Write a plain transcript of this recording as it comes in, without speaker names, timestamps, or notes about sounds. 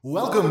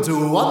Welcome to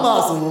one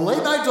last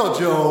late night talk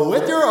show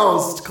with your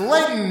host,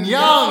 Clayton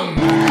Young.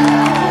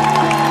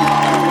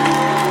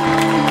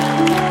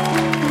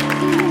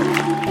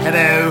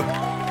 Hello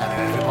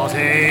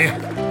everybody.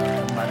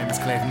 My name is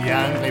Clayton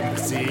Young, Clayton with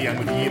a C, Young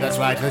with an E, that's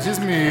right, that is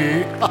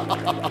me.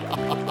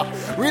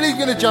 Really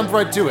gonna jump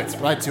right to it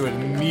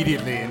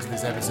immediately into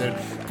this episode.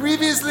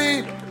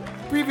 Previously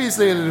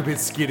a little bit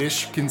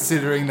skittish,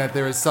 considering that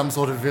there is some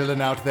sort of villain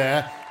out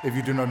there. If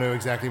you do not know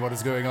exactly what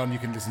is going on, you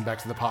can listen back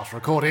to the past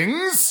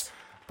recordings.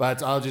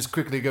 But I'll just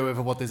quickly go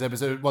over what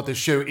this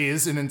show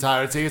is in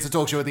entirety. It's a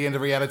talk show at the end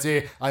of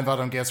reality. I invite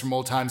on guests from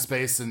all time,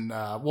 space, and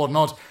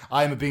whatnot.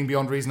 I am a being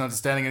beyond reason,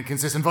 understanding, and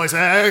consistent voice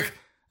act.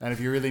 And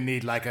if you really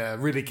need like a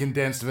really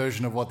condensed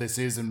version of what this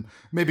is and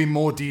maybe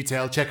more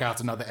detail, check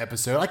out another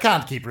episode. I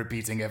can't keep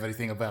repeating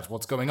everything about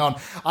what's going on.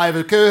 I have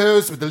a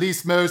co-host with the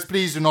least most.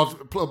 Please do not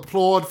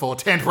applaud for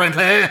Tent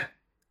Brentley,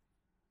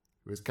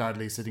 who is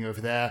currently sitting over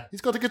there.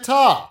 He's got a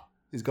guitar.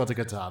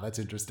 That's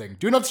interesting.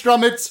 Do not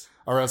strum it,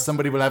 or else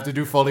somebody will have to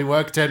do Foley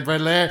work, Tent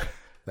Brentley.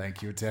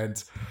 Thank you,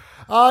 Tent.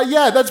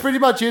 That's pretty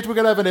much it. We're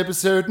going to have an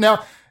episode.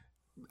 Now,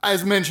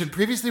 as mentioned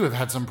previously, we've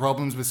had some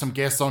problems with some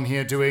guests on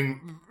here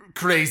doing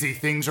crazy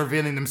things,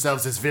 revealing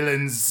themselves as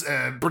villains,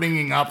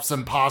 bringing up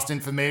some past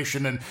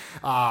information, and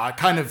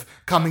kind of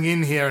coming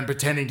in here and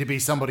pretending to be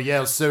somebody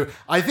else. So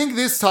I think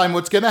this time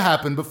what's going to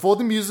happen before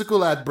the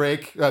musical ad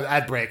break,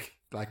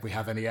 like we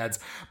have any ads,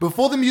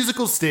 before the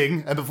musical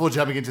sting and before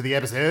jumping into the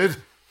episode,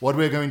 what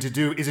we're going to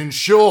do is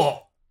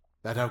ensure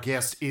that our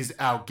guest is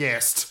our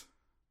guest.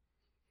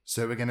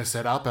 So we're going to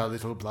set up our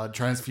little blood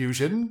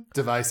transfusion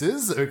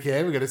devices.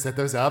 Okay, we're going to set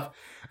those up.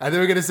 And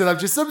then we're going to set up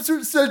just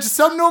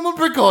some normal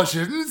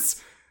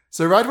precautions.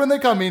 So right when they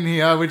come in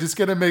here, we're just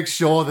going to make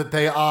sure that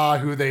they are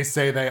who they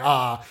say they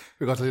are.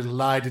 We've got a little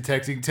lie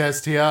detecting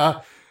test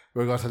here.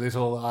 We've got a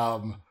little,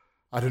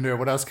 I don't know,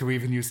 what else can we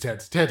even use,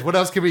 Ted? Ted, what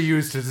else can we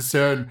use to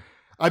discern?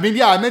 I mean,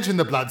 yeah, I mentioned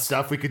the blood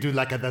stuff. We could do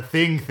like the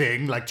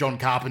thing, like John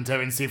Carpenter,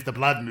 and see if the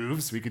blood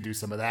moves. We could do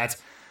some of that.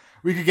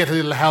 We could get a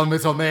little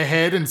helmet on their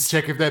head and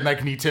check if they're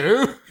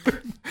Magneto.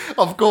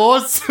 Of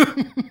course.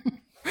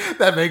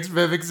 That makes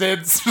perfect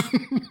sense.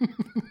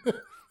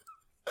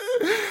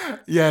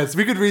 Yes,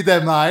 we could read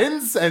their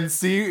minds and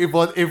see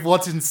if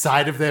what's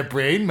inside of their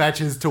brain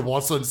matches to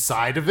what's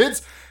inside of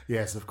it.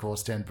 Yes, of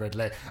course, Tent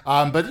Brentley.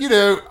 But,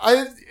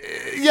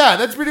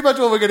 that's pretty much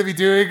what we're going to be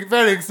doing.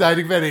 Very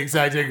exciting, very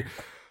exciting.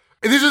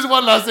 This is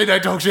one last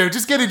night talk show.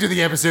 Just get into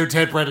the episode.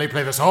 Tent Brentley,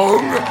 play the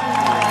song.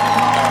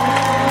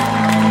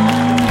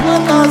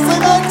 One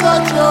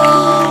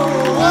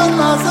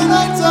last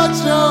night talk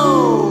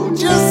show.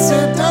 Just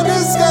sit and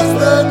discuss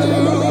the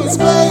news.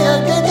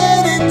 Player can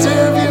get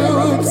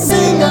interviewed.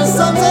 Sing us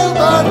songs and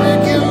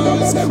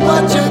barbecues.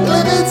 Watch a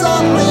clip, it's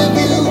on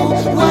review.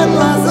 One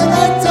last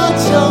night talk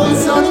show.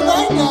 Starting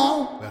right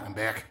now. Welcome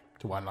back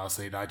to One Last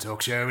Night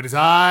Talk Show. It is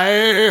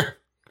I,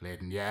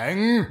 Clayton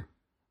Young.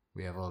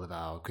 We have all of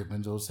our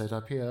equipment all set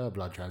up here.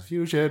 Blood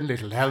transfusion,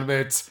 little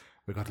helmet.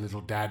 We've got a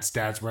little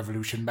dance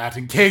revolution mat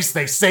in case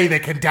they say they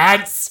can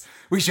dance.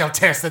 We shall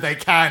test that they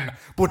can.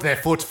 Put their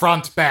foot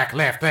front, back,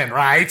 left, then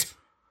right.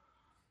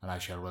 And I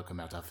shall welcome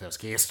out our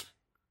first guest.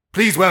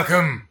 Please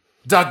welcome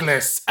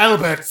Douglas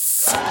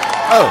Alberts.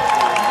 Oh.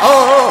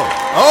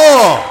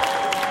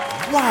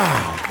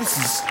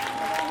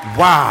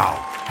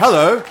 Wow.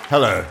 Hello.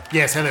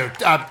 Yes, hello.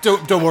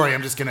 Don't worry,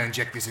 I'm just going to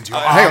inject this into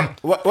your arm. Hang on.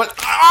 What?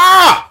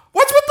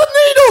 What's with the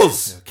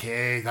needles?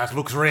 Okay, that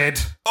looks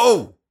red.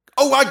 Oh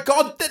my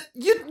God,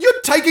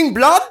 you're taking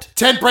blood?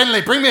 Tent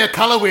Brentley, bring me a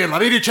colour wheel. I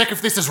need to check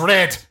if this is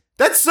red.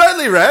 That's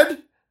certainly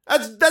red.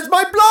 That's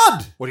my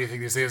blood. What do you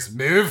think this is?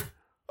 Mauve?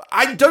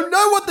 I don't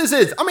know what this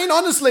is. I mean,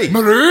 honestly.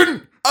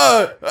 Maroon?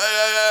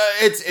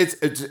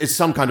 It's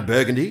some kind of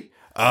burgundy.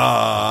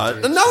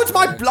 No, it's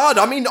my blood.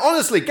 I mean,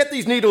 honestly, get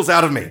these needles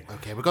out of me.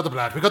 Okay, we got the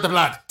blood.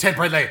 Tent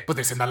Brentley, put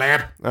this in the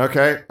lab.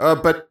 Okay,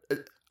 but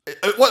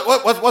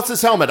what's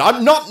this helmet?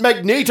 I'm not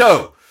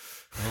Magneto.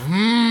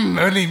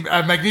 Only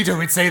Magneto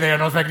would say they are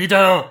not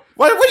Magneto.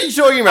 What are you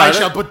talking about? I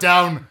shall put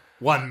down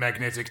one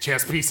magnetic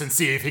chess piece and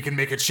see if he can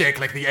make it shake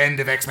like the end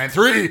of X-Men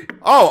 3.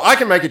 Oh, I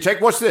can make it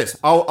shake. Watch this.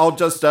 I'll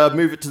just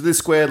move it to this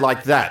square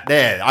like that.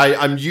 There.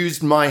 I'm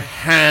used my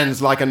hands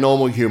like a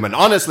normal human.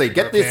 Honestly,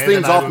 get these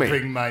things off me. I will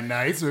bring my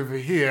knights over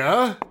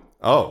here.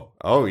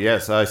 Oh,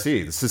 yes, I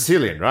see. The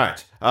Sicilian,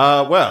 right.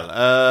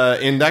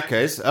 In that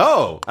case,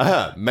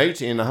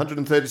 mate in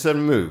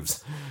 137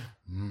 moves.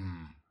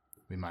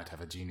 We might have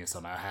a genius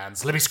on our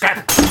hands. Let me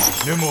scrap!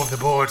 No more of the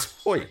board.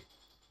 Oi.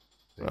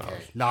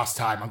 Okay, last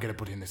time I'm going to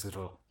put in this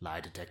little lie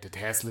detector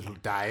test, little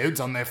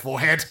diodes on their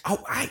forehead.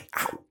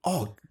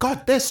 Oh,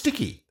 God, they're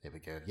sticky. There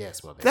we go.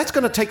 Yes, well... That's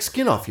going to take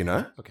skin off, you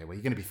know. Okay, well,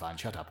 you're going to be fine.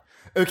 Shut up.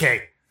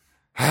 Okay.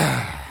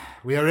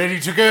 We are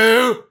ready to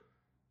go.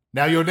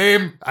 Now, your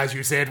name, as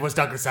you said, was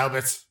Douglas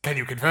Alberts. Can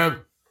you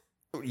confirm?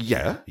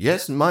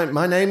 Yes,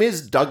 my name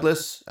is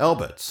Douglas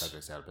Alberts.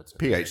 Douglas Alberts.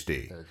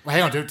 PhD.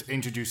 Hang on, don't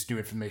introduce new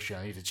information.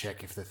 I need to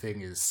check if the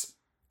thing is...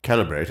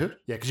 Calibrated?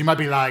 Yeah, because you might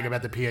be lying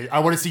about the PhD. I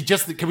want to see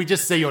can we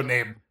just say your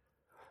name?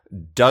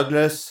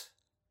 Douglas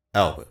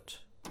Albert.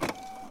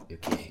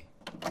 Okay.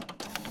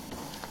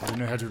 I don't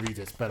know how to read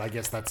it, but I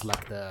guess that's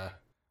like the...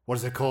 What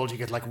is it called? You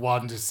get like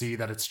one to see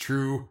that it's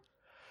true.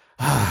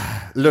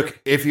 Look,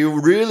 if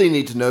you really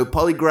need to know,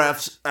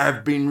 polygraphs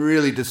have been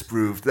really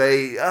disproved.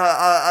 They,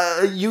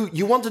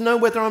 you want to know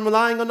whether I'm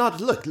lying or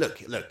not? Look,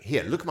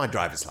 here, look at my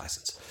driver's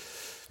license.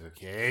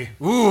 Okay.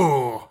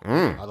 Ooh.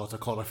 A lot of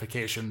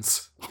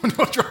qualifications on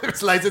your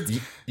driver's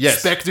license. Yes.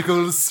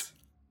 Spectacles.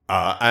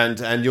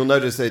 And you'll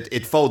notice that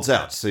it folds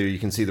out, so you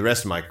can see the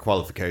rest of my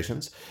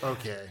qualifications.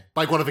 Okay.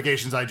 By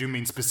qualifications, I do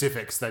mean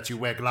specifics, that you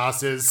wear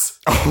glasses.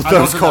 Oh,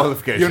 those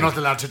qualifications. You're not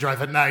allowed to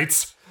drive at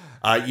night.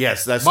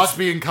 Yes, that's... Must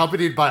be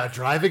accompanied by a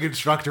driving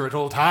instructor at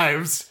all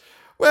times.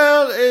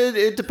 Well,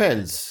 it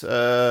depends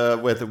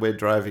whether we're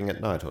driving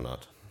at night or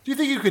not. Do you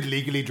think you could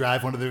legally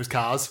drive one of those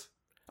cars?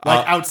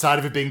 Like, outside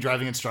of it being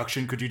driving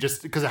instruction, could you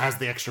just... Because it has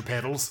the extra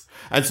pedals.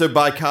 And so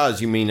by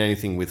cars, you mean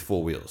anything with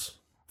 4 wheels?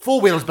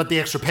 4 wheels, but the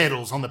extra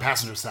pedals on the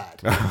passenger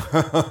side.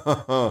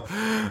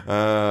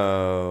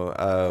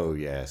 oh,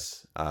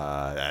 yes.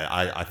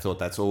 I thought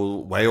that's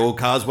all way all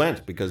cars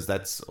went, because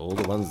that's all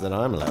the ones that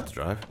I'm allowed to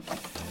drive.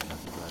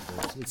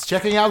 It's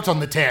checking out on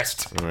the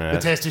test. Right. The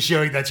test is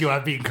showing that you are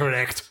being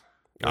correct.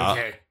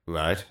 Okay.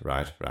 Right.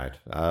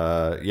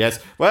 Yes.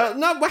 Well,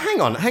 no, well,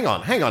 hang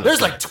on. There's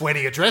like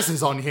 20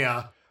 addresses on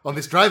here. On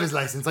this driver's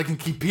license, I can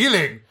keep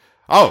peeling.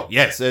 Oh,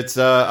 yes, it's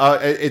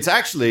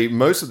actually,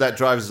 most of that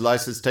driver's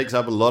license takes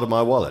up a lot of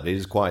my wallet. It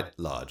is quite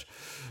large.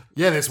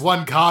 Yeah, this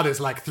one card is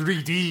like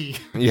 3D.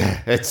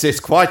 Yeah, it's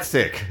quite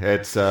thick.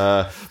 It's,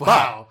 wow.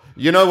 But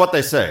you know what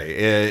they say,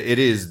 it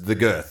is the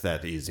girth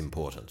that is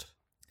important.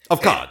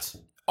 Of cards.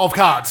 Of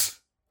cards.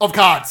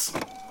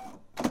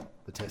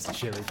 The test is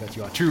showing that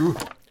you are true.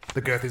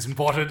 The girth is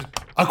important,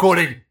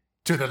 according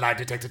to the lie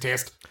detector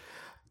test.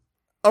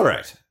 All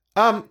right.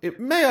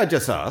 May I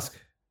just ask,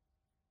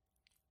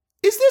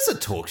 is this a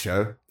talk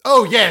show?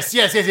 Oh, yes.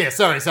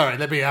 Sorry.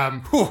 Let me,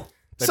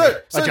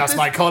 adjust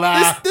my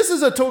collar. This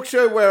is a talk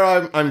show where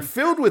I'm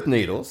filled with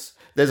needles.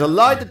 There's a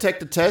lie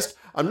detector test.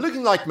 I'm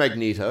looking like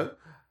Magneto,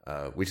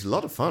 which is a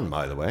lot of fun,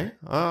 by the way.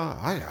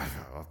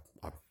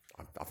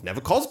 I've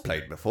never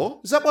cosplayed before.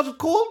 Is that what it's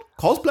called?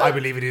 Cosplay? I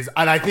believe it is,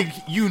 and I think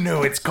you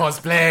know it's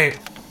cosplay.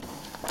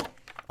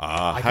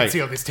 I hey. can see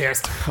on this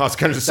test. I was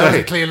going to That was say.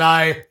 a clear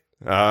lie.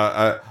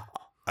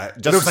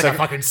 Just It looks like a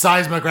fucking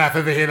seismograph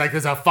over here, like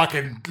there's a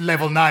fucking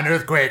level 9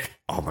 earthquake.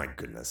 Oh my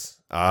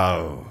goodness.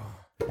 Oh.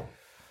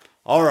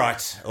 All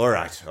right.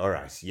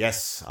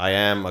 Yes, I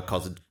am a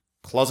closet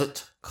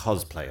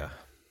cosplayer.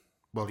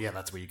 Well, yeah,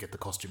 that's where you get the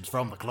costumes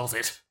from, the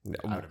closet,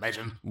 I would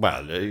imagine.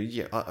 Well,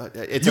 yeah,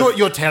 it's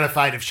You're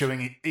terrified of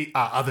showing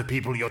other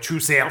people your true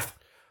self.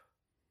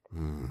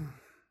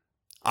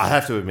 I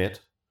have to admit,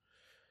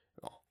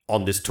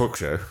 on this talk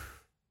show,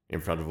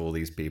 in front of all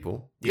these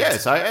people,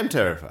 yes I am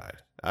terrified.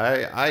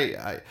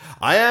 I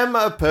am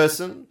a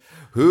person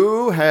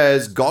who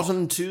has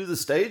gotten to the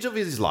stage of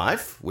his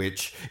life,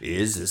 which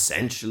is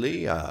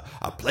essentially a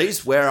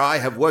place where I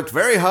have worked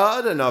very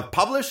hard and I've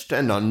published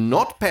and are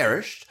not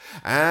perished,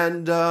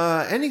 and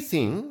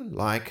anything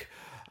like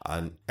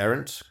an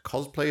errant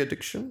cosplay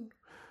addiction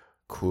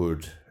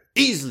could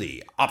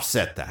easily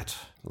upset that.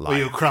 Or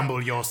you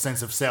crumble your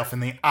sense of self in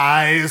the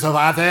eyes of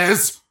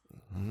others.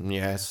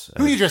 Yes.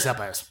 Who do you dress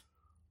up as?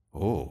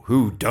 Oh,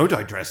 who don't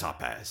I dress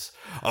up as?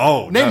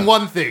 Oh, Name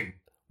one thing.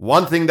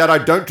 One thing that I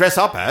don't dress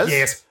up as?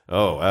 Yes.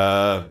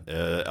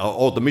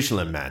 The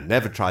Michelin Man.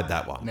 Never tried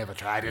that one. Never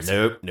tried it.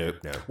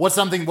 Nope.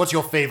 What's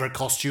your favorite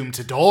costume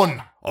to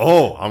don?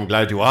 Oh, I'm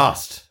glad you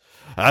asked.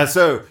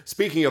 So,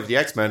 speaking of the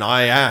X-Men,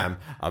 I am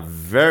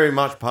very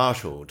much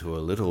partial to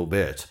a little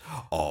bit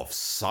of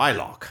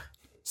Psylocke.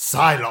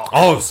 Psylocke.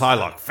 Oh,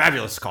 Psylocke.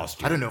 Fabulous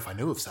costume. I don't know if I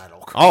know of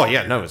Psylocke. Oh,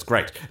 yeah, no, it's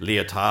great.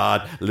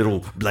 Leotard,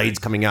 little blades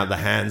coming out of the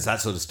hands,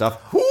 that sort of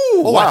stuff. Ooh,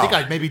 Oh, wow. I think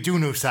I maybe do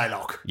know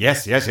Psylocke.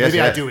 Yes. Maybe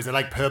I do. Is it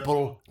like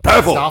purple?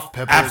 Purple. Stuff?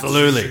 Purple.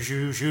 Absolutely.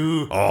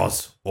 Zhu.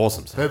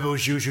 Awesome. Sir. Purple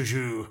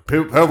zhu.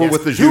 Purple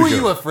with the zhu. Who are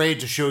you afraid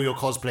to show your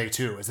cosplay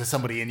to? Is there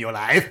somebody in your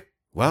life?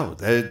 Well,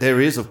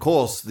 there is, of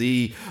course,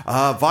 the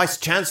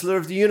Vice-Chancellor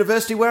of the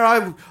university where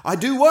I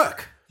do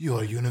work.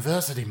 You're a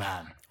university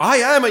man. I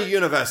am a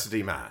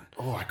university man.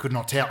 Oh, I could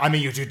not tell. I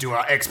mean, you do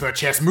our expert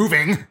chess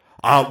moving.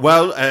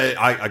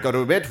 I got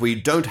to admit, we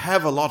don't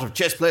have a lot of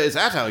chess players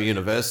at our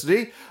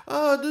university.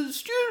 The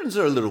students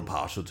are a little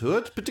partial to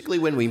it, particularly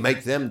when we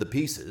make them the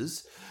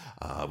pieces.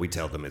 We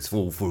tell them it's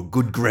all for a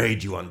good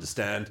grade, you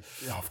understand.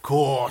 Of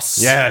course.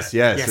 Yes.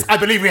 Yes, I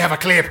believe we have a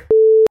clip.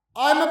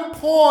 I'm a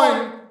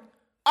pawn.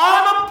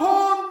 I'm a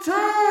pawn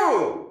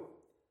too!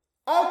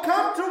 I'll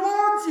come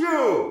towards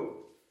you!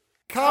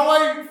 Can't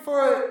wait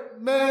for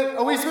it, man.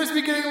 Are we supposed to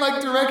be getting,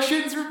 like,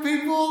 directions from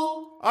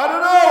people? I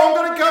don't know, I'm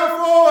gonna go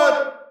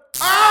forward!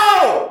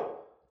 Ow!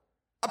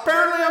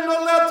 Apparently I'm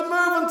not allowed to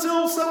move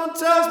until someone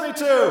tells me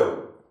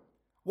to!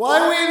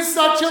 Why are we in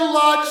such a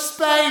large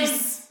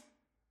space?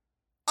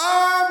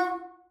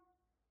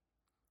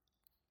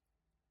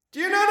 Do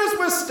you notice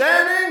we're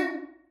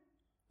standing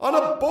on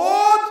a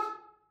board?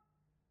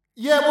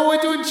 Yeah, well,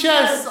 we're doing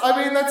chess.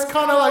 I mean, that's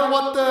kind of like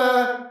what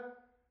the...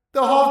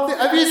 The whole thing.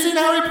 Have you seen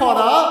Harry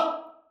Potter?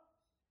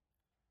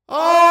 Oh,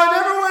 I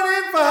never went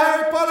in for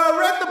Harry Potter. I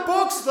read the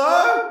books,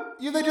 though.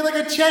 Yeah, they do like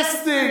a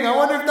chess thing. I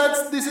wonder if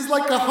this is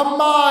like a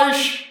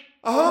homage.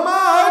 A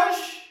homage?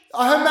 A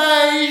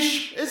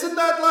homage. Isn't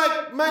that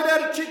like made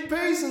out of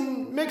chickpeas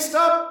and mixed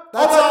up?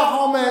 That's a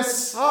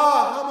hummus.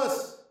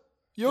 Hummus.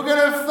 You're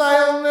gonna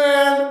fail,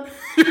 man.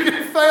 You're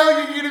gonna fail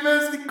your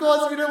university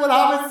course if you know what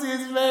hummus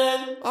is,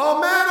 man. Oh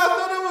man, I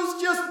thought it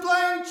was just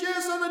playing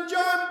chess on a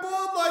giant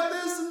board like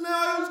this and now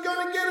I was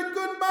gonna get a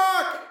good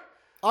mark.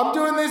 I'm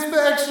doing this for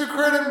extra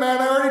credit, man.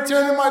 I already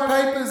turned in my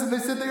papers and they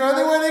said the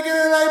only way to get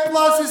an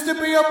A+ is to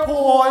be a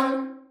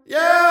pawn.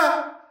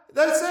 Yeah,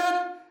 they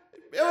said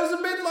it was a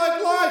bit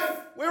like life.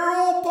 We're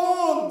all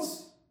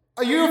pawns.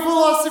 Are you a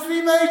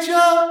philosophy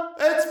major?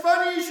 It's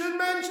funny you should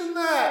mention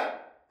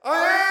that.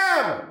 I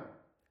am.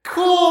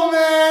 Cool,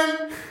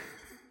 man.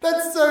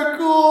 That's so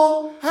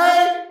cool.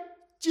 Hey,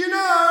 do you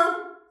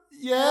know?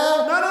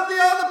 Yeah? None of the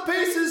other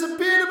pieces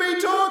appear to be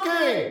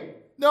talking.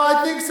 No,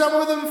 I think some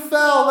of them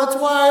fell. That's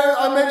why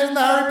I mentioned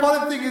the Harry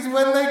Potter thing is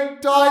when they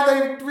die,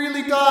 they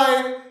really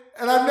die.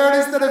 And I've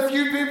noticed that a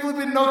few people have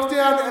been knocked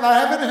down and I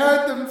haven't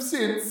heard them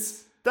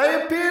since.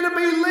 They appear to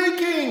be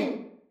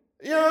leaking.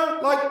 You know,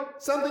 like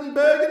something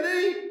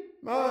burgundy.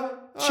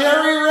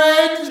 Cherry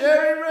red.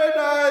 Cherry red.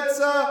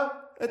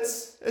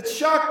 It's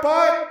shark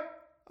bite.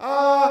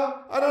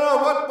 I don't know.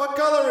 What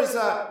color is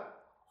that?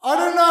 I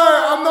don't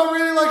know. I'm not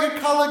really like a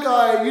color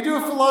guy. You do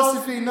a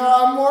philosophy.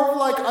 No, I'm more of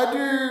like, I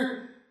do,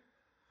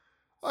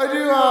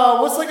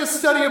 what's like a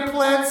study of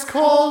plants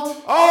called?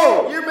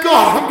 Oh, you mean...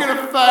 God, I'm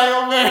gonna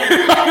fail, man.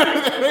 I don't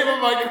know the name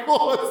of my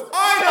course.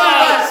 I know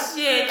that.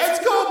 Shit. It's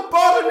called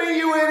botany,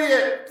 you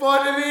idiot.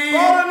 Botany.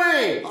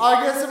 Botany.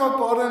 I guess I'm a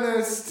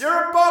botanist.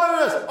 You're a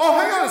botanist. Oh,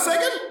 hang on a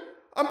second.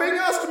 I'm being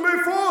asked to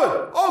move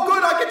forward. Oh,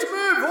 good, I get to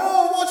move.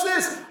 Oh, watch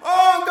this.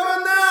 Oh, I'm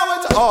going now.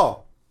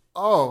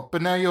 Oh,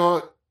 but now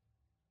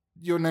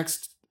you're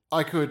next.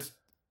 I could.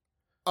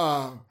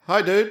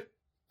 Hi, dude.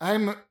 Hey,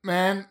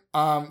 man.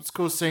 It's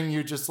cool seeing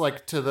you just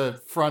like to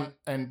the front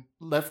and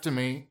left of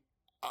me.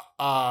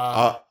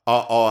 Hang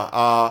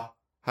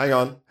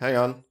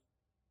on.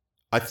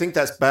 I think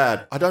that's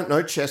bad. I don't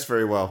know chess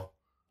very well.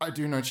 I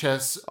do know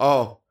chess.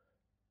 Oh.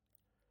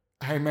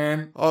 Hey,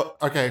 man. Oh.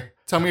 Okay.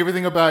 Tell me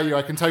everything about you.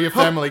 I can tell your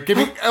family. Give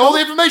me all the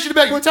information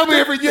about you. Tell me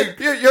everything.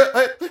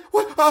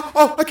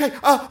 Okay.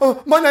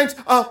 My name's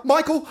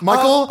Michael.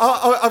 Michael?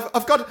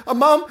 I've got a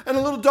mum and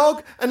a little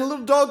dog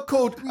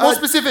called... More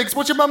specifics.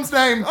 What's your mum's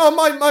name? Oh,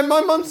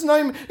 my mum's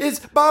name is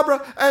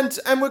Barbara, and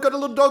we've got a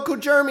little dog called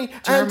Jeremy.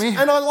 Jeremy?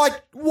 And I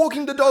like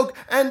walking the dog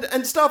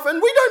and stuff,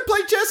 and we don't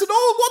play chess at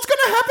all. What's going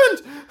to happen?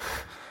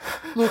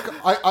 Look,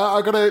 I've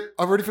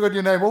already forgotten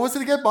your name. What was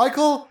it again?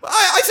 Michael?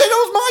 I said it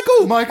was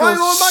Michael.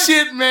 Michael,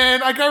 shit,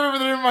 man. I can't remember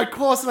the name of my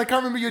course and I can't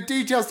remember your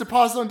details to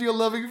pass on to your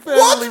loving family,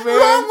 What's man.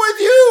 wrong with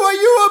you? Are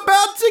you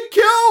about to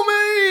kill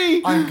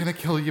me? I'm gonna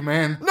kill you,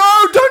 man.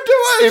 No, don't do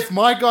it. If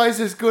my guy's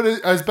as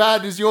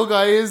bad as your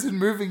guy is in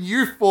moving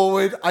you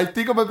forward, I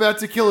think I'm about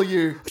to kill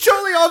you.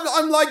 Surely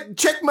I'm like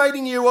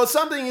checkmating you or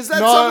something. Is that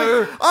No.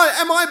 something?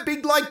 Am I a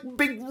big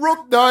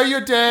rook? No,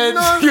 you're dead.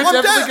 No, you're I'm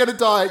definitely dead. gonna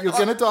die. You're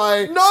gonna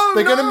die. No,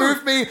 They're no. gonna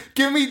move me.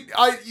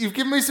 You've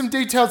given me some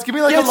details. Give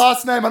me like Yes. a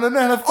last name. I don't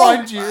know how to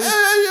find you.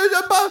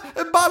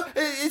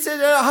 It's at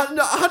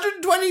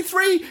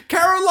 123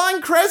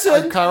 Caroline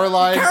Crescent.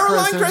 Caroline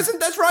Crescent.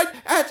 That's right.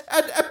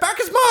 At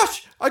Bacchus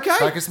Marsh. Okay.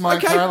 Bacchus Marsh,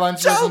 Okay. Caroline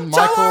Crescent,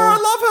 Tell Michael. her I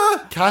love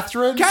her.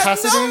 Catherine?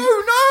 Cassidy?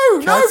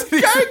 No.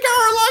 Cassidy.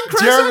 Caroline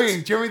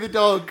Crescent. Jeremy the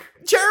dog.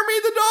 Jeremy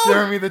the dog.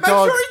 Make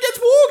dog. sure he gets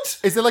walked.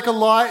 Is there like a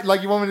lie?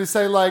 Like you want me to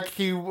say like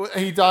he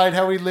died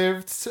how he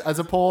lived as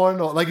a pawn?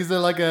 Or like is there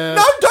like a...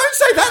 No, don't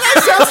say that.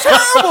 That sounds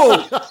terrible.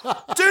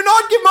 Do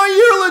not give my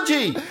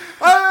eulogy.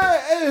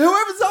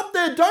 Whoever's up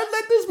there, don't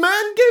let this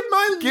man give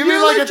my eulogy. Give me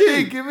like a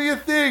thing. Give me a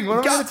thing. What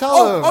am I going to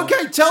tell them?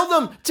 Okay, tell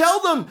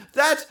them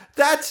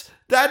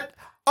that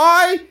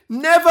I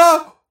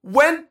never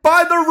went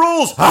by the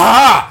rules.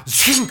 Ha!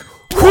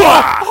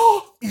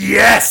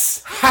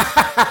 Yes!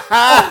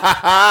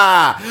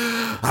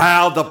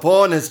 How the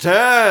pawn has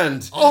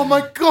turned. Oh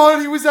my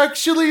god, he was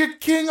actually a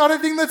king. I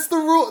don't think that's the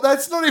rule.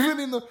 That's not even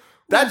in the...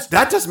 That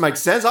doesn't make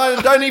sense.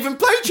 I don't even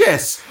play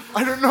chess.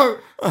 I don't know.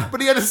 But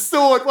he had a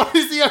sword. Why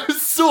does he have a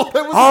sword?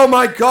 Oh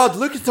my god,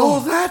 look at all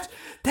that.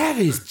 That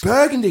is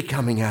burgundy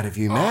coming out of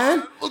you,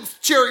 man. Looks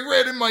cherry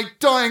red in my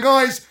dying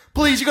eyes.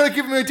 Please, you gotta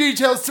give me the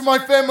details to my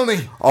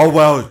family. Oh,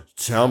 well,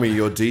 tell me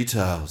your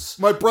details.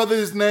 My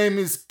brother's name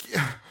is...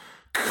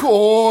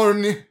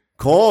 Corn.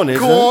 Corn, is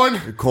Corn.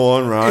 it?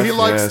 Corn, right. He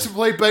likes to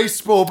play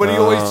baseball, but he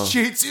always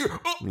cheats you.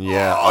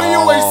 Yeah. He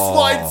always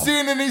slides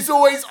in and he's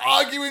always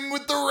arguing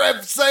with the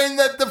ref saying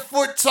that the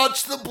foot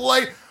touched the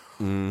plate.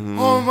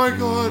 Oh my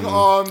god.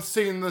 Oh, I'm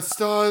seeing the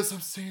stars.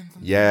 I'm seeing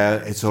them. Yeah,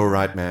 it's all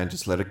right, man.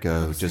 Just let it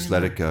go. Just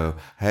let it go.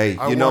 Hey,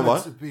 you know what? I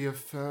wanted to be a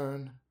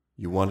fern.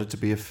 You wanted to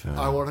be a fern.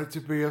 I wanted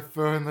to be a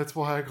fern. That's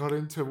why I got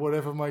into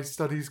whatever my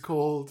study's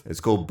called. It's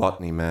called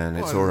botany, man.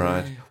 It's all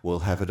right. We'll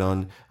have it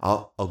on.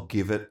 I'll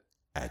give it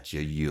at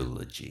your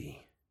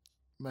eulogy.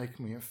 Make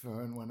me a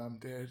fern when I'm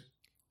dead.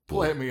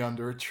 Plant me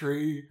under a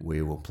tree.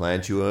 We will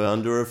plant you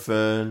under a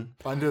fern.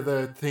 Under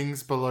the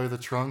things below the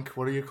trunk.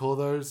 What do you call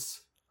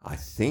those? I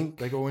think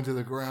They go into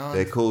the ground.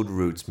 they're called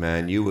roots,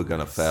 man. You were going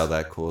to fail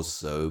that course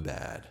so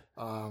bad.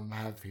 I'm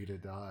happy to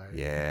die.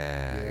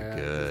 Yeah,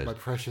 good. My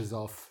pressure's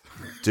off.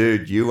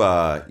 Dude, you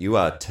are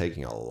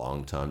taking a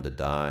long time to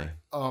die.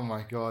 Oh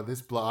my god,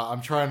 this blood.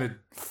 I'm trying to.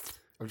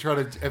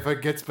 If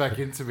it gets back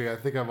into me, I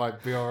think I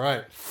might be all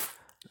right.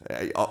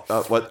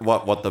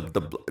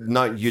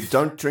 No, you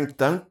don't drink.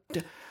 Don't.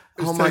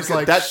 This tastes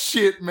like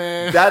shit,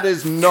 man. That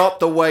is not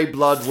the way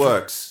blood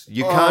works.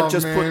 You can't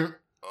just put.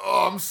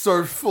 Oh, I'm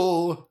so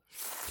full.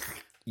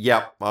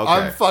 Yep. Okay.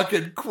 I'm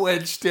fucking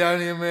quenched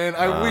down here, man.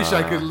 I wish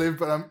I could live,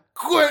 but I'm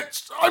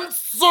quenched. I'm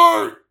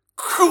so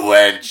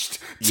quenched.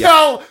 Yep.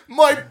 Tell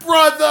my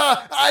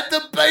brother at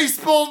the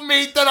baseball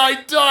meet that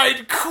I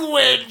died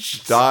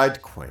quenched.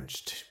 Died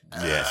quenched.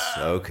 Yes.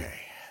 Okay.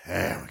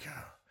 There we go.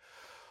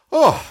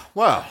 Oh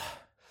well.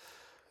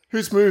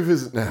 Whose move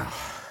is it now?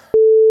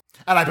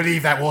 And I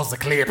believe that was the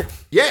clip.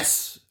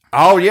 Yes.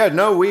 Oh yeah.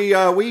 No. We.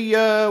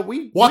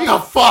 What the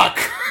fuck?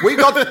 we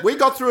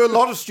got through a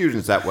lot of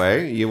students that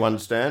way. You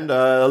understand?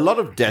 A lot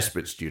of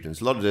desperate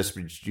students. A lot of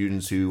desperate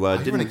students who Are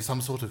you didn't. running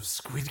some sort of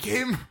Squid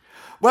Game?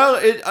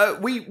 Well,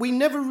 we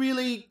never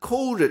really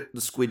called it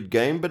the Squid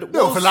Game, but it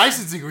No, was. for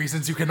licensing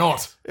reasons, you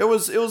cannot. It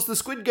was the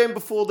Squid Game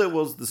before there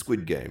was the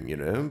Squid Game, you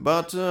know.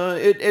 But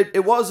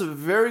it was a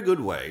very good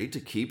way to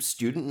keep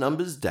student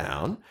numbers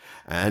down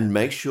and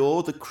make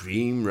sure the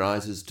cream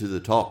rises to the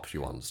top.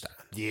 You understand?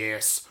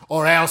 Yes,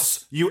 or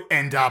else you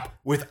end up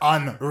with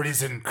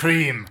unrisen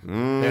cream.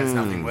 There's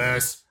nothing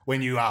worse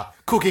when you are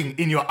cooking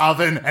in your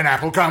oven an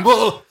apple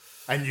crumble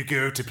and you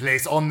go to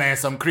place on there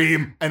some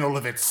cream and all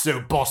of it's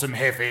so bottom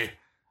heavy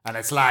and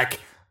it's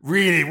like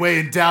really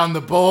weighing down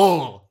the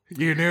bowl.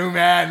 You know,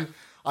 man?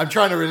 I'm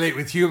trying to relate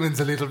with humans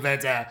a little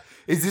better.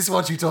 Is this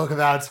what you talk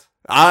about?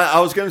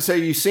 I was going to say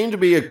you seem to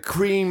be a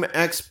cream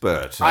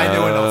expert. I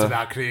know a lot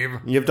about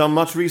cream. You've done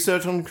much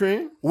research on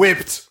cream?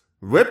 Whipped.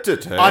 Whipped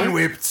it, eh?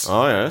 Unwhipped.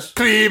 Oh yes.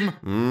 Cream.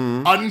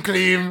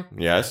 Uncream.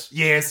 Yes.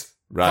 Yes.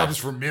 Right. Comes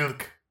from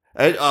milk.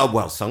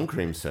 Well, some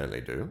creams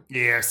certainly do.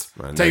 Yes.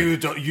 And So they-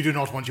 you do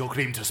not want your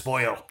cream to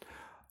spoil.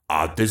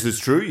 This is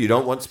true. You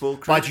don't want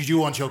spoiled cream. But you do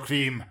want your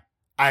cream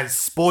as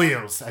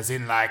spoils, as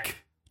in like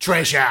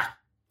treasure.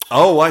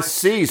 Oh, I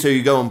see. So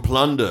you go and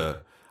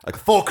plunder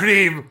For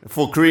cream,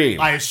 for cream.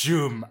 I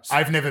assume.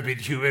 I've never been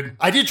human.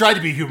 I did try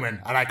to be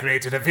human, and I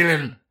created a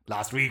villain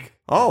last week.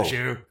 Oh, on the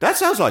show. that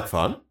sounds like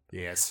fun.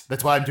 Yes.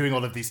 That's why I'm doing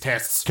all of these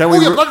tests. Can we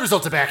your re- blood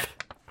results are back.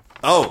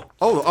 Oh,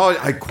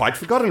 I'd quite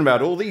forgotten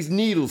about all these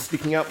needles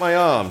sticking out my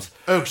arms.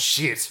 Oh,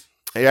 shit.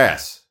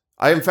 Yes.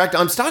 In fact,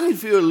 I'm starting to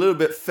feel a little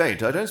bit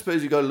faint. I don't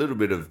suppose you got a little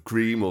bit of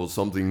cream or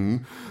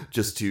something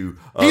just to...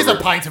 Here's a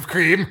pint of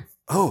cream.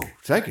 Oh,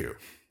 thank you.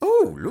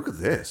 Oh, look at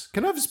this.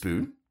 Can I have a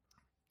spoon?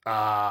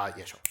 Yeah,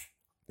 sure.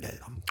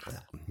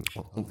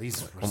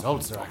 These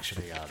results are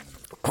actually,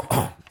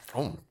 Oh,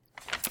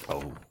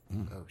 Oh,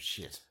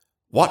 shit.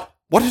 what?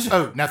 What is it?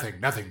 Oh, nothing.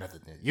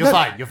 You're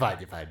fine. You're fine.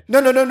 No.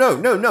 You,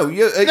 No.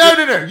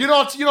 You're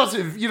not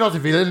a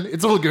villain.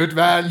 It's all good,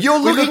 man. You're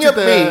We looking looked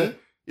at me.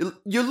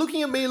 You're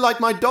looking at me like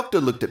my doctor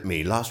looked at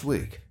me last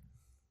week.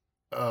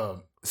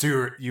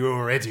 So you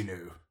already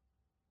knew.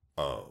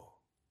 Oh.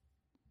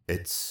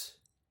 It's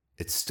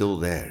still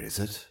there, is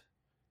it?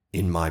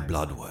 In my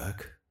blood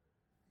work?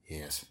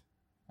 Yes.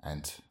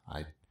 And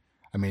I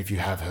mean, if you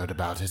have heard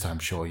about it, I'm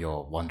sure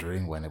you're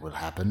wondering when it will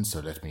happen, so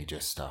let me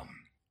just,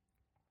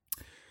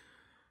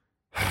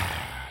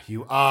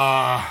 You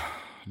are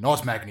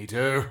not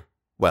Magneto.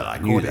 Well, I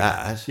knew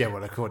that. Yeah,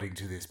 well, according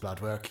to this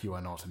blood work, you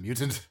are not a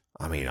mutant.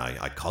 I mean,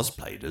 I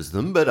cosplayed as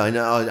them, but I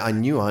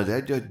knew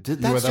that's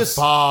You are the just...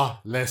 far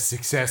less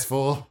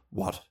successful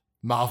What?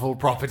 Marvel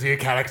property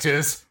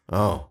characters.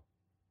 Oh.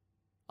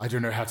 I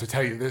don't know how to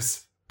tell you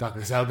this,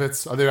 Douglas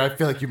Alberts, although I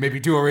feel like you maybe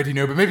do already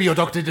know, but maybe your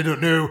doctor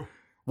didn't know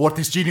what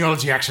this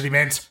genealogy actually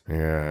meant.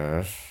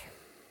 Yes.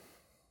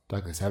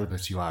 Douglas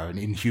Alberts, you are an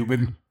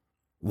inhuman.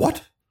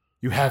 What?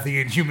 You have the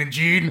inhuman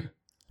gene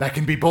that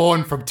can be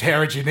born from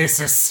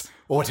pterogenesis,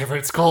 or whatever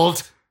it's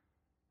called.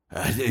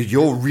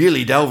 You're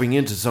really delving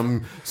into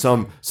some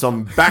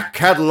back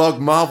catalogue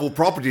Marvel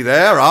property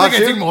there, aren't They're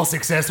getting you? more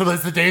successful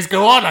as the days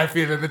go on, I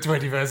feel, in the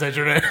 21st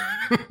century.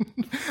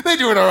 They're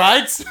doing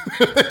alright.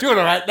 They're doing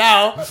alright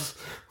now.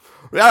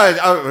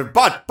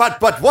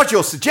 But what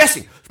you're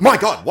suggesting, my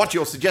God, what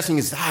you're suggesting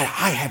is that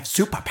I have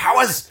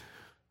superpowers.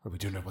 Well, we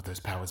don't know what those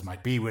powers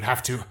might be. We'd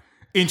have to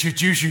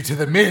introduce you to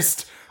the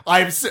mist.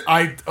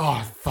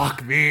 Oh,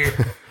 fuck me.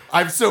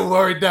 I'm so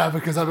worried now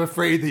because I'm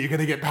afraid that you're going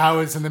to get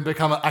powers and then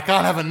become I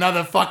can't have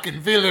another fucking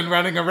villain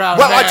running around.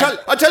 Well, man.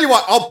 I tell you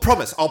what, I'll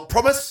promise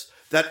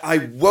that I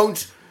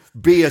won't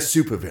be a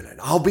supervillain.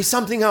 I'll be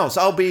something else.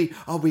 I'll be,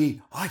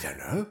 I don't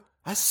know,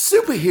 a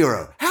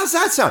superhero. How's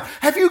that sound?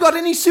 Have you got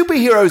any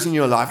superheroes in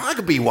your life? I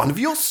could be one of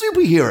your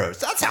superheroes.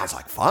 That sounds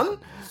like fun.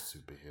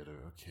 Superhero,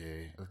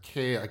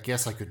 okay, I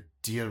guess I could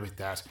deal with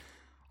that.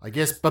 I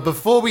guess, but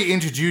before we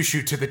introduce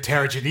you to the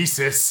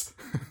pterogenesis,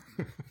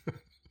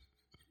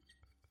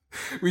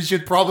 We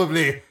should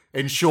probably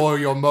ensure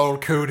your moral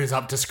code is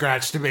up to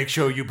scratch to make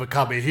sure you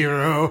become a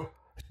hero.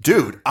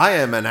 Dude, I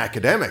am an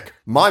academic.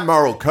 My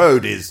moral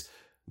code is,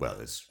 well,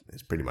 it's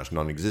pretty much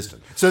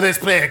non-existent. So let's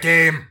play a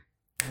game.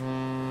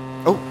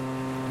 Oh,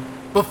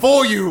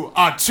 Before you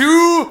are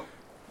two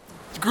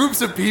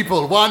groups of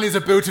people. One is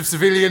a boat of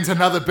civilians,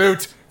 another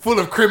boat full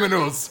of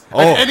criminals. Oh.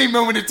 At any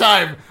moment in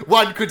time,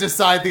 one could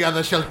decide the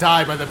other shall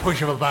die by the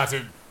push of a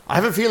button. I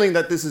have a feeling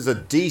that this is a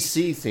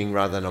DC thing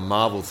rather than a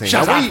Marvel thing.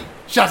 Shut Are up! we-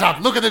 Shut up!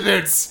 Look at the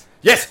boats!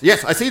 Yes,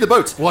 I see the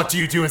boats. What do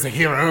you do as a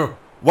hero?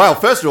 Well,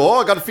 first of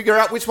all, I got to figure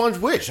out which one's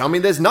which. I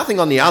mean, there's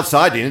nothing on the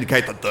outside to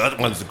indicate that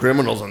one's the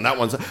criminals and that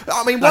one's...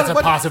 I mean, That's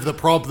what... a part of the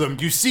problem.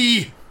 You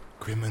see,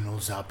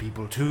 criminals are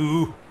people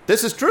too.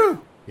 This is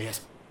true.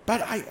 Yes.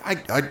 But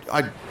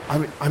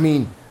I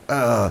mean,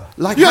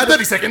 like... You have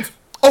 30 seconds.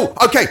 Oh,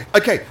 okay.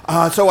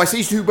 So I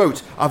see two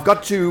boats. I've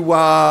got to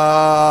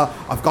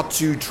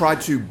try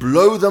to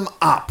blow them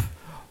up.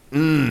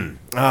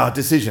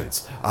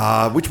 Decisions.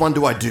 Which one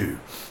do I do?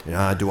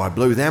 Do I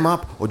blow them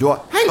up or do I...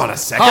 Hang on a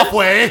second.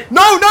 Halfway.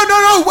 No.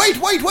 Wait.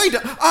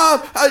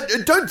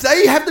 Don't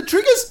they have the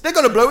triggers? They're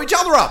going to blow each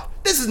other up.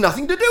 This has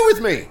nothing to do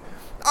with me.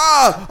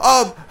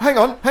 Hang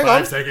on.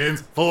 5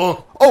 seconds.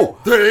 4. Oh,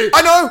 3.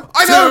 I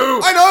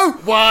know.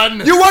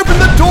 1. You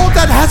opened the door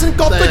that hasn't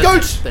got the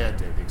goats. They're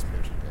dead. The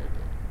explosion.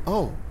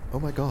 Oh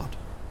my God.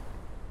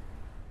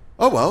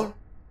 Oh well,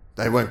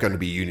 they weren't going to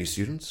be uni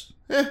students.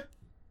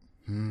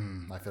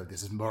 I feel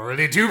this is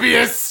morally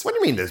dubious. What do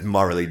you mean there's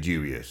morally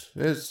dubious?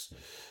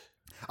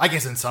 I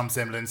guess in some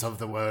semblance of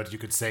the word, you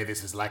could say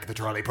this is like the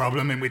trolley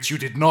problem, in which you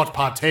did not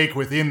partake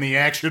within the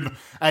action,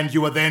 and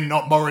you are then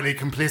not morally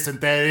complicit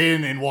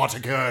therein in what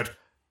occurred.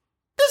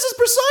 This is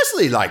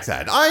precisely like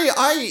that.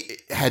 I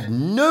had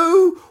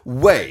no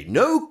way,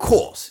 no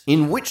course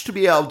in which to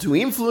be able to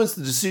influence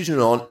the decision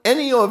on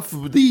any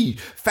of the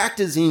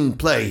factors in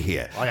play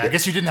here. Oh yeah, I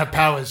guess you didn't have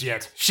powers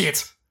yet.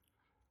 Shit.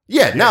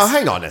 Yeah, now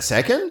hang on a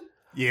second.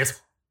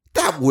 Yes.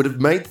 That would have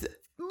made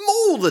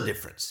all the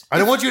difference. I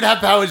don't want you to have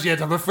powers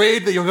yet. I'm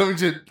afraid that you're going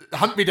to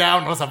hunt me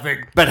down or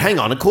something. But hang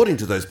on, according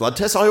to those blood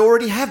tests, I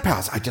already have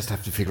powers. I just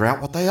have to figure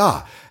out what they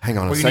are. Hang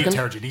on a Well, you second. need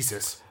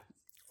pterogenesis.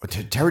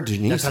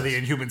 Pterogenesis? That's how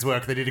the Inhumans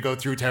work. They need to go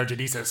through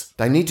pterogenesis.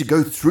 They need to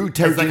go through It's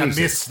pterogenesis. like a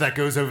mist that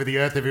goes over the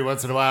earth every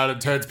once in a while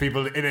and turns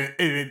people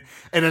it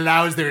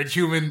allows their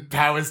inhuman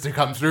powers to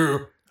come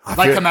through.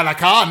 Like Kamala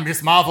Khan,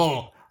 Miss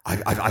Marvel.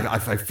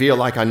 I feel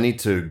like I need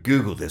to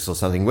Google this or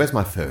something. Where's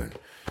my phone?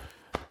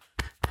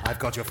 I've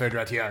got your phone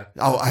right here.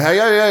 Oh,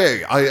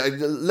 hey.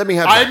 Let me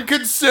have I'm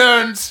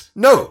concerned.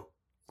 No.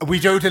 We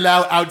don't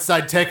allow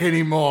outside tech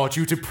anymore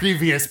due to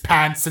previous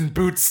pants and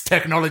boots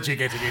technology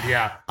getting in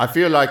here. I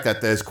feel like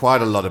that there's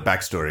quite a lot of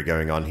backstory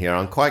going on here.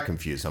 I'm quite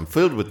confused. I'm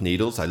filled with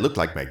needles. I look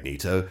like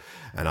Magneto.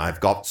 And I've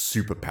got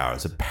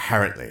superpowers,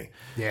 apparently.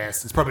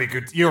 Yes, it's probably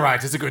good. You're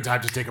right. It's a good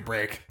time to take a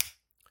break.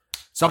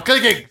 Stop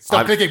clicking.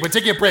 Stop clicking. We're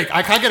taking a break.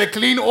 I can't get a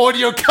clean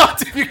audio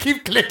cut if you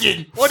keep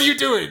clicking. What are you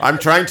doing? I'm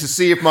trying to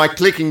see if my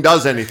clicking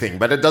does anything,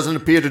 but it doesn't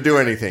appear to do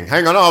anything.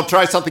 Hang on, I'll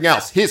try something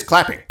else. Here's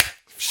clapping.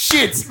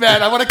 Shit,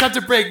 man. I want to cut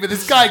a break, but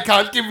this guy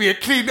can't give me a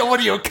clean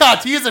audio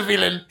cut. He is a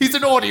villain. He's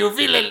an audio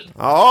villain.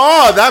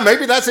 Oh,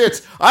 maybe that's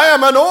it. I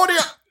am an audio...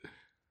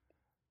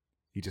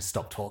 He just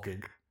stopped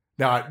talking.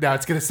 Now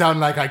it's going to sound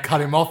like I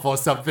cut him off or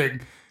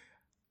something.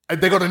 And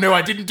they're going to know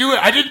I didn't do it.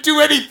 I didn't do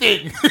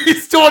anything.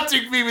 He's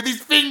taunting me with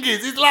his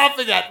fingers. He's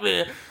laughing at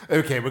me.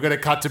 Okay, we're going to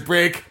cut to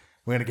break.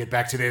 We're going to get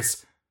back to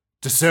this.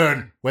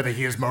 Discern whether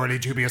he is morally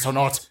dubious or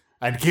not.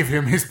 And give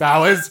him his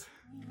powers.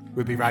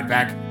 We'll be right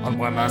back on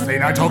One Last Late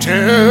Night Talk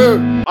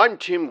Show. I'm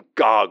Tim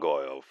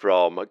Gargoyle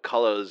from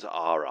Colors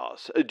R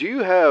Us. Do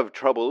you have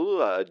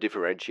trouble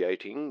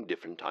differentiating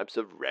different types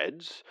of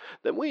reds?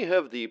 Then we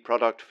have the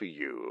product for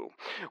you.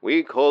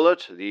 We call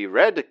it the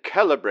Red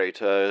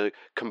Calibrator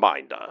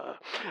Combiner.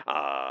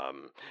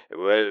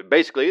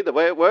 Basically, the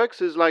way it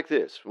works is like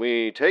this.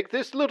 We take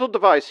this little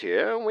device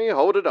here, and we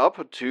hold it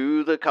up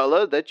to the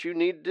color that you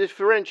need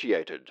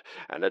differentiated.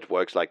 And it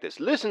works like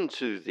this. Listen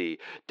to the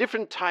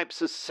different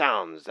types of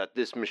sounds that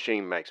this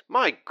machine makes.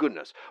 My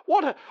goodness,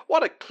 what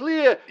a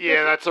clear...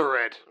 Yeah, that's a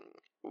red.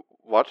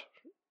 What?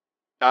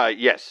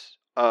 Yes.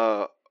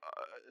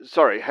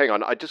 Sorry, hang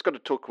on. I just got to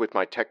talk with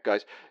my tech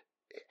guys.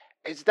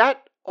 Is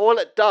that all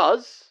it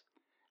does?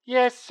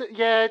 Yes,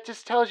 yeah, it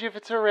just tells you if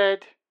it's a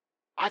red.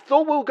 I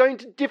thought we were going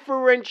to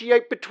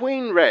differentiate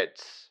between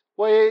reds.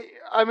 Well,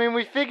 I mean,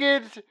 we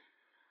figured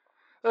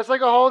that's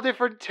like a whole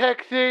different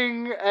tech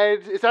thing,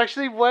 and it's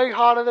actually way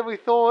harder than we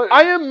thought.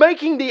 I am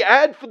making the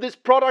ad for this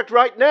product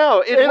right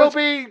now. It'll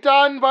be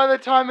done by the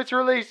time it's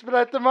released, but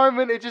at the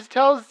moment it just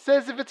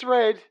says if it's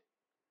red.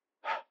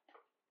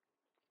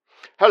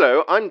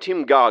 Hello, I'm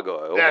Tim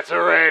Gargoyle. That's a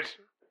red.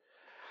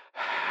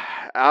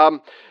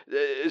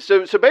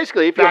 So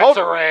basically, if you That's hold...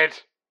 a red.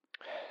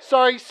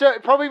 Sorry, sir,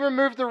 probably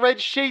remove the red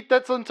sheet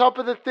that's on top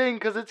of the thing,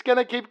 because it's going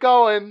to keep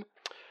going.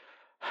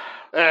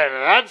 And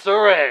that's a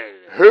red.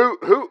 Who?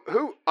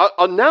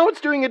 Now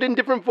it's doing it in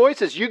different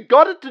voices. You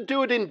got it to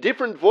do it in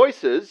different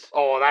voices.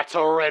 Oh, that's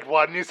a red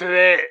one, isn't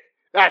it?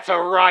 That's a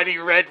righty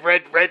red.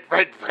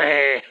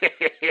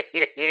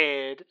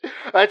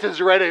 That's as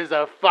red as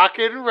a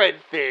fucking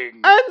red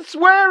thing. And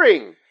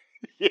swearing!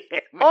 Yeah,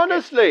 man.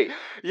 Honestly.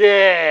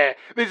 Yeah,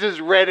 this is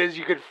as red as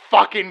you could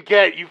fucking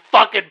get, you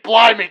fucking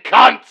blimey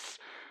cunts!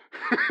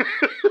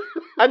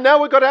 And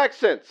now we've got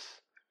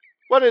accents.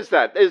 What is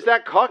that? Is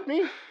that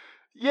Cockney?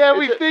 Yeah,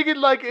 we figured,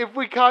 like, if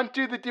we can't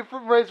do the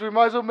different reds, we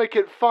might as well make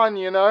it fun,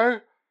 you know?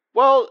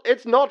 Well,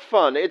 it's not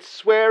fun. It's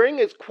swearing.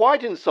 It's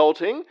quite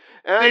insulting.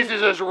 And This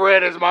is as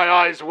red as my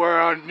eyes were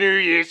on New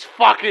Year's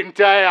fucking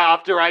day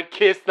after I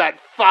kissed that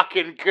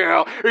fucking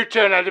girl who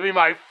turned out to be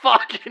my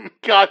fucking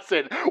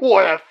cousin.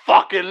 What a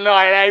fucking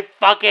night, eh,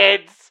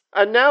 fuckheads?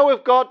 And now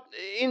we've got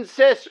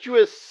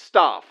incestuous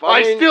stuff.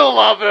 I mean, still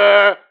love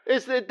her.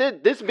 This would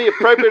be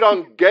appropriate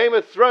on Game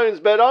of Thrones,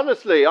 but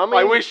honestly, I mean...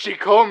 I wish she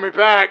called me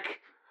back.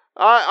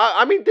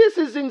 I mean, this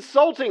is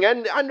insulting,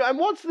 and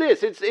what's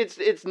this?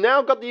 It's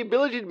now got the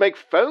ability to make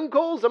phone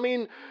calls. I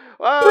mean,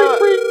 Bring.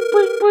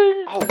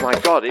 oh my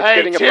God! It's Hey,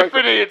 getting a phone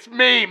call. Tiffany, it's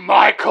me,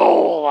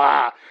 Michael.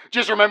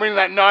 Just remembering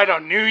that night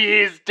on New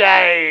Year's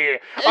Day.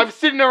 I'm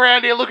sitting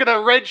around here looking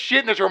at red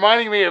shit, and it's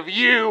reminding me of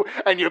you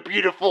and your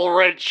beautiful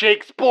red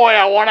cheeks. Boy,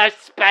 I want to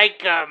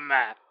spank 'em.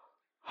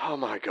 Oh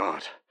my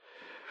God!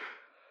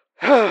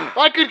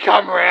 I could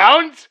come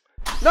round.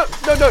 No!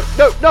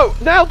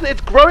 Now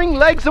it's growing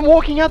legs and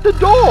walking out the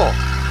door.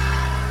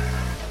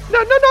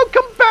 No!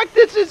 Come back!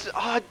 This is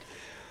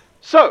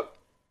so.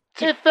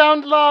 It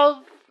found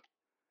love.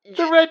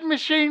 The red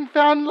machine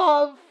found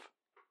love.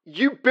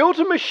 You built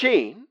a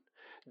machine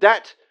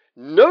that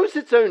knows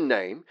its own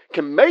name,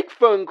 can make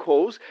phone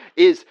calls,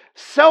 is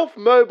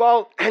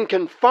self-mobile, and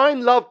can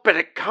find love, but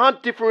it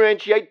can't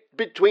differentiate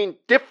between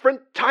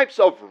different types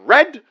of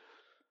red?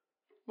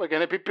 We're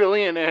gonna be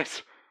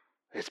billionaires.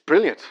 It's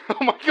brilliant.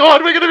 Oh my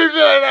God, we're gonna be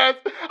billionaires.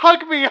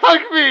 Hug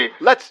me.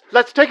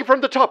 Let's take it from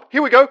the top.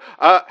 Here we go.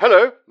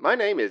 Hello, my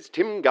name is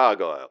Tim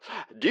Gargoyle.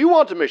 Do you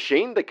want a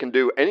machine that can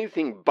do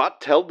anything but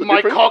tell the My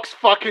difference? cock's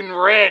fucking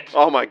red.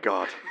 Oh my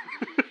God.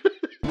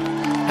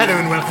 Hello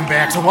and welcome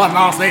back to One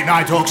Last Late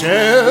Night Talk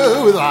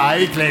Show with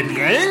I, Clayton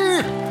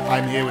Yang.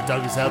 I'm here with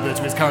Douglas Elliott,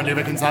 who is currently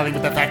reconciling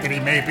with the fact that he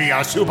may be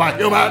a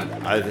superhuman.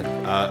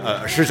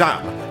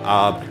 Shazam.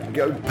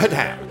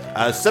 Patam.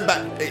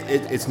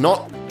 It's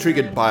not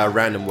triggered by a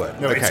random word.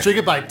 No, Okay. it's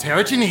triggered by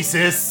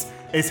pterogenesis.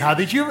 It's how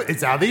the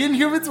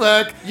Inhumans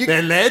work.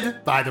 They're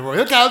led by the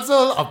Royal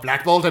Council of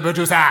Black Bolt and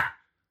Medusa.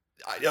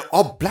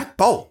 Black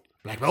Bolt.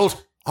 Black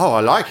Bolt? Oh, I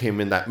like him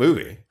in that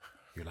movie.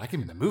 You like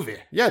him in the movie?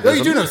 Yeah, No, there's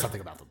you a do know movie.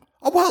 something about them.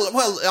 Oh,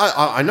 well,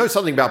 I know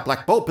something about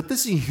Black Bolt, but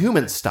this is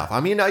human stuff.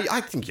 I mean,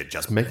 I think you're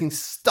just making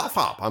stuff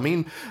up. I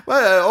mean,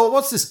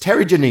 what's this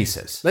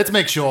pterogenesis? Let's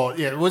make sure.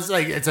 Yeah,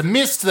 it's a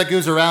mist that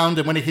goes around,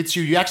 and when it hits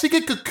you, you actually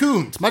get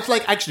cocooned. Much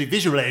like, actually,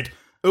 Visual Aid.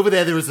 Over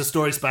there is a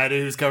story spider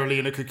who's currently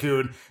in a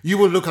cocoon. You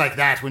will look like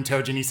that when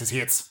pterogenesis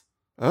hits.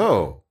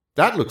 Oh,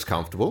 that looks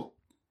comfortable.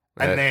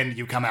 And then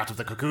you come out of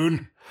the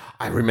cocoon.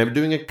 I remember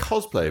doing a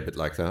cosplay a bit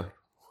like that.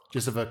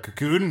 Just of a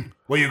cocoon?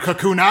 Were you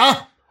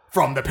Kakuna?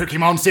 From the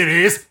Pokemon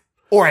series?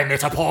 Or a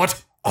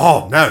Metapod?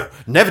 Oh, no,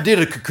 never did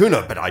a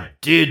Kakuna, but I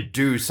did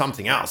do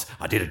something else.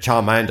 I did a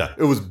Charmander.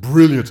 It was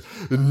brilliant.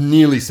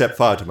 Nearly set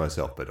fire to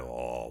myself, but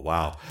oh,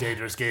 wow.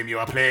 Dangerous game you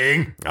are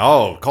playing.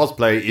 Oh,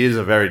 cosplay is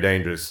a very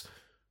dangerous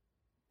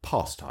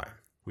pastime.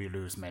 We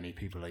lose many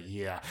people a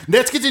year.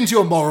 Let's get into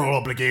your moral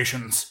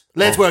obligations.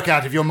 Let's work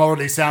out if you're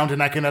morally sound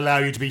and I can allow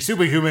you to be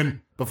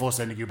superhuman before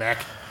sending you back.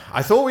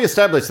 I thought we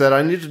established that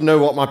I needed to know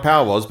what my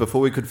power was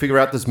before we could figure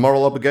out this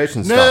moral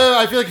obligation stuff. No,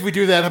 I feel like if we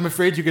do that, I'm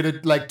afraid you're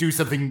gonna, do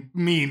something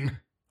mean.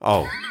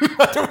 Oh.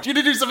 I don't want you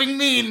to do something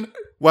mean.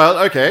 Well,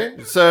 okay,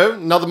 so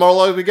another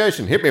moral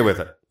obligation. Hit me with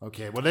it.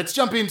 Okay, well, let's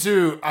jump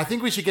into... I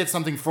think we should get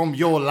something from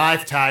your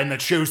lifetime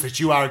that shows that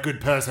you are a good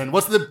person.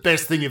 What's the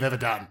best thing you've ever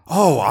done?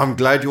 Oh, I'm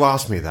glad you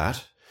asked me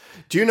that.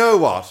 Do you know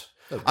what?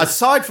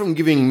 Aside from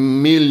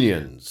giving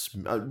millions,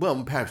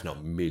 well, perhaps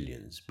not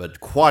millions, but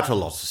quite a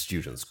lot of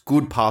students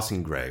good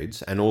passing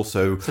grades and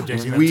also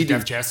Subjecting them to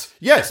death chess.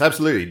 Yes,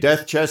 absolutely.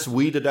 Death chess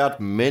weeded out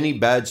many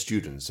bad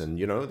students, and,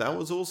 that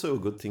was also a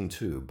good thing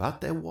too.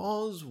 But there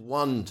was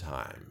one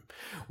time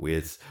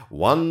with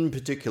one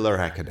particular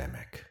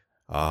academic.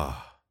 Her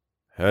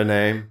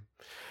name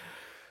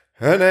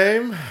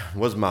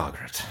was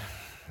Margaret.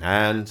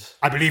 And...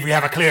 I believe we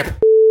have a clip.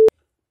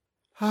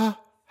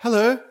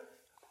 Hello?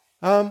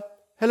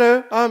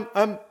 Hello,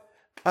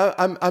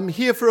 I'm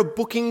here for a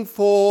booking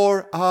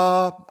for,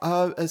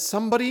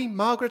 somebody,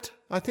 Margaret,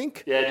 I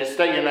think? Yeah, just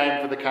state your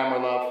name for the camera,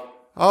 love.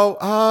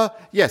 Oh,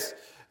 yes.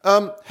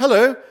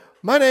 Hello,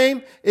 my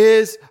name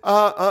is,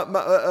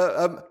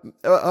 I'm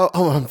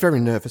very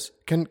nervous.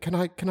 Can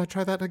I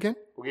try that again?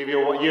 We'll give you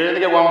you only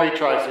get one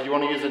retry, so do you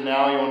want to use it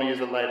now or you want to use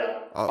it later?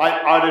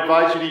 I'd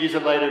advise you to use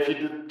it later if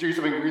you do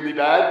something really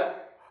bad.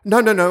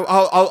 No.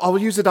 I'll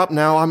use it up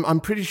now. I'm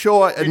pretty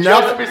sure. You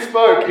just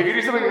misspoke. If you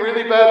do something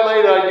really bad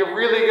later, you're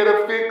really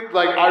gonna think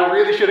like I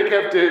really should have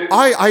kept it.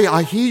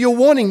 I hear your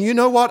warning. You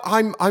know what?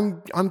 I'm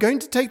going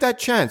to take that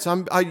chance.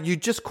 You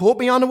just caught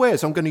me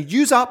unawares. I'm going to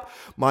use up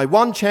my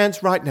one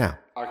chance right now.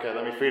 Okay,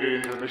 let me feed it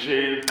into the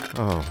machine.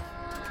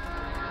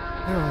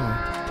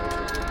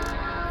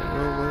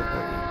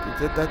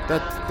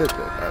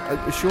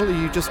 Surely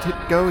you just hit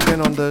go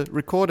again on the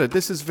recorder.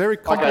 This is very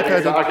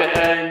complicated. Okay,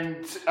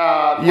 and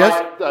yes.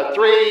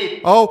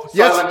 3. Oh,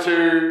 yes. Silent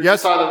 2.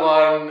 Yes. Silent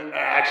 1.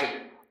 Action.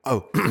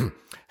 Oh,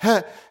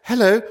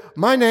 hello.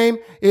 My name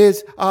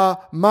is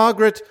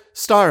Margaret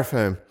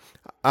Styrofoam.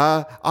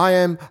 I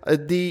am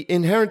the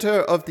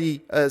inheritor of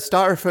the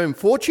Styrofoam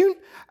fortune,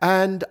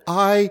 and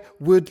I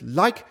would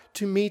like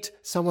to meet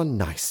someone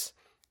nice.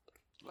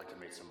 Like to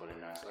meet somebody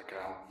nice. Okay,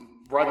 I'm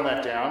writing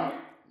that down.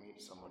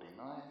 Meet somebody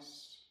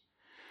nice.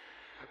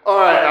 All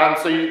right.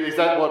 So is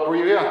that what brought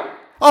you here?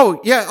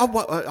 Oh yeah. Oh,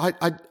 well,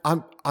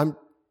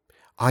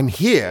 I'm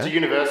here. It's a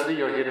university.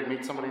 You're here to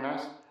meet somebody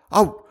nice.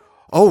 Oh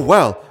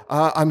well.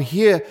 I'm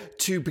here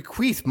to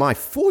bequeath my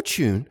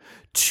fortune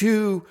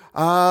to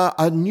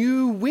a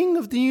new wing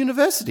of the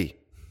university.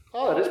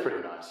 Oh, that is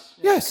pretty nice.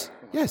 Yes.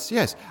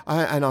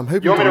 And I'm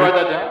hoping. You want me to write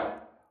that down?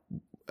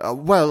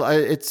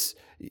 It's.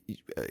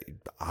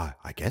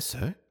 I guess so.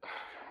 My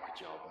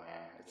job,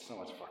 man. It's so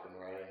much fucking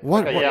writing.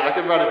 What? Okay, yeah, I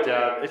can write it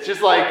down. It's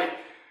just like,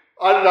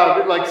 I don't know, a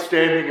bit like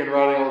standing and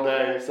writing all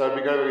day. So it'd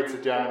be good if we could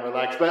sit down and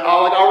relax. But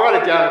I'll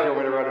write it down if you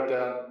want me to write it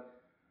down.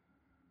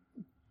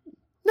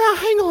 Now,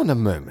 hang on a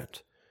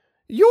moment.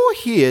 You're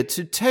here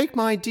to take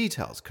my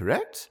details,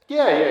 correct?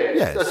 Yeah.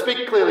 Yes. So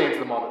speak clearly into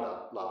the monitor,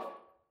 love.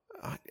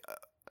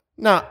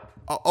 Now,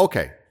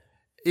 okay.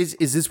 Is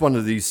this one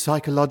of these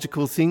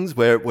psychological things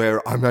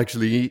where I'm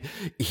actually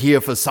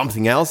here for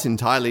something else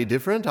entirely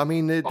different? I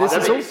mean, this that'd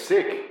is be all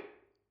sick.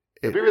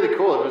 It'd be really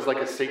cool if it was like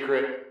a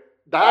secret.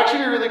 That'd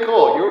actually be really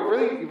cool.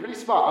 You're pretty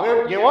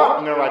smart. You know what?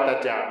 I'm gonna write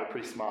that down. You're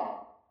pretty smart.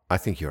 I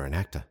think you're an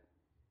actor.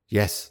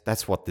 Yes,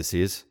 that's what this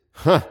is.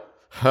 Huh.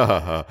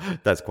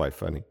 That's quite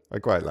funny. I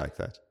quite like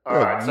that. All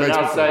right. So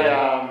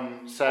now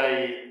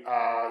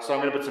so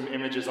I'm going to put some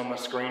images on the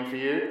screen for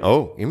you.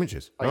 Oh,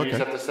 images. You Okay. just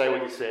have to say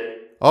what you see.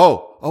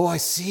 Oh, I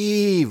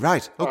see.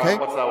 Right. Okay. All right,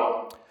 what's that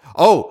one?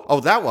 Oh,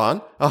 that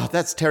one. Oh,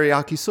 that's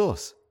teriyaki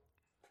sauce.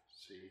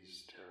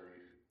 C's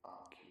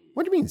teriyaki.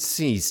 What do you mean,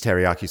 C's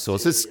teriyaki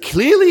sauce? It's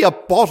clearly a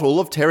bottle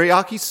of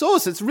teriyaki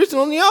sauce. It's written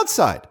on the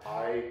outside.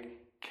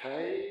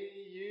 IKU.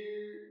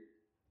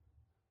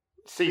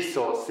 Sea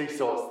sauce.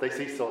 They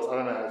sea sauce. I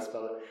don't know how to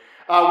spell it.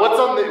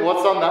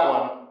 What's on that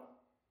one?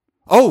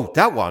 Oh,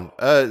 that one.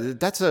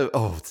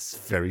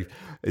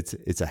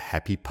 It's a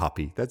happy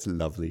puppy. That's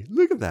lovely.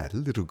 Look at that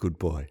little good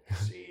boy.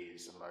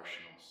 C's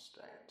emotional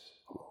state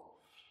of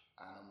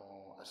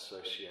animal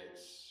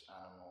associates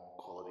animal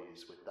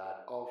qualities with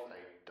that of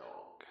a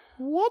dog.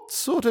 What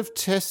sort of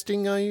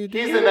testing are you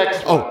doing? Here's the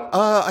next one.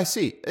 I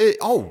see.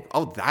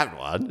 That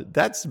one.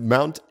 That's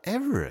Mount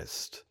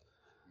Everest.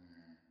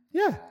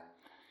 Yeah.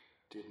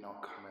 Did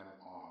not comment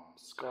on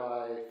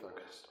sky,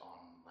 focused on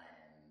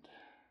land.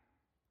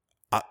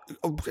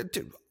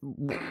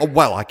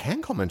 Well, I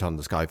can comment on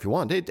the sky if you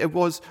want. It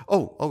was.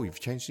 Oh, you've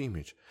changed the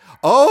image.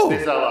 Oh.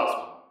 This is our last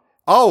one.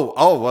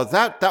 Well,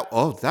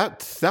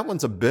 that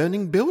one's a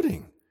burning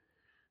building.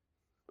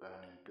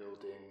 Burning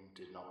building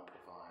did not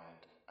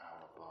provide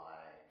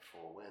alibi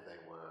for where they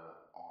were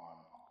on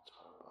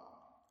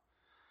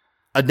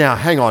October. Now,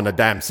 hang on a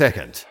damn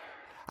second.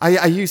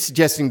 Are you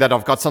suggesting that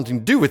I've got something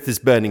to do with this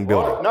burning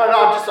building? What? No,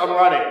 I'm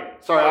writing.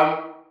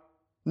 Sorry,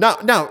 Now,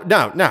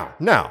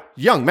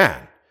 young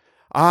man.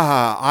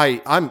 I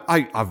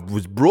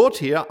was brought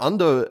here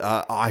under.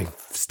 I'm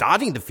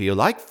starting to feel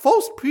like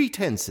false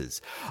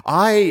pretenses.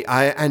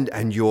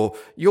 And you're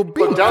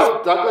being.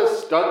 But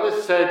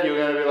Douglas said you were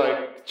going to be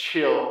like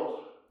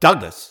chill.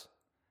 Douglas,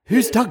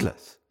 who's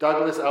Douglas?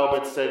 Douglas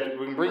Albert said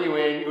we can bring you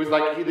in. It was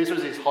like this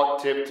was his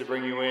hot tip to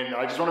bring you in.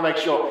 I just want to make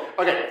sure.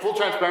 Okay, full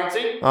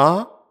transparency.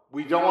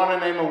 We don't want to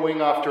name a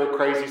wing after a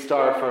crazy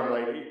styrofoam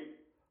lady.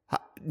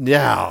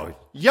 Now,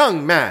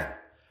 young man,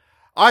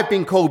 I've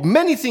been called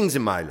many things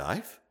in my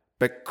life,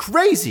 but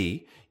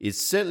crazy is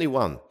certainly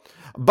one.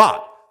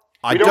 But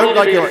I don't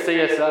like your... We don't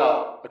need to be a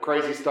CSL, a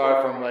crazy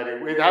styrofoam lady.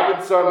 It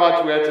happened so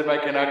much we had to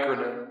make an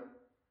acronym.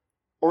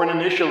 Or an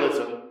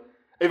initialism.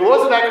 If it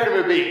was an acronym,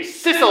 it would be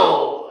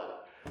SISL.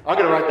 I'm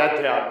going to write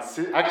that down.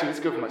 Actually, this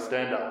is good for my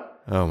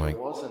stand-up. Oh my... If it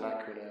was an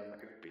acronym,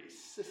 it would be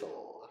SISL.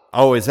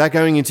 Oh, is that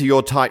going into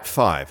your tight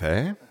 5, eh?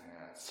 Yeah,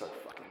 it's so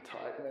fucking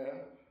tight, man.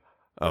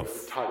 Oh.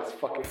 It's the tightest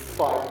fucking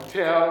 5 in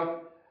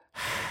town.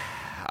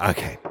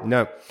 Okay,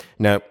 no.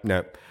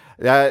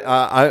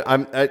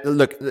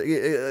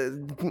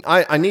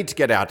 I need to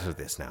get out of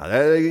this now.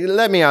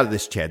 Let me out of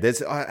this chair.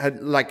 There's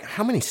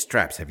how many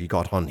straps have you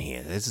got on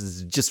here? This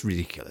is just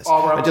ridiculous.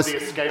 Oh, we're up to the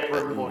escape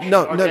room portion.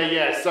 No.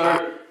 Yeah.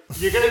 So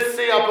you're gonna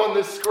see up on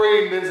the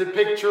screen. There's a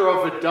picture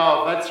of a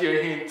dove. That's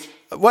your hint.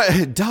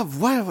 What? Dove?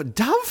 What?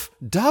 Dove?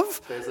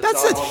 Dove?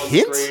 That's a dove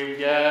hint?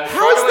 Yeah.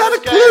 How is that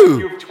a clue?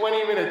 You have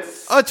 20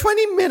 minutes.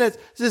 20 minutes.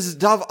 This is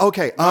Dove.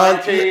 Okay.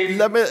 19,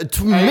 Let me.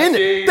 18,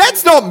 Minutes.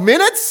 That's not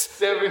minutes.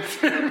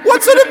 17.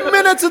 What sort of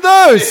minutes are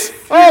those?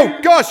 15, Oh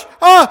gosh!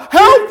 Help!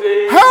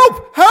 15,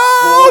 Help!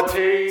 Help!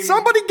 14,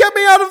 Somebody get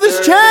me out of this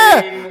 13,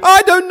 chair!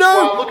 I don't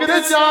know. Look at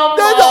There's- the dove.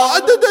 there's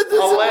a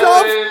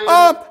 11,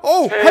 dove.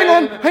 Oh,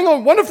 10, hang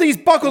on. One of these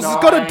buckles has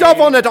got a dove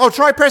 9, on it. I'll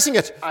try pressing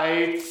it.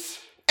 8.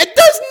 It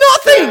does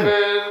nothing. 7,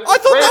 I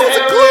thought that was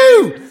a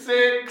clue.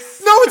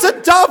 6. No, it's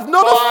a dove,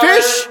 not a 5,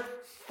 fish.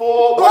 4.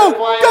 Oh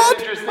God!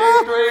 Interesting.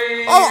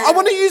 3. Oh, I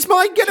want to use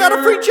my get out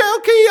of free 2, jail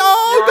key.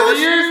 Oh you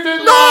already gosh! used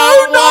it. No!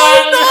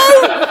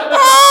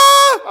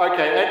 Ah!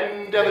 Okay,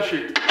 and down the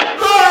chute.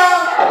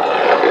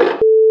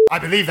 I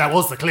believe that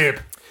was the clip.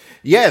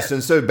 Yes,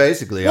 and so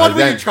basically, What I were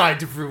you then, trying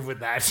to prove with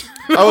that?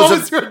 was What a-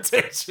 was your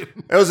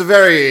intention? it was a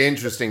very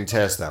interesting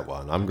test, that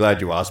one. I'm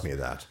glad you asked me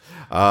that.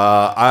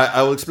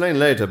 I will explain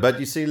later, but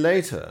you see,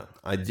 later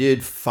I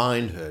did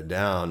find her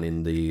down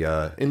in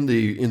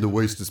the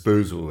waste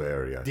disposal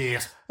area,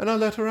 Yes. and I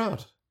let her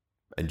out.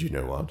 And you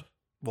know what?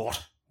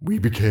 What? We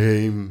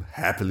became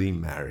happily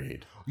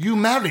married. You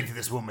married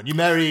this woman. You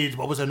married,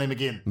 what was her name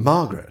again?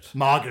 Margaret,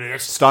 Margaret.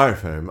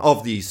 Styrofoam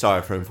of the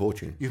Styrofoam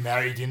fortune. You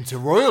married into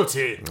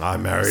royalty. I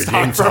married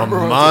Styrofoam into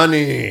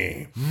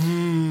royalty.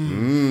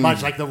 money.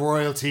 Much like the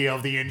royalty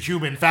of the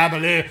Inhuman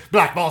family,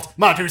 Black Bolt,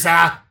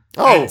 Medusa.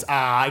 Oh. And,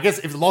 I guess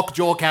if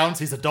Lockjaw counts,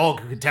 he's a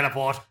dog who can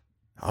teleport.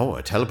 Oh,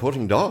 a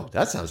teleporting dog.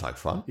 That sounds like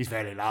fun. He's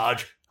very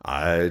large.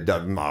 I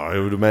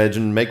would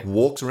imagine make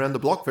walks around the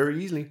block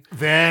very easily.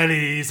 Very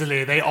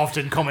easily. They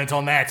often comment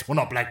on that. Well,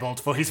 not Black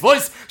Bolt, for his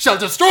voice shall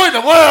destroy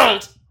the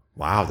world.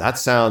 Wow, that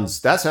sounds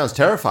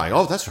terrifying.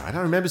 Oh, that's right. I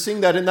remember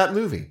seeing that in that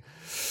movie.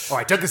 All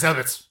right, check this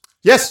out.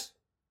 Yes.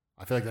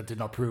 I feel like that did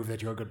not prove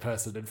that you're a good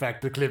person. In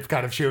fact, the clip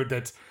kind of showed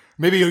that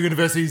maybe your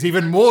university is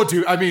even more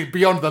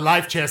beyond the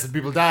life chest and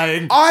people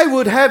dying. I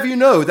would have you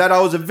know that I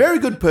was a very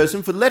good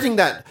person for letting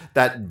that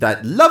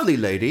lovely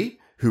lady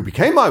who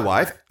became my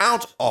wife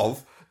out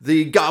of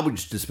the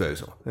garbage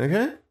disposal.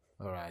 Okay?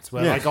 All right.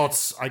 Well,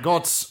 Yes. I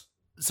got.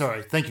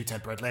 Sorry, thank you,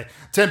 Tent Bradley.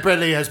 Tent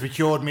Bradley has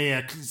procured me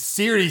a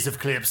series of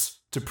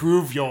clips to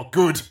prove your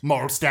good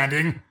moral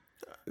standing.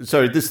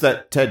 Sorry, this is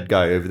that Ted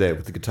guy over there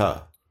with the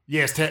guitar.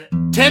 Yes, Tent,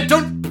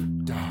 don't.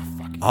 Oh,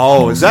 fucking.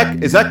 Oh, is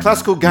that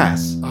classical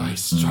gas? I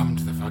strummed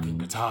the fucking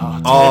guitar.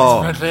 Tent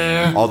Oh.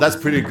 Bradley. Oh, that's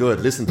pretty good.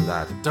 Listen to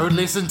that. Don't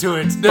listen to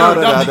it. No,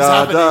 nothing's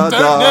happening.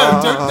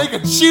 Don't make a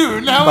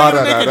tune. How are you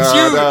going to make a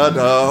tune?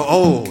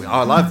 Oh,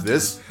 I love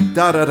this.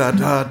 Da da da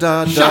da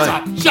da. Shut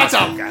up! Shut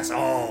up! Gas.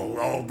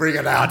 Oh, bring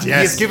it out. He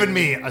Yes. has given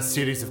me a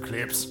series of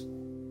clips,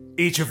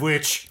 each of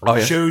which Oh,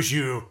 yeah? shows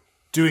you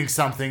doing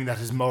something that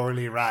is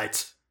morally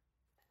right.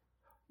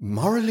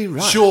 Morally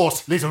right.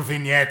 Short little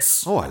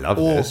vignettes. Oh, I love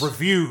or this.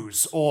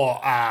 reviews, or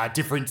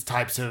different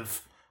types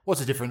of. What's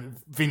a different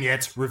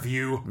vignette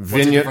review? What's a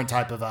Vignette- different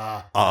type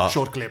of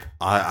short clip?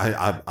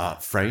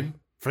 Frame.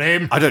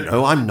 Frame. I don't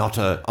know. I'm not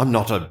a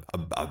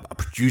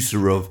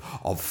producer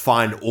of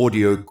fine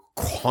audio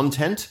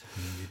content.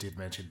 You did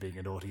mention being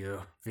an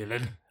audio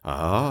villain.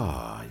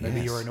 Ah, yes.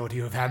 Maybe you're an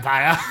audio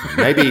vampire.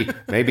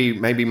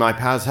 maybe my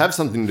powers have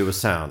something to do with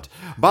sound.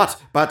 But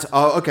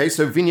okay.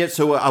 So vignettes.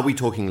 So are we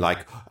talking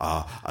like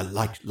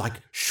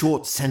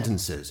short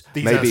sentences?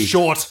 These maybe are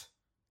short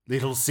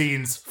little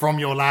scenes from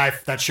your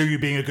life that show you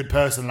being a good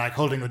person, like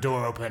holding the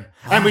door open.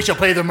 And we shall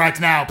play them right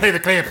now. Play the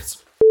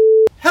clips.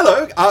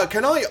 Hello.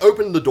 Can I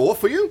open the door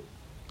for you?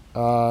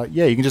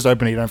 Yeah, you can just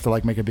open it. You don't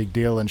have to make a big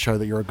deal and show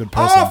that you're a good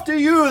person. After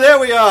you. There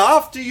we are.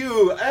 After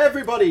you.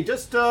 Everybody,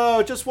 just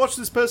watch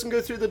this person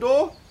go through the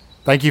door.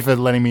 Thank you for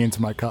letting me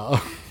into my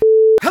car.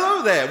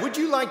 Hello there. Would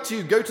you like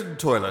to go to the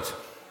toilet?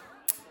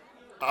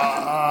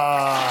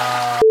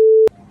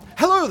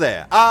 Hello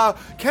there.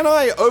 Can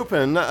I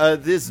open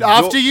this door?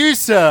 After you,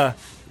 sir.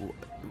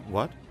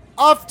 What?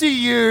 After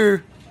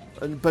you.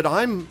 But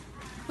I'm...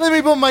 Let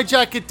me put my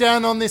jacket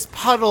down on this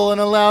puddle and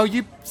allow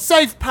you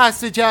safe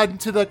passage out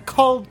into the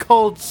cold,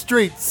 cold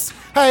streets.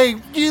 Hey,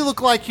 you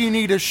look like you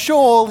need a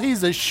shawl.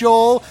 Here's a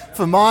shawl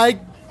for my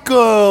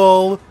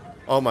girl.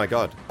 Oh my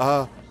god.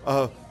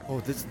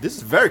 This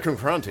is very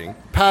confronting.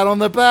 Pat on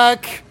the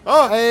back.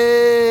 Oh.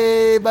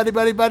 Hey,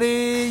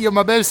 buddy. You're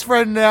my best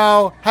friend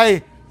now.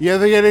 Hey, you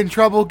ever get in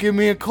trouble, give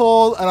me a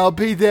call and I'll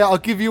be there. I'll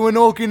give you an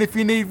organ if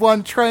you need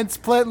one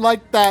transplant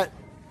like that.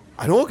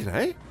 An organ,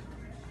 eh?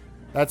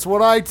 That's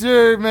what I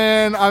do,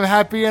 man. I'm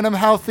happy and I'm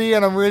healthy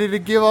and I'm ready to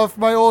give off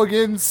my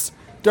organs.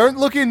 Don't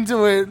look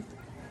into it.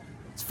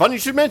 It's funny you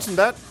should mention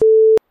that.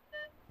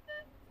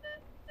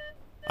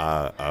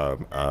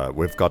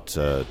 We've got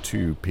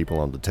two people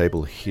on the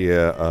table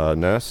here,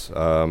 nurse.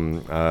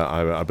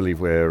 I believe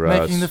we're...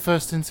 Making the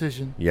first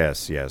incision.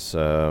 Yes.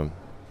 Should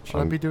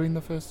I be doing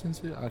the first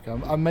incision? Okay,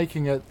 I'm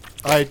making it.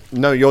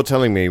 No, you're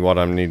telling me what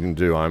I'm needing to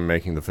do. I'm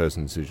making the first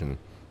incision.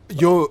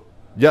 You're...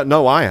 Yeah,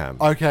 no, I am.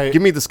 Okay.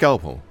 Give me the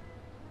scalpel.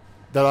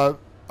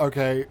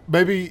 Okay,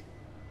 maybe...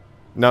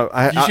 No,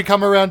 You should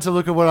come around to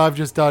look at what I've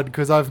just done,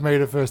 because I've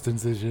made a first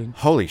incision.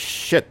 Holy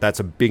shit, that's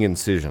a big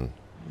incision.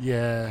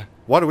 Yeah.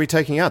 What are we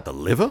taking out? The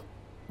liver?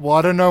 Well,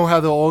 I don't know how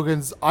the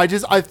organs... I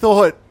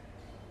thought...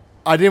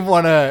 I didn't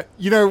want to...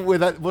 You know,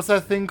 what's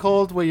that thing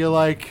called? Where you're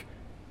like...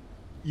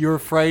 You're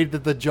afraid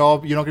that you're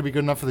not going to be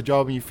good enough for the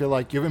job, and you feel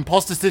like you have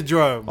imposter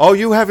syndrome. Oh,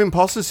 you have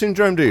imposter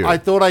syndrome, do you? I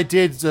thought I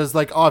did. So it's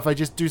like, if I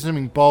just do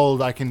something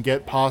bold, I can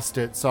get past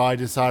it. So I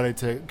decided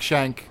to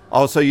shank.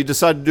 Oh, so you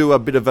decided to do a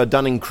bit of a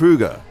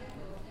Dunning-Kruger.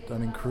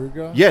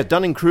 Dunning-Kruger? Yeah,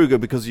 Dunning-Kruger,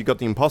 because you got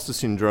the imposter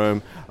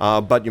syndrome,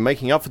 but you're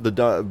making up for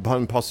the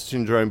imposter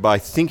syndrome by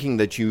thinking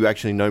that you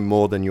actually know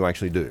more than you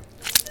actually do.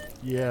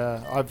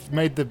 Yeah, I've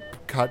made the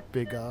cut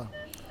bigger.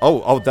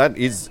 Oh, that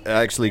is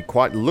actually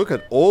quite... Look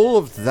at all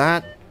of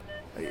that.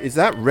 Is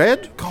that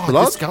red? God,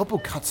 blood? the scalpel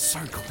cut's so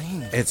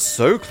clean. It's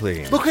so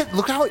clean.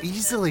 Look how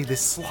easily this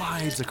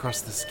slides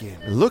across the skin.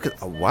 Look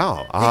at...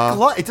 wow.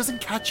 It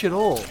doesn't catch at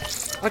all.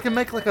 I can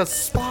make like a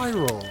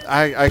spiral.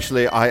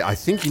 I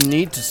think you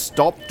need to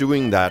stop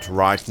doing that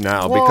right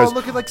now Whoa, because...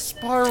 look, it like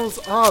spirals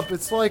up.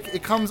 It's like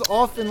it comes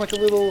off in like a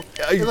little...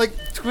 It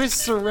like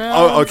twists around.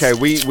 Oh, okay.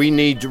 We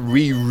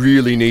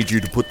really need you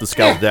to put the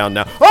scalp down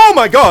now. Oh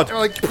my God! Or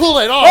like pull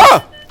it off.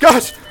 Ah!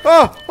 Gosh!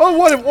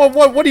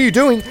 What are you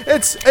doing?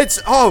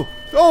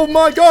 Oh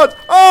my God!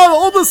 Oh,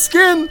 all the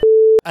skin!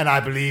 And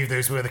I believe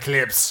those were the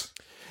clips.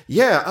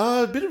 Yeah,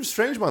 a bit of a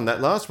strange one, that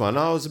last one.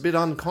 I was a bit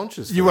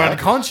unconscious. You were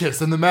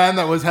unconscious, and the man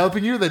that was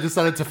helping you, they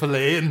decided to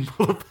fillet and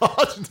pull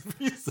apart into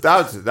pieces.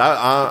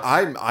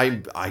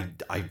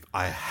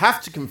 I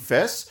have to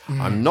confess,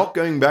 I'm not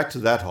going back to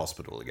that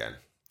hospital again.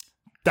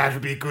 That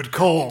would be a good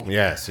call.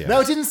 Yes, yeah.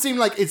 No, it seemed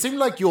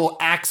like your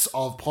acts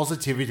of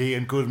positivity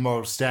and good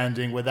moral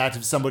standing were that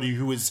of somebody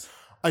who was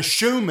a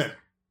showman.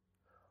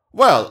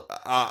 Well,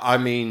 I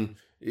mean,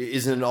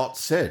 is it not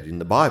said in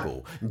the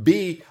Bible?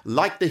 Be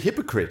like the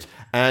hypocrite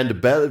and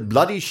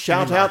bloody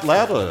shout out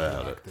louder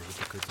about it.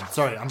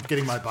 Sorry, I'm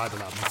getting my Bible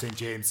out, my St.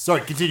 James.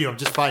 Sorry, continue. I'm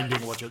just finding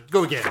what you're...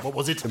 Go again. What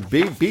was it?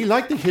 Be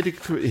like the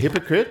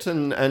hypocrite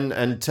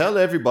and tell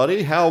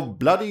everybody how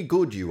bloody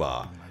good you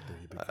are.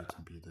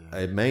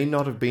 It may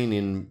not have been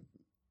in...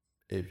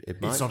 It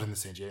might... It's not in the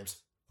St. James.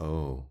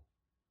 Oh,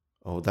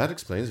 that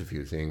explains a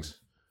few things.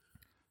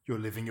 You're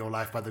living your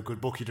life by the good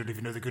book. You don't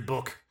even know the good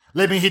book.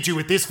 Let me hit you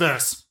with this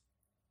verse.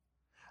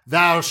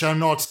 Thou shalt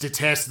not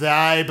detest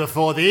thy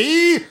before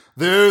thee,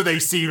 though they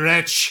see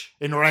wretch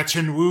in wretch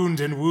and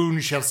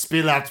wound shall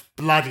spill out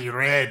bloody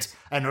red,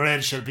 and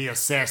red shall be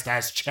assessed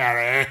as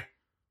cherry.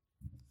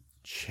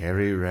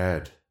 Cherry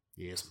red.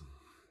 Yes.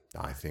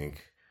 I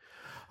think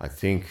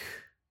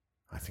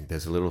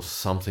there's a little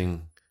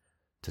something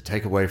to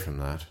take away from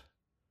that.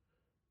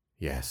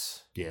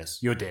 Yes. Yes,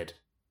 you're dead.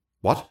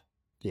 What?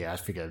 Yeah, I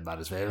figured might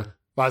as well.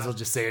 Might as well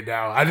just say it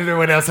now. I don't know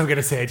what else I'm going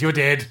to say it. You're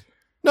dead.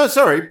 No,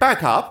 sorry,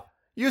 back up.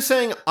 You're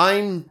saying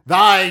I'm...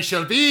 Thy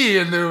shall be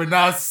in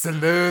us,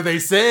 and though they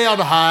say on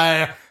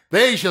high,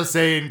 they shall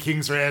say in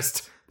King's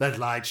Rest, that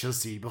light shall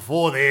see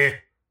before thee.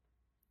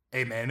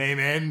 Amen,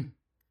 amen.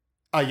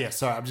 Yes,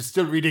 sorry, I'm just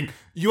still reading.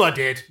 You are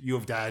dead, you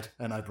have died,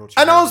 and I brought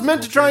you... And I was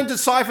meant to try and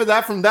decipher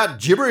that from that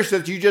gibberish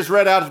that you just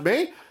read out at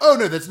me? Oh,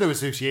 no, that's no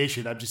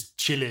association. I'm just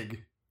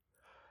chilling.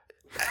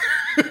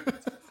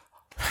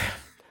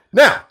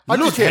 Now, I'm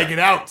look just here.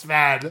 hanging out,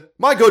 man.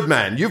 My good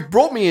man, you've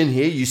brought me in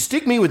here, you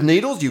stick me with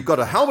needles, you've got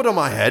a helmet on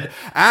my head,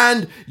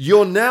 and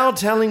you're now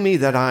telling me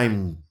that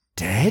I'm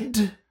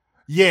dead?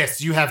 Yes,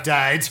 you have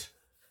died.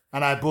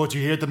 And I brought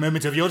you here at the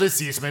moment of your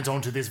deceasement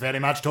onto this very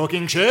much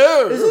talking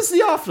show. Is this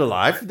the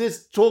afterlife,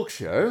 this talk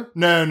show?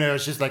 No,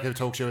 it's just like a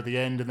talk show at the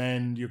end, and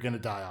then you're going to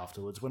die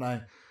afterwards when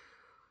I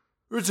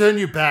return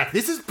you back.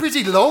 This is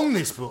pretty long,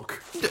 this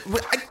book.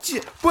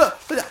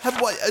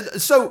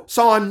 So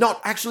I'm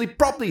not actually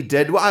properly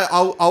dead.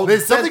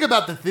 There's something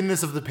about the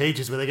thinness of the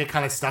pages where they get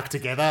kind of stuck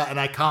together, and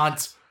I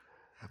can't...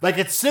 Like,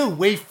 it's so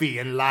wafy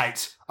and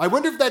light. I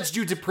wonder if that's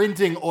due to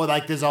printing or,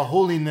 like, there's a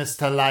holiness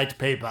to light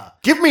paper.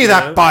 Give me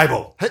that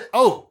Bible!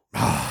 Oh!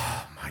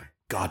 Oh, my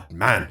God,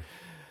 man.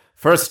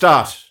 For a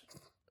start,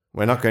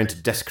 we're not going to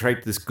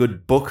desecrate this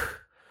good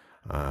book.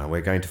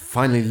 We're going to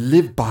finally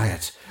live by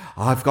it.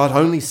 I've got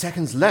only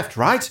seconds left,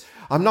 right?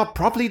 I'm not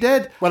properly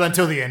dead. Well,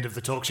 until the end of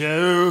the talk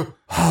show.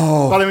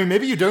 Oh. But I mean,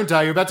 maybe you don't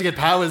die. You're about to get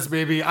powers,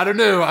 maybe. I don't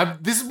know.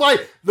 This is why...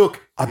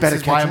 Look, this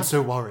is why I'm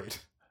so worried.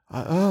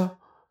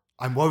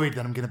 I'm worried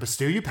that I'm going to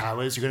bestow you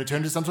powers. You're going to turn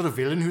into some sort of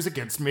villain who's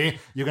against me.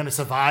 You're going to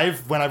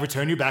survive when I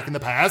return you back in the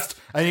past.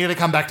 And you're going to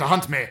come back to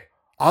hunt me.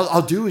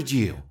 I'll do a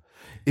deal.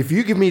 If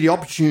you give me the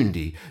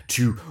opportunity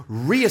to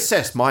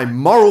reassess my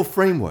moral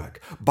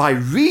framework by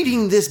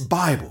reading this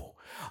Bible,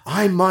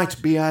 I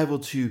might be able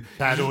to...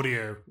 Bad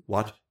audio.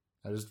 What?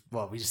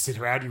 We just sit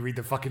around, you read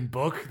the fucking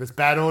book. That's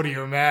bad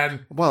audio,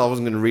 man. Well, I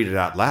wasn't going to read it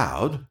out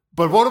loud.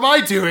 But what am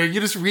I doing?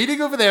 You're just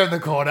reading over there in the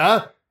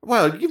corner.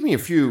 Well, give me a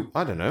few,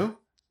 I don't know,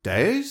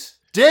 days?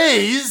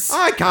 Days?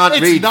 I can't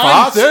read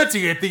fast. It's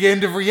 9:30 at the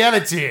end of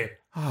reality.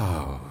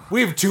 Oh.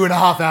 We have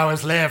 2.5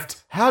 hours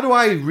left. How do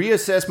I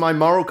reassess my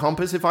moral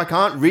compass if I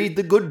can't read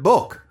the good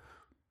book?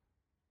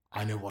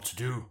 I know what to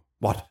do.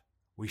 What?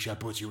 we shall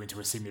put you into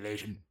a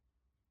simulation.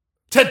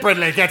 Ted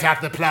Brindley, get out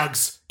the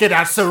plugs. Get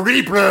out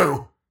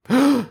Cerebro.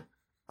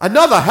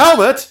 Another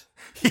helmet?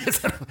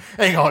 Yes,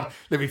 hang on.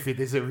 Let me fit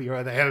this over your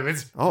other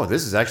helmet. Oh,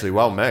 this is actually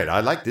well made.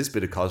 I like this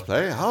bit of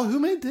cosplay. Who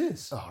made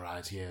this? All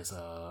right, yes,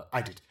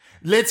 I did.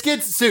 Let's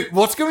get... So,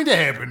 what's going to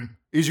happen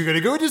is you're going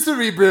to go into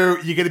Cerebro,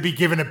 you're going to be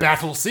given a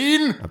battle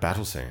scene. A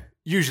battle scene.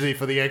 Usually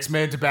for the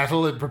X-Men to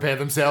battle and prepare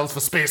themselves for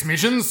space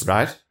missions.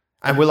 Right.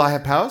 And will I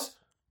have powers?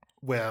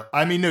 Well,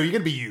 I mean, no, you're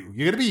going to be you.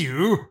 You're going to be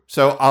you.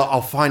 So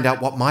I'll find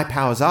out what my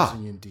powers are.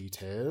 Putting in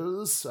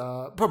details.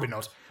 Probably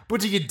not.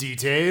 Putting in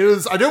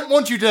details. I don't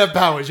want you to have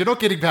powers. You're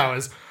not getting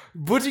powers.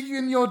 Putting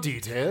in your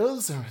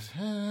details.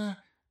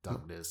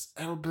 Douglas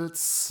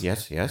Alberts.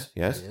 Yes.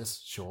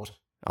 Yes, short.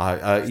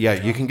 Yeah,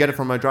 you can get it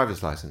from my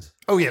driver's license.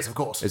 Oh, yes, of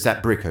course. Is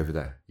that brick over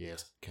there?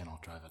 Yes,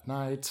 cannot drive at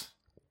night.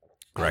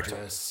 Correct.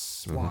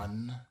 Address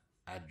 1.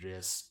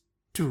 Address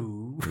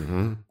 2.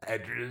 Mm-hmm.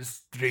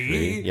 Address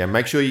 3. Yeah,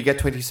 make sure you get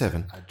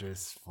 27.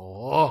 Address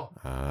 4.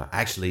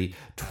 Actually,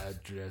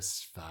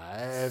 Address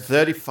 5.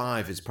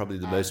 35 is probably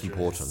the most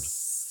important.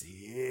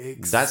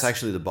 6. That's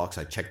actually the box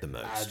I check the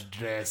most.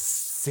 Address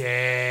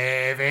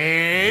 7.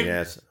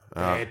 Yes.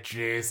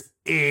 Address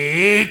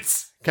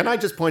 8. Can I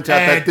just point out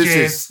that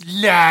Address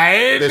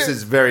 9. this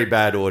is very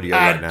bad audio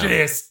right now.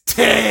 Address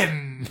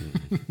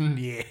 10.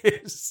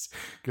 Yes.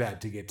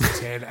 Glad to get to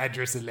 10.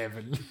 Address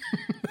 11.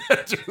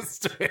 Address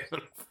 12.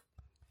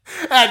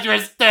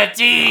 Address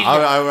 13.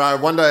 I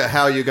wonder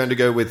how you're going to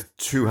go with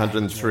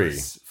 203.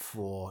 Address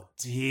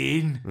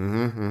 14.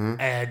 Mm-hmm.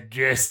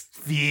 Address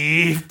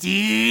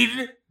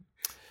 15.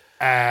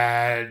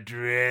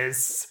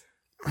 Address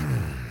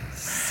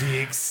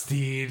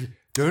 16.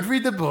 Don't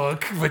read the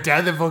book. Put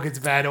down the book. It's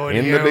bad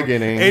audio. In the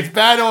beginning. It's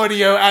bad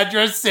audio.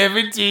 Address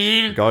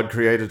 17. God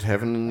created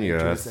heaven and the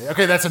earth.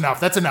 Okay, that's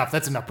enough. That's enough.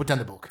 Put down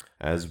the book.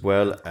 As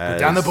well as... Put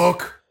down the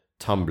book.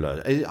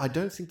 Tumblr. I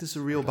don't think this is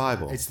a real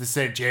Bible. It's the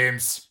St.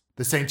 James.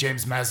 The St.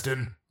 James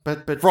Masden.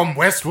 But From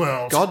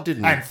Westworld. God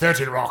didn't... And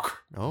 30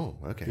 Rock. Oh,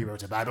 okay. He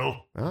wrote a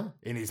Bible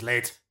in his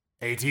late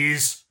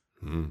 80s.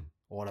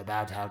 All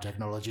about how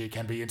technology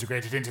can be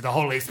integrated into the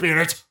Holy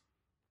Spirit.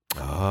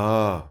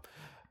 Ah.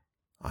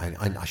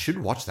 I should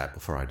watch that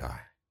before I die.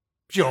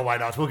 Sure, why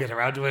not? We'll get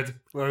around to it.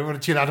 We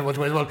want to chill out and watch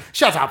Westworld.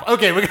 Shut up.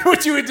 Okay, we're going to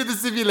put you into the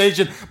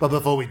simulation. But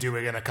before we do,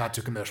 we're going to cut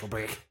to commercial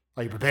break.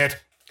 Are you prepared?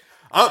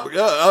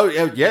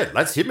 Yeah,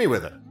 let's hit me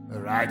with it. All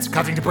right,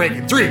 cutting to break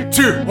in 3,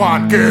 2,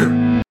 1,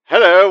 go.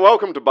 Hello,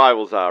 welcome to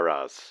Bibles R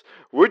Us.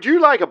 Would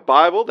you like a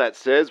Bible that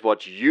says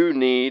what you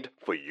need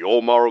for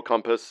your moral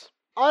compass?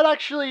 I'm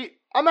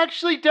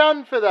actually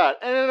down for that,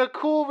 and in a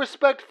cool,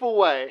 respectful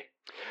way.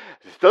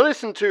 So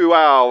listen to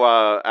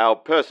our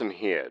person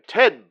here,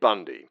 Ted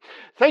Bundy.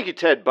 Thank you,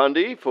 Ted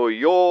Bundy, for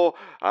your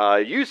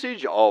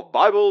usage of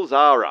Bibles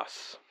R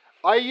Us.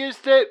 I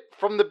used it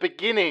from the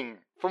beginning.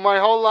 For my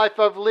whole life,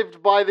 I've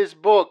lived by this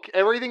book.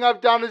 Everything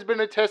I've done has been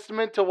a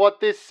testament to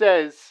what this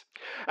says.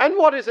 And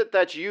what is it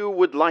that you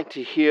would like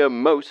to hear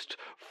most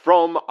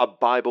from a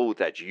Bible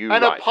that you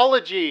An write?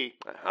 apology.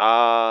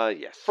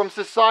 Yes. From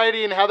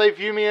society and how they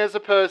view me as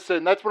a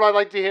person. That's what I'd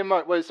like to hear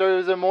most. Wait, so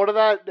is there more to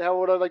that? How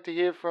would I like to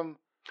hear from...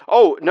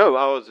 Oh, no,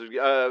 I was,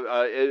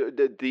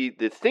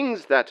 the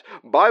things that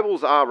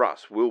Bibles R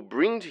Us will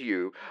bring to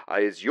you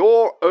is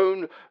your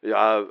own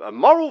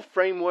moral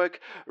framework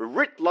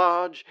writ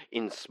large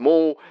in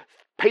small,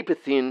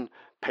 paper-thin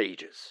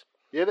pages.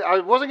 Yeah,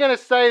 I wasn't going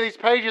to say these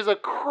pages are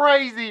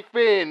crazy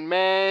thin,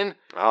 man.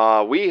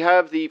 We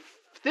have the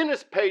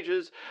thinnest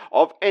pages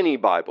of any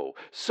Bible.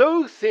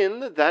 So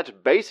thin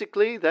that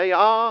basically they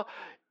are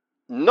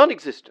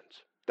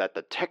non-existent, that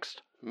the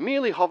text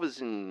merely hovers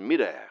in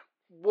midair.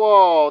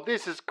 Whoa,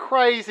 this is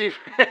crazy,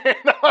 man.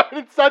 I'm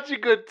having such a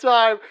good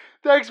time.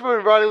 Thanks for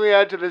inviting me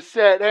out to the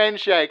set.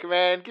 Handshake,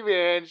 man. Give me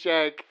a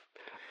handshake.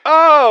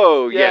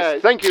 Oh, Yeah.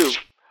 yes, thank you.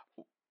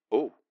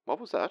 Oh, what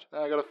was that?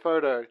 I got a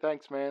photo.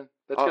 Thanks, man.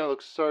 That's gonna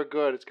look so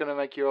good. It's gonna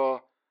make you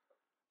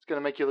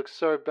look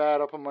so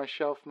bad up on my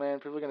shelf, man.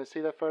 People are gonna see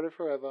that photo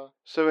forever.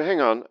 So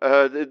hang on,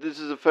 this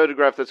is a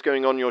photograph that's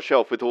going on your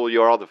shelf with all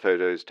your other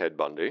photos, Ted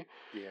Bundy.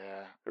 Yeah.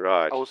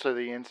 Right. Also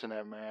the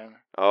internet, man.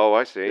 Oh,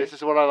 I see. This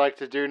is what I like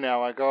to do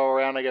now. I go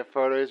around, I get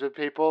photos with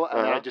people,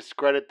 and then I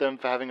discredit them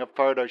for having a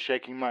photo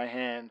shaking my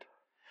hand.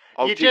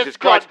 Oh, You Jesus just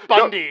Christ.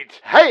 got bundied.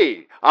 No.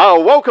 Hey,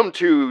 welcome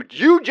to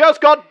You Just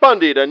Got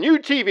Bundied, a new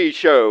TV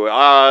show,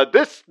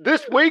 this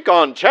week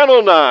on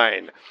Channel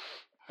 9.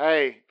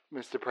 Hey,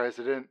 Mr.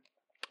 President.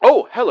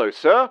 Oh, hello,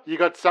 sir. You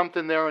got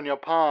something there on your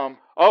palm.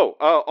 Oh,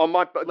 on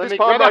my... Let this me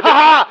palm... grab it.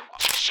 Ha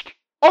ha!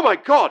 Oh, my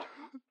God.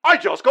 I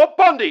just got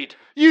bundied.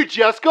 You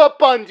just got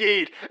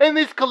bundied! In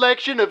this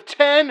collection of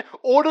 10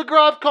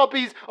 autographed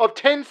copies of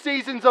 10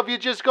 seasons of You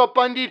Just Got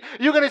Bundied,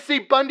 you're going to see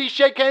Bundy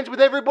shake hands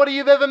with everybody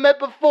you've ever met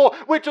before.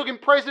 We're talking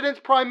presidents,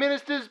 prime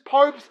ministers,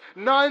 popes,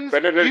 nuns,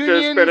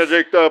 unions.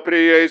 Benedicta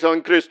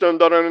Priesan Christum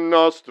Dominum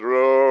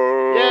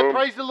Nostrum. Yeah,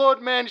 praise the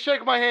Lord, man.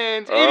 Shake my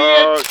hands.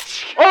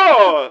 Idiot!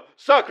 Oh,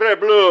 sacre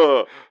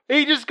bleu.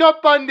 He just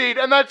got bundied,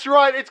 and that's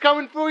right. It's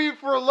coming for you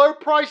for a low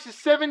price of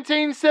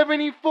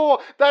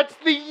 $17.74. That's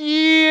the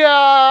year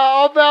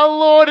of our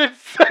Lord and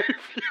Savior.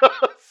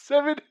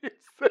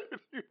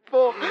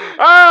 $17.74.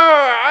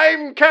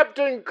 I'm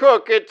Captain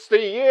Cook. It's the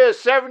year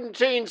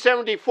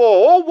 1774.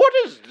 Oh, what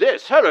is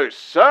this? Hello,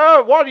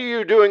 sir. What are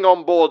you doing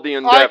on board the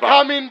Endeavour? I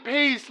come in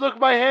peace.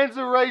 Look, my hands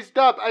are raised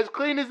up. As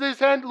clean as this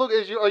hand. Look,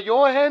 are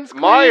your hands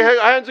clean? My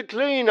hands are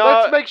clean.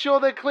 Let's make sure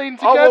they're clean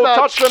together. I will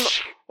touch them.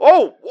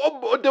 Oh,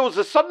 there was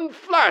a sudden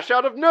flash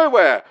out of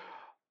nowhere.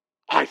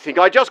 I think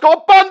I just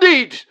got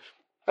bundied.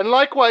 And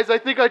likewise, I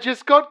think I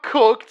just got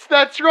cooked.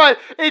 That's right.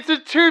 It's a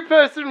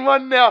two-person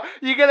one now.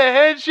 You get a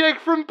handshake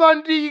from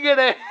Bundy, you get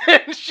a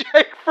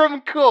handshake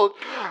from Cook.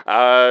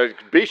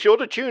 Be sure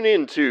to tune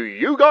in to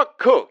You Got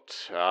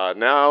Cooked,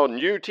 now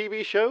new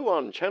TV show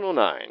on Channel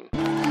 9.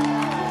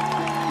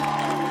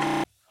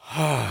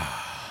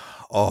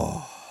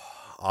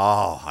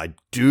 I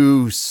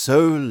do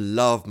so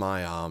love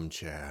my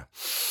armchair.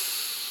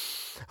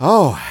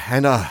 Oh,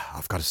 and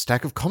I've got a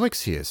stack of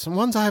comics here. Some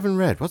ones I haven't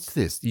read. What's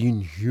this? The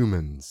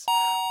Inhumans.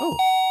 Oh,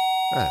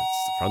 that's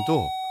the front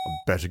door. I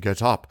better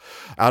get up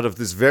out of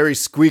this very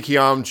squeaky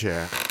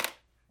armchair.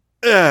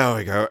 There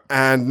we go.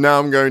 And now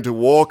I'm going to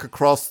walk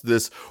across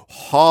this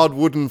hard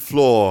wooden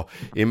floor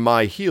in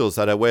my heels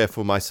that I wear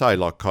for my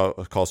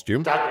Psylocke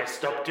costume. Douglas,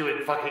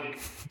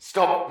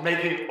 stop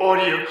making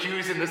audio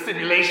cues in the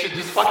simulation.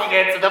 Just fucking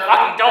answer the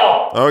fucking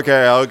door.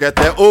 Okay, I'll get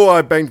there. Oh,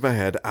 I banged my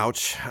head.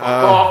 Ouch. Fuck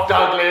off,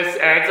 Douglas.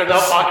 Answer the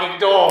fucking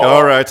door.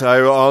 All right,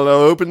 I'll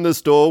open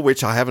this door,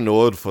 which I haven't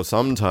ordered for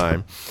some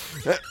time.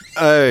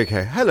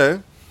 Okay,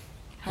 hello.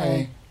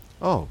 Hey,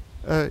 Oh,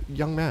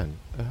 young man.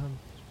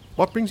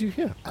 What brings you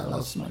here? I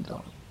lost my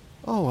dog.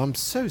 Oh, I'm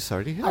so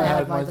sorry to hear I that.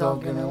 had my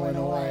dog and it went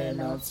away and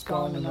now it's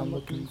gone and I'm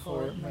looking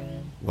for it,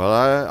 man.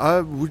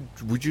 Well,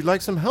 would you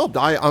like some help?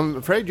 I'm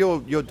afraid your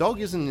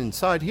dog isn't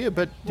inside here,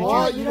 but did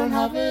What? You don't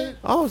have it?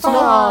 Oh, it's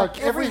not.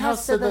 Fuck! Every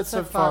house said that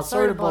so far.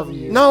 Sorry to bother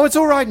you. No, it's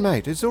all right,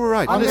 mate. It's all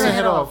right. I'm gonna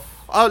head off.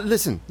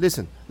 Listen.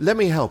 Let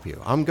me help you.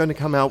 I'm going to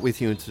come out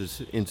with you into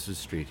the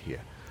street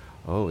here.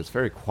 Oh, it's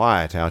very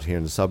quiet out here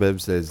in the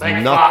suburbs. There's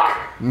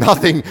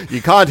nothing.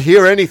 You can't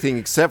hear anything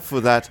except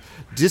for that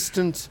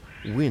distant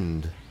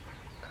wind.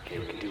 Okay,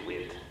 we can do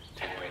wind.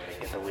 Temporarily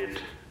get the wind.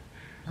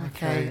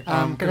 Okay,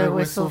 I'm gonna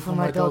whistle for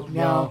my dog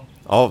now.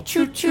 Oh,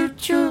 Choo choo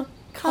choo.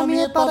 Come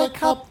here,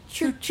 Buttercup.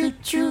 Choo choo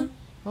choo.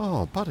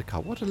 oh,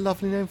 Buttercup. What a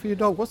lovely name for your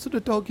dog. What sort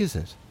of dog is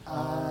it?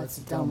 It's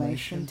a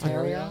Dalmatian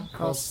Terrier,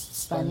 cross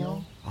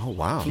Spaniel, Oh,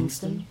 wow.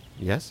 Kingston,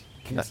 Yes?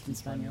 Kingston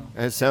Spaniel.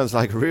 It sounds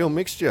like a real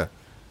mixture.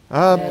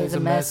 Yeah, he's a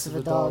mess of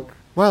a dog.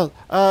 Well,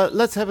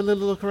 let's have a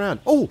little look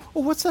around. Oh,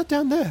 what's that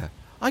down there?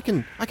 I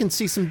can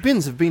see some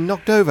bins have been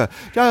knocked over.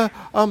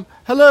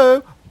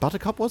 Hello?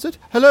 Buttercup, was it?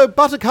 Hello,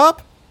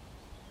 Buttercup?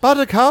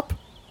 Buttercup?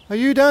 Are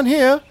you down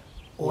here?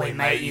 Oi,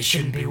 mate, you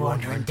shouldn't be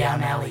wandering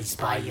down alleys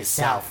by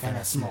yourself and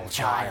a small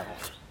child.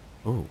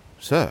 Oh,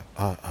 sir,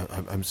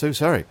 I'm so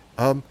sorry.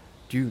 Do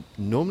you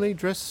normally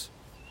dress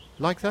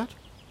like that?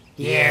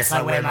 Yes,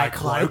 I wear my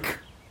cloak.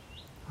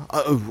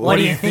 What What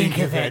do you think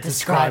of it?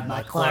 Describe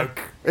my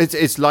cloak.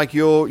 It's like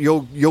you're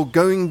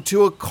going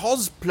to a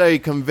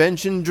cosplay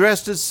convention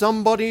dressed as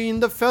somebody in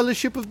the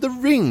Fellowship of the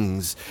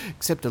Rings,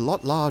 except a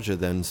lot larger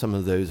than some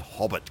of those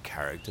Hobbit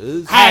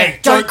characters. Hey,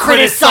 don't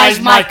criticize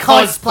my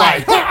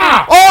cosplay!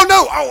 Oh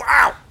no! Oh,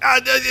 ow!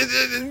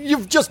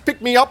 You've just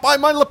picked me up by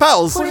my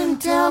lapels. Put him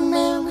down,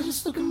 man. We're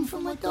just looking for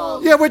my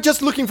dog. Yeah, we're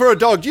just looking for a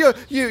dog.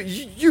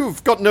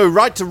 You've got no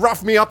right to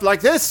rough me up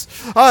like this.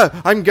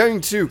 I'm going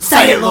to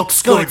Say it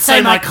looks good.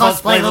 Say my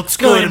cosplay looks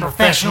good and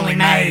professionally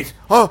made.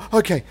 Oh,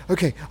 okay.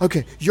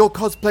 Your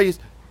cosplay is...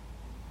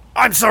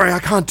 I'm sorry, I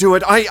can't do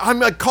it.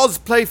 I'm a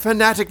cosplay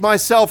fanatic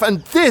myself,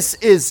 and this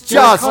is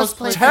You're a just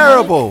cosplay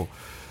terrible.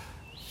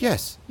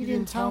 Yes. You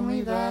didn't tell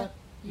me that.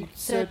 You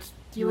said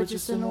you were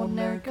just an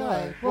ordinary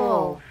guy.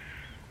 Whoa.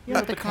 You're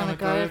not the kind of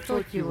guy I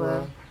thought you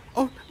were.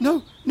 Oh,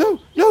 no.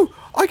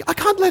 I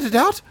can't let it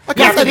out. I You can't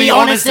have to let be it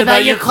honest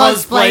about your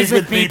cosplays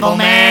with people,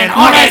 man.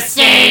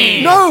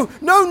 Honesty! No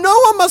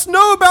one must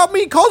know about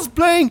me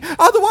cosplaying.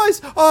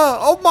 Otherwise,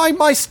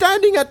 my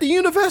standing at the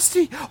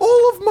university,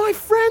 all of my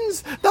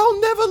friends,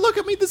 they'll never look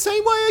at me the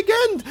same way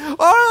again.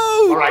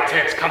 Oh! All right,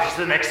 Tex, come to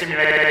the next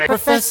simulator.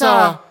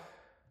 Professor,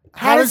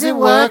 how does it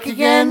work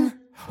again?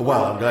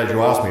 Well, I'm glad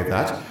you asked me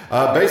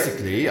that.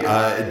 Basically,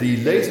 the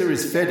laser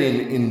is fed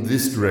in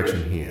this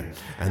direction here,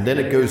 and then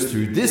it goes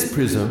through this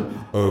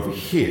prism over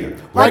here.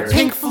 Like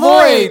Pink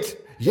Floyd.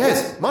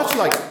 Yes, much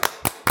like...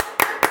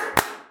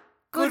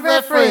 Good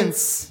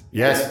reference.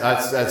 Yes,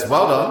 that's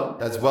well done.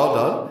 That's well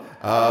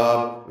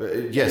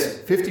done. Yes,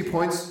 50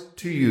 points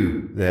to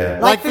you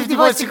there. Like 50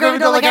 points to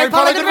Gryffindor, like Harry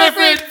Potter. Good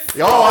reference.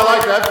 Oh, I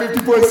like that.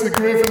 50 points to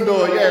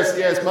Gryffindor.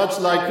 Yes, much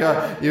like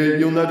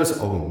you'll notice...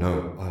 Oh,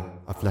 no,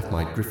 I've left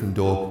my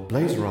Gryffindor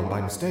blazer on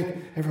by mistake.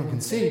 Everyone can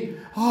see.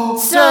 Oh,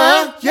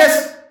 Sir?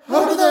 yes.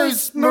 What are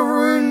those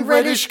maroon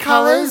reddish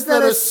colors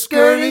that are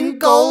skirting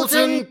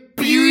golden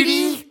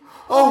beauty?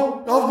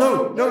 Oh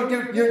no!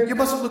 You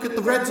mustn't look at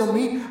the reds on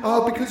me,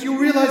 because you'll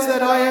realize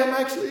that I am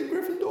actually a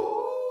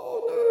Gryffindor.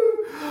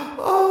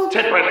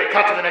 Ted Bradley,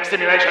 cut to the next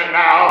simulation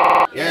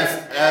now.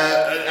 Yes,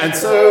 and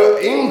so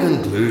in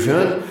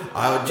conclusion,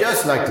 I would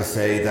just like to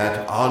say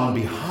that on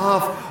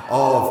behalf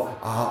of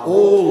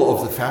all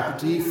of the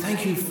faculty,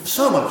 thank you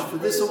so much for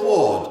this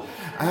award.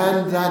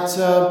 And that,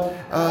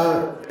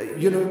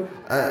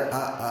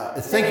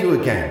 thank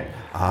you again.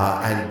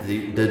 And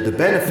the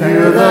benefit...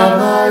 You're the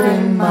light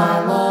in my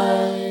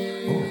life.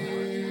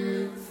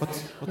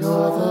 What's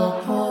You're the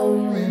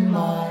hole in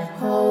my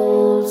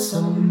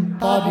wholesome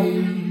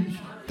body.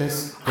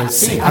 I'm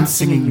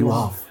singing you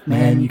off.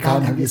 Man, you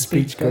can't have your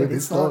speech go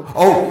this long.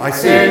 Oh, I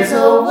see. There's a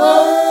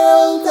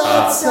world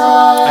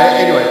outside.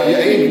 Anyway,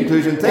 in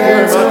conclusion, thank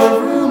There's you very much.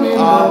 a room in your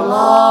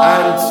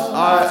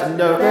life. And,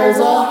 no... There's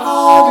a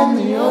heart in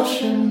the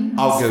ocean.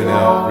 I'll go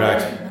now.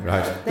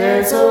 Right.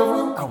 There's a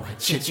room. Oh,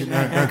 wait, shit,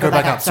 no, go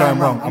back up. Sorry,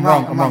 I'm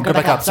wrong. Go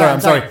back up. Sorry,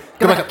 I'm sorry.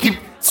 Go back up. Keep,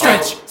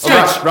 stretch.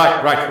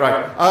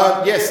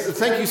 Right. Yes,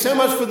 thank you so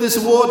much for this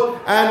award.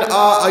 And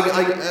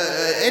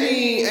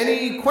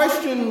any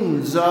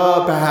questions?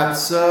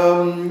 Perhaps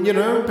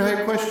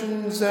perhaps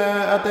questions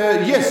out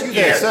there. Yes, you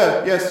there,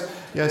 sir.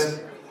 Yes.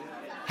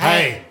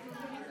 Hey,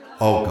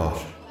 Oh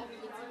gosh,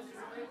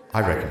 I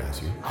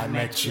recognise you. I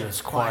met you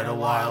quite a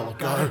while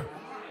ago.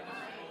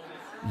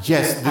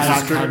 Yes, And this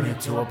I is true. come here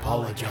to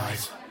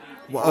apologise.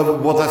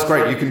 Well, that's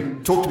great. You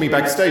can talk to me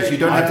backstage. You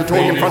don't have to talk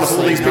in front of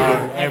all these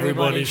people.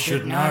 Everybody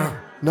should know.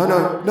 No,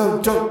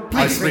 don't.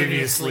 I Please.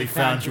 previously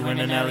found you in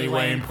an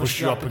alleyway and pushed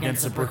you up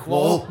against a brick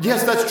wall.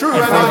 Yes, that's true.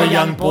 In front of a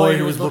young boy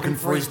who was looking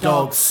for his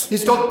dogs.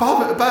 His dog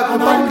I'm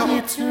Buttercup.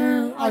 here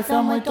too. I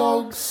found my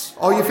dogs.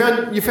 Oh, you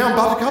found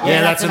Buttercup? Yeah,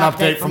 that's an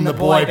update from the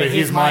boy, but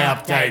here's my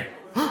update.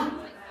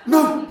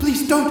 No,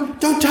 please don't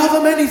tell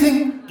them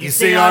anything. You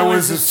see, I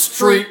was a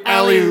street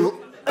alley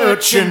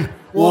urchin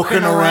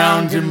walking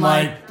around in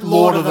my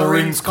Lord of the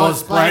Rings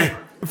cosplay.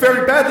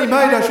 Very badly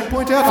made, I should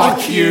point out.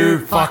 Fuck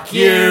you.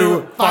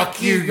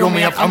 You're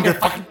me up. I'm gonna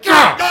fucking...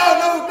 No,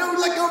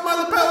 let go of my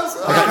lapels.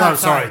 Okay, no,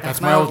 sorry,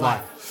 that's my old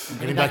life. I'm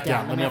getting back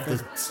down. Let me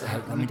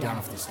down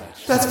off the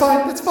stage. That's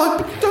fine, but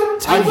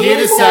don't tell I'm them here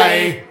to anymore.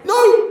 say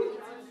No.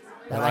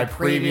 that I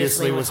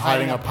previously was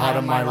hiding a part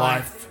of my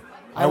life.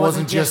 I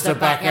wasn't just a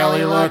back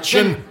alley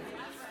urchin.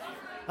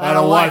 I had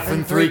a wife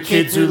and 3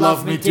 kids who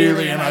loved me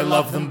dearly, and I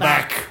loved them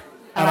back.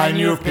 And I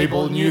knew if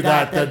people knew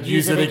that, they'd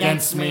use it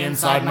against me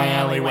inside my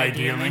alleyway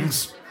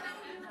dealings.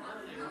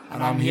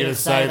 And I'm here to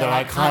say that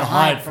I can't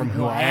hide from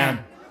who I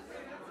am.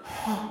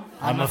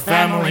 I'm a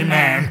family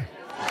man.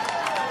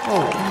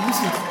 Oh,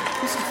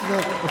 listen to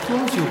that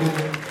applause you're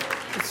getting.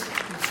 It's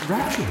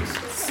rapturous.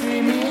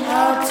 See me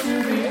out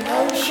to the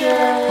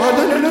ocean. Oh,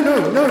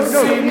 no, don't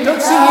sing yet.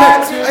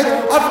 out to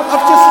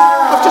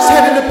I've just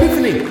had an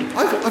epiphany.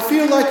 I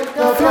feel like...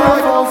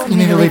 You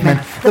need to leave,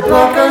 man. The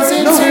boat goes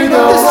into the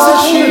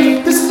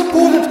washing. This is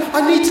important.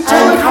 I need to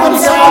tell And everyone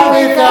comes out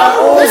with our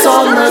oars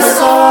on the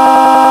side.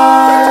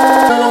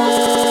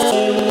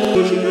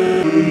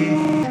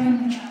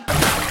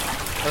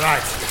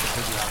 Right.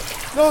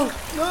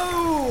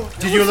 No.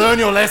 Did you learn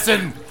your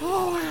lesson?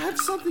 Oh, I had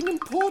something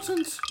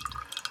important.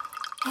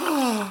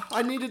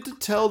 I needed to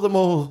tell them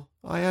all.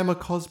 I am a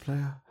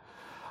cosplayer.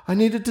 I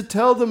needed to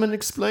tell them and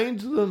explain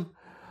to them.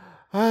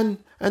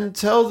 And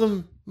tell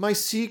them my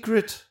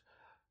secret.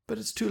 But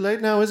it's too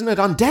late now, isn't it?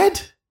 I'm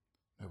dead.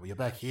 No, well, you're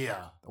back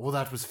here. All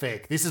that was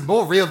fake. This is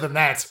more real than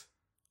that.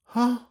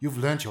 Huh? You've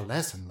learned your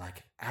lesson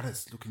like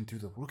Alice looking through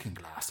the looking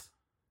glass.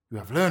 You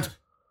have learned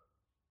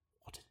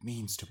what it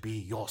means to be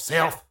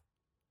yourself.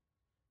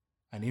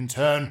 And in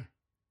turn,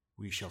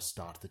 we shall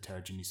start the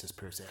pterogenesis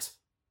process.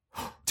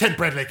 Ted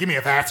Bradley, give me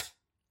a vat.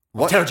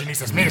 What?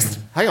 Pterogenesis missed.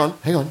 Hang on.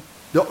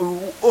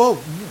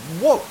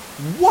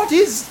 What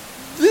is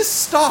this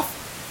stuff?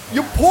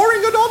 You're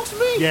pouring it onto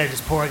me? Yeah,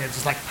 just pouring it,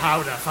 just like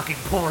powder, fucking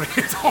pouring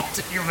it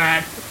onto you,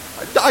 man.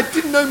 I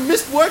didn't know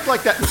mist worked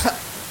like that.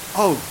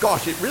 Oh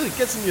gosh, it really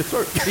gets in your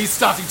throat. He's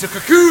starting to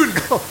cocoon.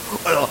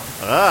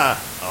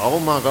 Oh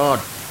my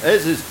god.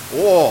 This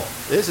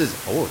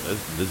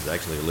is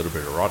actually a little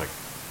bit erotic.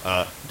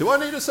 Do I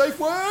need a safe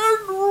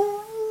word?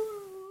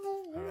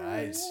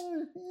 Alright.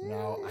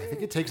 Now, I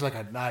think it takes like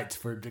a night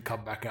for him to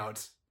come back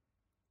out.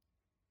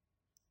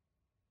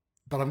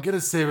 But I'm gonna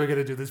say we're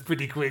gonna do this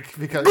pretty quick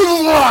because...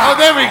 Oh,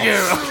 there we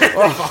go!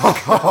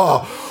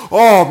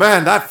 Oh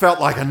man, that felt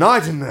like a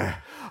night in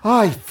there.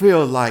 I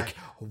feel like,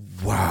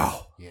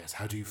 wow. Yes,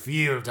 how do you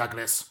feel,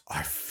 Douglas?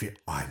 I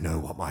know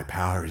what my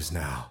power is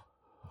now.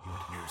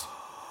 Good news.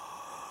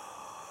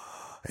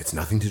 It's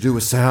nothing to do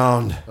with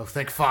sound. Oh,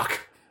 thank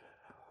fuck.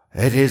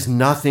 It is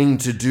nothing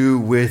to do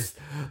with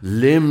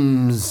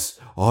limbs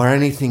or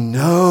anything.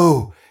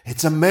 No,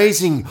 it's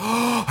amazing.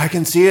 I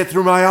can see it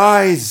through my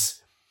eyes.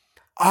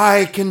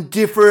 I can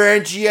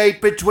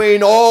differentiate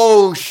between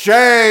all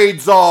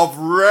shades of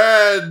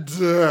red.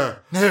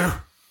 No.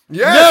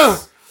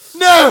 Yes.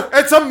 No,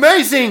 it's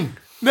amazing.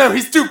 No,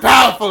 he's too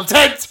powerful,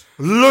 Ted!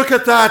 Look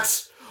at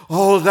that.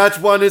 Oh, that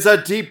one is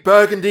a deep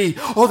burgundy.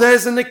 Oh,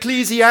 there's an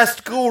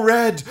ecclesiastical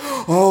red.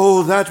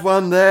 Oh, that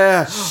one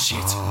there. Shit.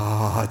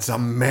 Oh, it's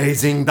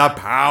amazing. The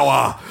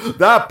power.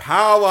 The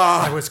power.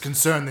 I was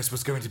concerned this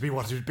was going to be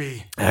what it would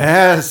be.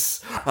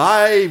 Yes,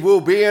 I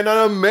will be an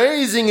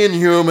amazing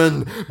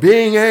inhuman.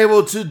 Being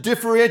able to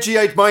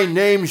differentiate, my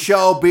name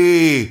shall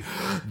be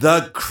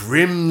the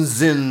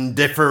Crimson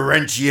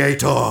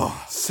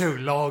Differentiator. So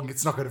long,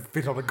 it's not going to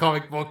fit on a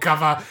comic book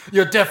cover.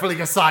 You're definitely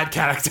a side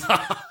character.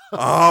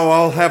 Oh,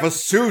 I'll have a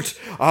suit.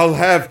 I'll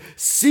have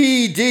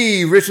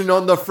CD written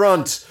on the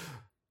front.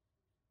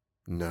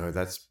 No,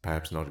 that's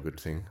perhaps not a good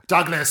thing.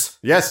 Douglas,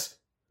 Yes.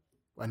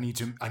 I need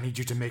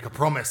you to make a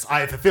promise. I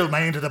have fulfilled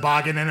my end of the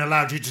bargain and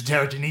allowed you to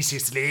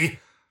terrigeneciously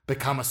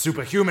become a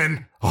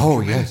superhuman.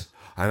 Oh, yes.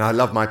 And I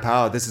love my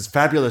power. This is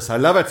fabulous. I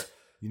love it.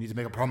 You need to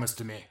make a promise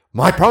to me.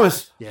 My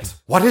promise?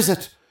 Yes. What is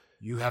it?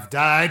 You have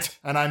died,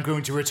 and I'm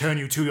going to return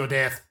you to your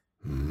death.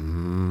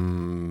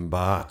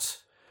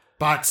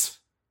 But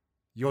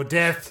your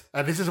death,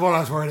 and this is what I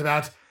was worried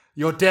about,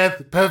 your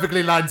death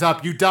perfectly lines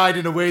up. You died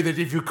in a way that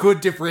if you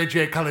could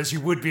differentiate colors, you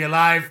would be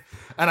alive.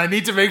 And I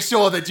need to make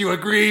sure that you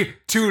agree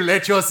to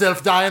let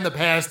yourself die in the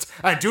past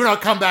and do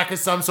not come back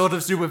as some sort of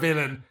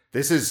supervillain.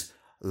 This is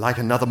like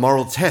another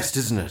moral test,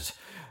 isn't it?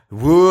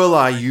 Will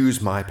I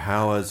use my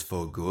powers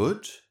for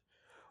good?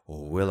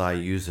 Or will I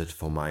use it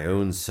for my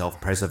own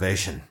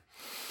self-preservation?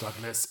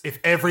 Douglas, if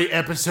every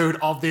episode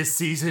of this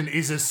season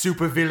is a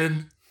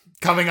supervillain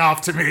coming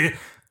after me,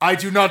 I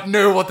do not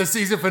know what the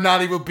season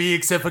finale will be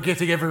except for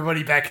getting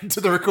everybody back into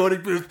the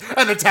recording booth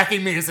and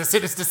attacking me as a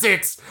Sinister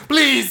Six.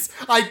 Please,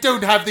 I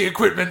don't have the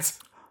equipment.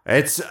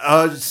 It's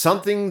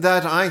something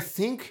that I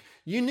think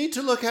you need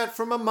to look at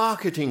from a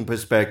marketing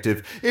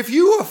perspective. If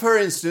you were, for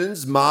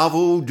instance,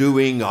 Marvel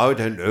doing, I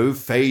don't know,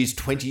 Phase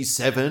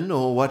 27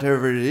 or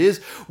whatever it is,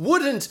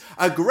 wouldn't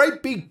a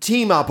great big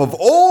team up of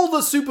all the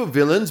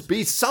supervillains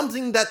be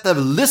something that the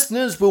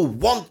listeners will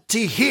want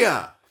to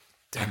hear?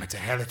 Damn it to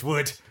hell, it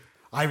would.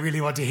 I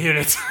really want to hear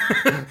it.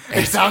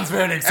 It sounds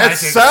very exciting.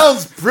 It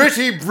sounds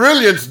pretty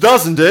brilliant,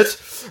 doesn't it?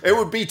 It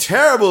would be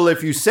terrible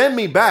if you send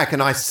me back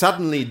and I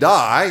suddenly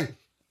die.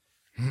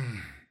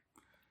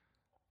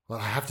 Well,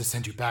 I have to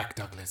send you back,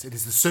 Douglas. It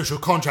is the social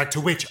contract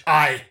to which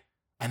I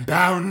am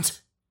bound.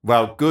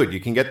 Well, good. You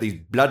can get these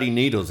bloody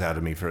needles out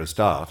of me for a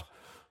start.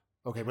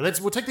 Okay, well,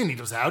 we'll take the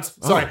needles out.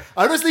 Sorry,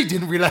 I honestly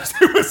didn't realize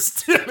they were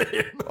still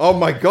in. Oh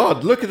my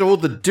god, look at all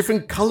the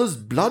different colours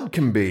blood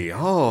can be.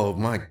 Oh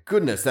my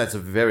goodness, that's a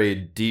very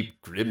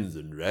deep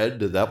crimson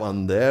red. That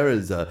one there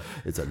is a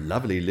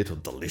lovely little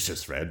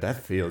delicious red. That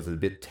feels a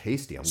bit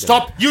tasty.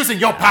 Stop using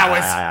your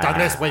powers!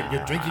 Douglas, wait,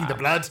 you're drinking the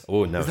blood?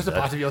 Oh no. Is this a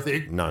part of your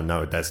thing?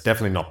 No, that's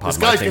definitely not part This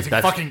of my guy's thing.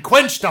 getting fucking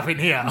quenched up in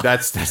here.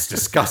 That's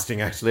disgusting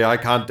actually. I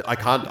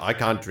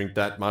can't drink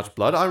that much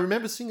blood. I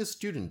remember seeing a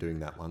student doing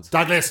that once.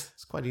 Douglas,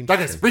 It's quite interesting.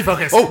 Douglas,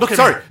 refocus. Oh, Look at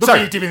sorry, me. Look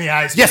sorry. me deep in the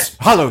eyes. Yes,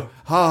 hello.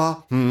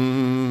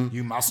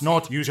 You must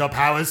not use your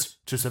powers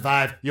to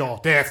survive your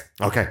death.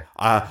 Okay.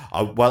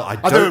 Well, I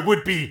Although don't. it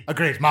would be a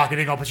great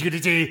marketing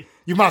opportunity,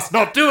 you must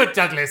not do it,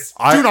 Douglas.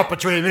 I- Do not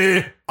betray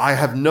me. I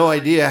have no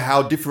idea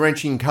how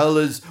differentiating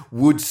colors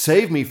would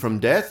save me from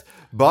death,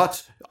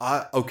 but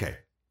okay.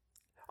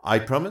 I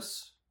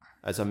promise,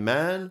 as a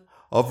man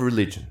of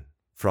religion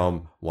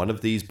from one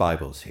of these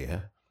Bibles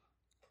here,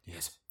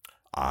 Yes.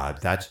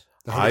 that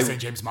The Holy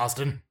St. James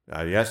Marsden.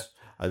 yes,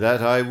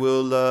 that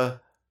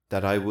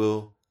I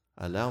will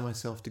allow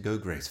myself to go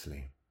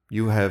gracefully.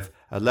 You have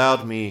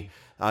allowed me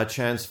a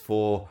chance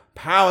for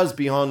powers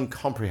beyond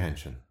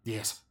comprehension,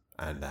 Yes.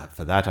 and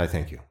for that I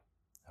thank you.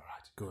 All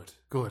right.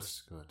 Good.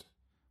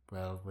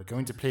 Well, we're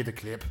going to play the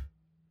clip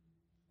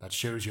that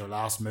shows your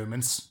last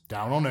moments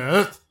down on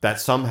Earth. That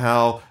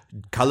somehow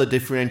color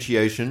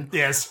differentiation.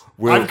 Yes.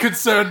 Will- I'm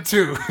concerned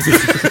too.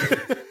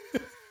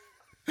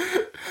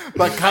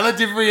 But color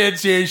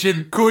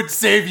differentiation could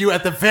save you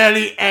at the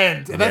very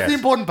end. And that's Yes. the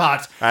important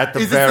part. At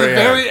the it's very the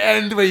very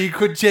end where you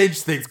could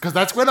change things. Because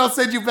that's when I'll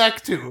send you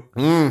back to.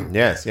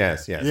 Yes.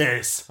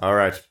 Yes. All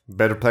right,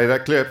 better play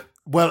that clip.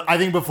 Well, I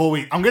think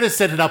I'm going to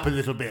set it up a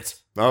little bit.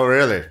 Oh,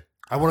 really?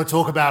 I want to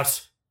talk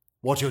about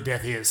what your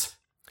death is.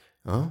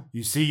 Oh?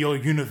 You see, your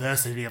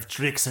university of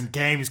tricks and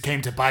games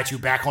came to bite you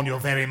back on your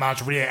very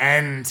much rear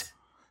end.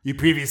 You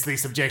previously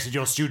subjected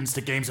your students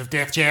to games of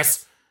death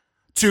chess,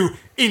 to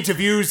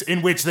interviews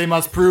in which they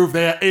must prove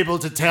they are able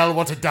to tell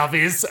what a dove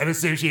is and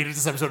associate it to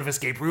some sort of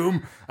escape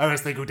room, or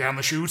else they go down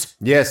the chute.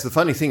 Yes, the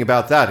funny thing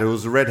about that, it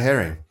was a red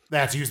herring. They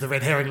had to use the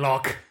red herring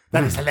lock.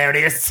 That is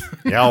hilarious.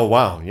 Yeah, oh,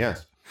 wow,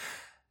 yes.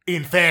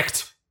 In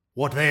fact,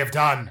 what they have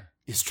done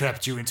is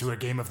trapped you into a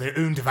game of their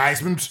own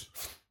devisement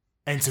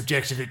and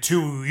subjected it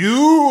to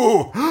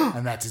you.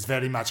 And that is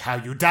very much how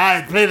you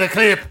died. Play the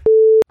clip.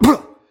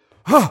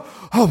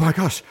 Oh my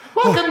gosh.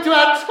 Welcome to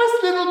our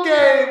twist little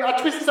game. I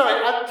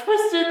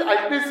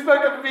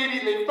misspoke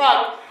immediately.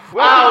 Fuck.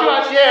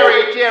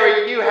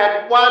 Jerry, you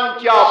had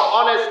one job,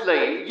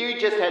 honestly. You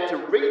just had to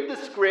read the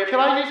script. Can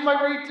I use my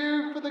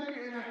redo for the...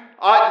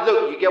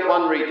 Look, you get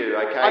one redo,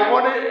 okay? I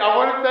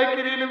want to make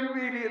it in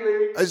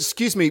immediately.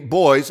 excuse me,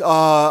 boys.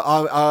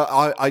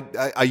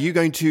 Are you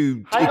going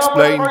to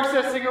explain? Hang on, we're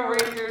processing a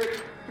redo.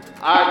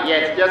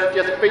 Yes,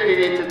 just feed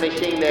it into the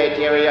machine there,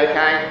 Jerry,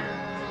 okay?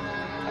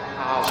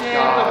 Oh,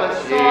 Jam on the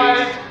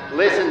side.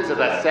 Listen to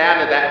the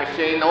sound of that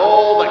machine,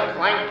 all the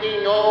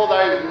clanking, all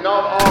those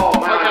knobs. Oh,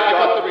 my Okay, I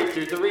God. got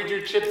the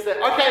redo chips there.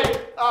 Okay,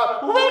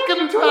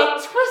 welcome to our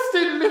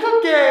twisted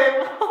little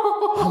game.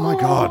 Oh my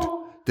God!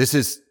 This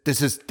is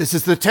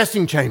the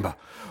testing chamber.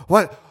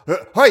 What?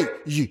 Hey,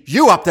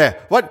 you up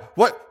there?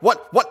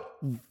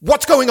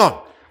 What's going on?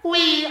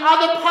 We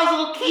are the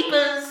puzzle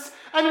keepers,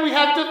 and we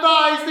have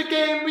devised a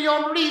game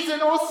beyond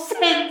reason or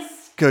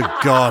sense. Good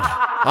God,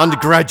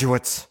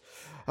 undergraduates.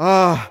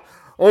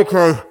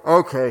 Okay.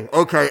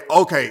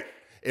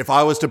 If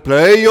I was to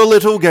play your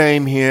little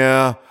game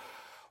here,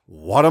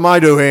 what am I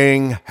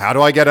doing? How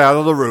do I get out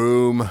of the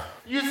room?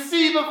 You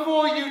see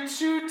before you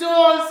 2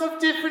 doors of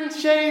different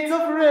shades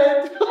of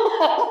red. They're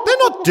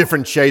not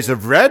different shades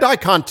of red. I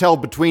can't tell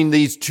between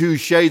these 2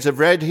 shades of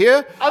red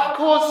here. Of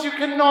course you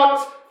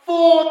cannot.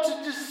 For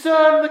to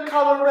discern the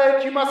color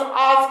red, you must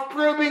ask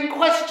probing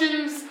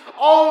questions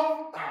of...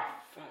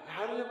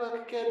 How do you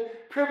work again?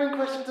 Probing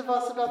questions of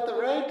us about the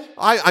red?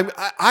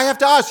 I have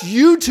to ask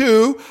you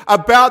 2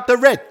 about the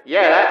red.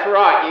 Yeah, that's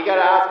right. You got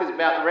to ask us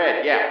about the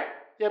red, yeah.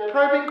 Yeah,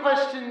 probing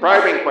questions.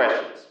 Probing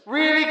questions.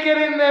 Really get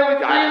in there with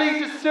Yes. really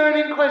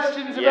discerning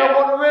questions Yeah.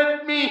 about what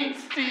red means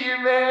to you,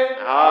 man.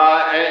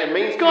 It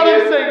means God, to I'm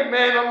you... saying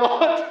man a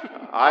lot.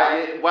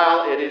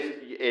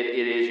 It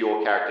is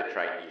your character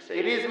trait, you see.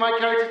 It is my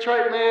character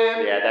trait,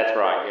 man. Yeah, that's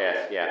right,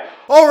 yes, yeah.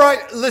 All right,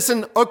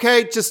 listen.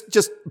 Okay, just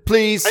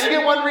please. And you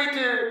get 1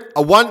 redo.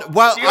 One.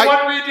 Well, You get 1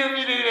 redo if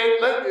you need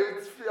it.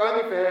 It's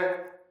only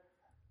fair.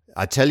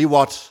 I tell you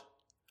what,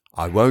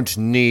 I won't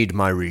need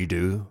my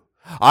redo.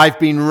 I've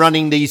been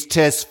running these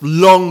tests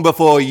long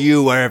before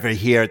you were ever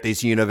here at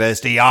this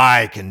university.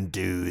 I can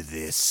do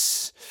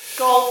this.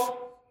 Golf.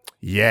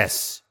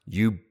 Yes,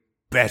 you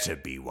better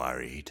be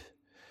worried.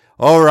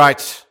 All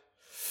right.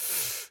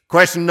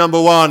 Question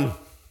number 1.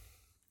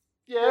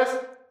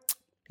 Yes.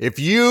 If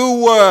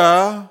you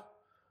were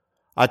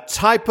a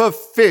type of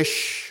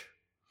fish,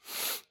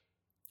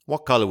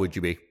 what color would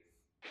you be?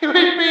 It would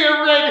be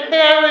a red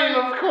herring,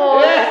 of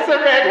course. Yes, a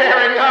red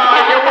herring.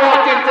 Oh, you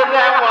walked into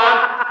that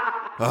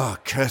Oh,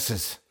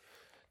 curses.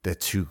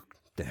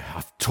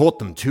 I've taught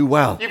them too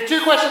well. You have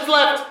 2 questions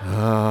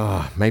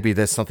left. Maybe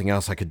there's something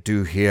else I could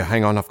do here.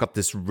 Hang on, I've got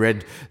this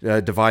red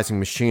devising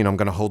machine. I'm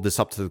going to hold this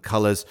up to the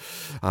colors.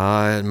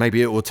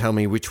 Maybe it will tell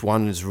me which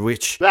one is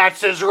which.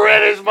 That's as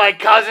red as my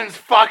cousin's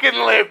fucking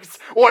lips.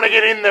 Want to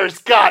get in those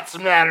guts,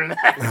 man.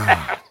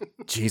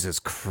 Jesus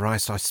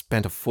Christ, I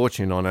spent a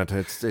fortune on it.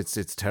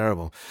 It's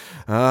terrible.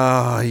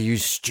 You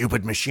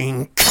stupid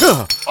machine.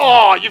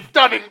 Oh, you've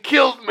done and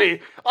killed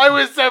me. I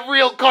was a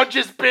real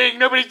conscious being.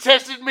 Nobody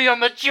tested me on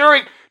the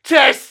Turing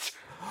test.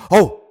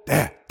 Oh,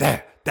 there.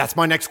 That's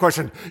my next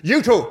question.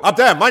 You 2, up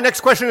there, my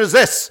next question is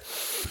this.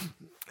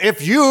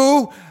 If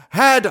you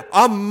had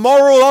a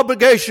moral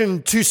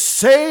obligation to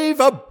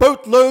save a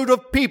boatload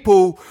of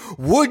people,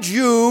 would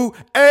you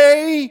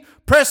A,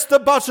 press the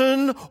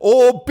button,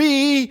 or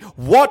B,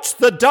 watch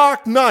The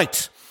Dark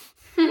Knight?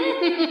 You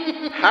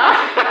think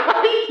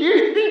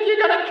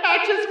you're going to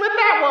catch us with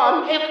that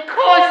one? Of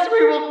course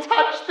we will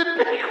touch the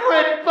big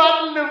red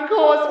button, of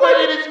course, when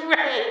it is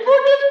red.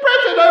 We'll just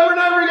press it over and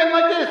over again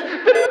like this.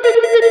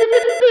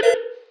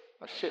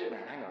 Oh shit, man,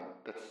 hang on.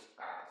 That's the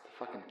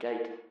fucking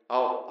gate.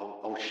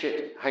 Oh,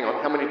 shit. Hang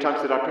on, how many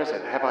times did I press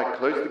it? Have I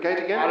closed the gate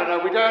again? I don't know,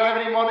 we don't have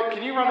any monitor.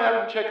 Can you run out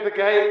and check the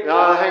gate?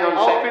 No, hang on a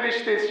I'll sec.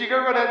 finish this. You go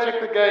run out and check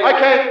the gate.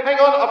 Okay, hang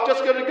on. I've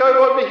just got to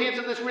go over here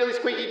to this really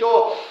squeaky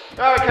door.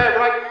 Okay,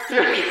 right.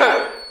 Here we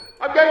go.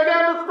 I'm going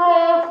down the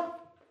stairs.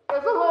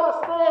 There's a lot of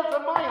stairs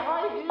and my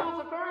high heels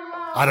are very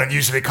loud. I don't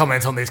usually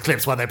comment on these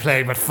clips while they're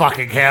playing, but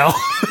fucking hell.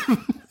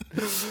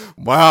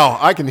 Wow,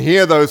 I can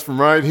hear those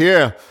from right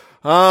here.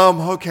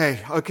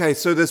 Okay,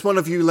 so there's one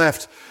of you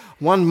left.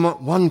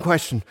 One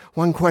question.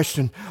 Oh,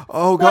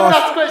 One gosh.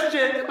 last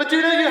question, but do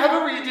you know you have a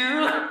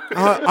redo?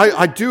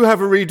 I do have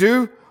a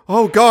redo.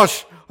 Oh,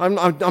 gosh. I'm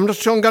not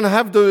sure I'm going to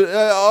have the...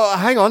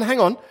 hang on.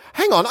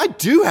 I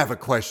do have a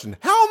question.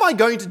 How am I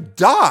going to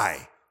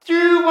die?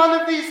 Do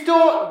one of these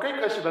doors... Great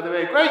question, by the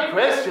way. Great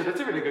question. That's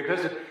a really good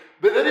question.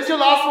 But that is your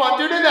last one.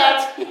 Do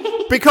that.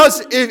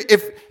 Because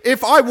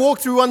if I walk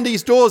through one of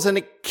these doors and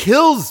it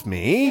kills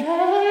me,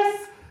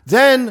 Yes.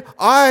 then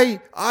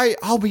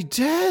I'll be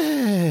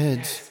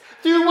dead.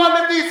 Do one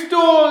of these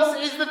doors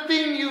is the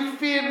thing you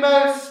fear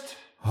most.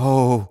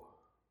 Oh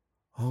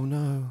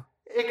no.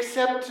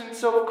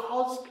 Acceptance of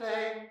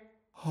cosplay.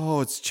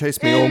 Oh, it's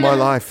chased me all my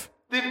life.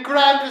 The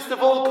grandest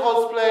of all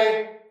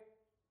cosplay.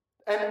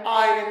 An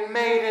Iron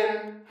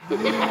Maiden.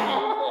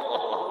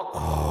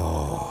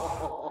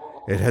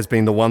 It has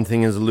been the one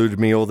thing has eluded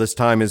me all this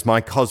time is my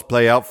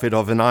cosplay outfit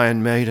of an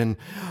Iron Maiden.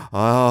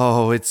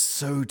 Oh, it's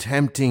so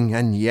tempting,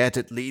 and yet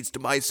it leads to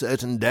my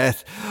certain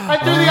death.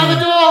 And through the other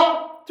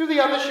door, through the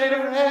other shade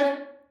of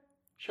red,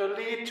 shall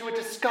lead to a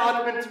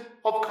discardment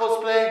of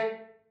cosplay.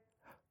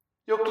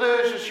 Your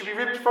clothes should be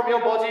ripped from your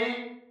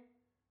body,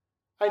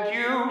 And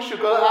you shall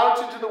go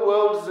out into the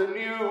world as a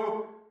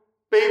new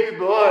baby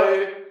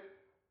boy.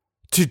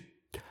 To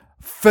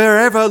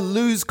forever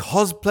lose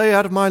cosplay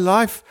out of my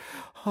life?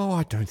 Oh,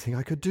 I don't think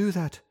I could do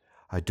that.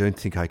 I don't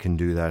think I can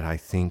do that. I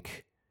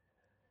think...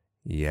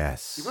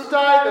 Yes. You will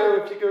die,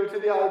 though, if you go to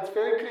the Iron. It's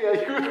very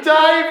clear. You will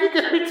die if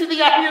you go to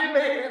the Iron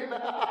Man.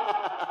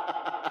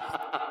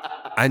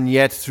 And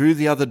yet, through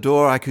the other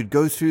door, I could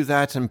go through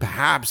that and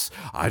perhaps,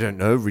 I don't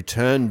know,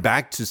 return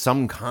back to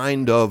some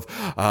kind of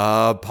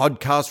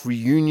podcast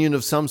reunion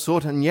of some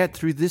sort. And yet,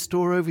 through this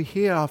door over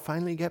here, I'll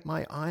finally get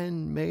my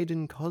Iron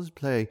Maiden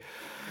cosplay.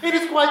 It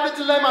is quite the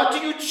dilemma. Do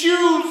you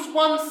choose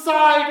one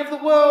side of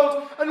the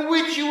world in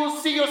which you will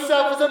see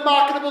yourself as a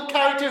marketable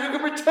character who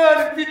can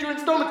return in future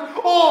installments?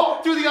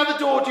 Or through the other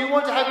door, do you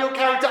want to have your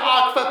character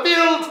arc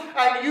fulfilled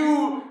and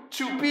you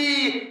to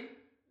be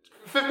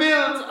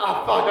fulfilled?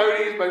 Oh, fuck, I don't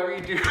use my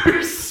redo.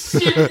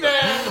 Shit,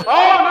 man.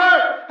 Oh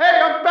no!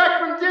 Hey, I'm back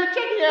from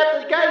checking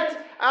out the gates.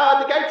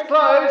 The gate's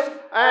closed,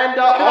 and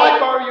Can I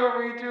borrow your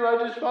redo?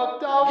 I just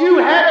fucked up. you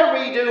had a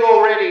redo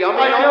already. I mean,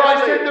 I know I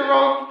honestly. said the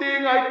wrong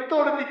thing. I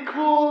thought it'd be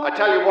cool. I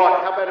tell you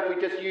what. How about if we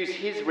just use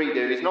his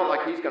redo? It's not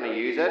like he's going to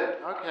use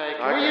it. Okay,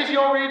 can we use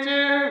your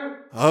redo?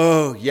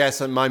 Oh, yes,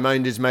 and my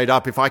mind is made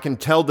up. If I can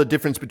tell the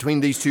difference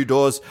between these two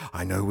doors,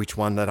 I know which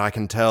one that I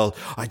can tell.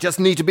 I just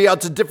need to be able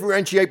to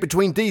differentiate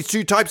between these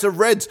two types of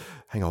reds.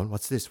 Hang on,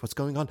 what's this? What's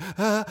going on?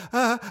 And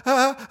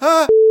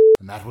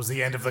that was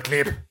the end of the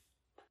clip.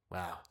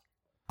 Wow.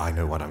 I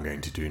know what I'm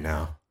going to do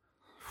now.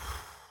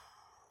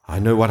 I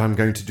know what I'm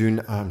going to do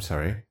now. I'm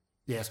sorry.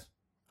 Yes.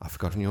 I've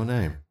forgotten your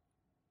name.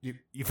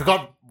 You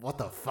forgot what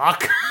the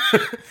fuck?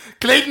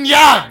 Clayton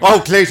Young!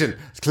 Oh, Clayton.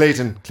 It's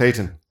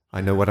Clayton.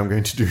 I know what I'm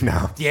going to do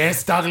now.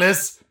 Yes,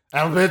 Douglas.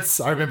 Alberts,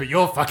 I remember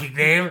your fucking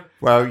name.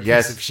 Well, Piece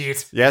yes. of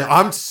shit. Yes,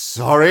 I'm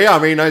sorry. I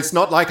mean, it's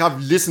not like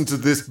I've listened to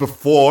this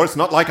before. It's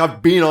not like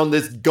I've been on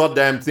this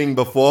goddamn thing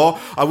before.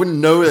 I wouldn't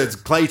know that it's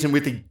Clayton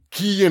with a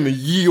key and a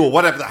ye or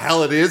whatever the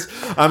hell it is.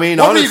 I mean,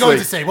 What honestly...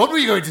 were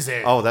you going to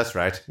say? Oh, that's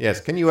right.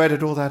 Yes. Can you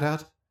edit all that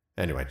out?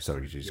 Anyway,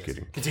 sorry, just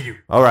kidding. Continue.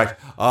 All right.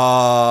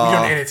 We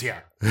don't edit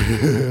here.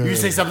 You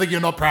say something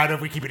you're not proud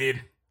of, we keep it in.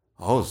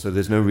 Oh, so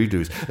there's no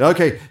redos.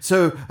 Okay,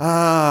 so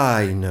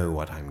I know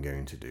what I'm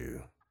going to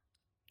do.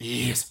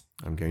 Yes.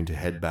 I'm going to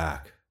head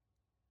back.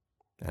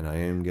 And I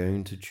am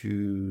going to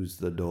choose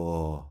the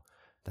door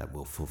that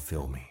will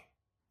fulfill me.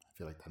 I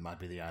feel like that might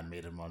be the Iron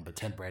Maiden one, but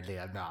Tent Bradley,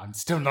 I'm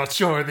still not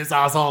sure this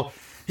asshole.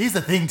 Here's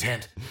the thing,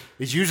 Tent.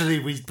 It's usually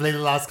we play the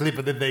last clip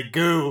and then they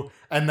go,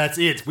 and that's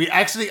it. We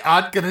actually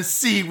aren't going to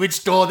see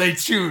which door they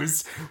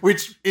choose,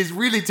 which is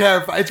really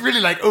terrifying. It's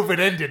really like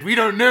open-ended. We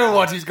don't know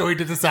what he's going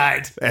to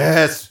decide.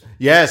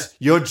 Yes,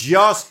 you're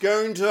just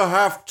going to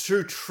have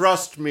to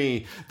trust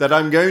me that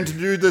I'm going to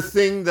do the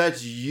thing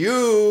that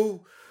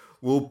you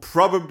will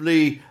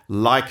probably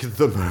like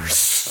the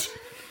most.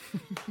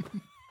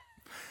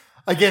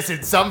 I guess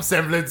in some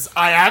semblance,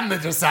 I am the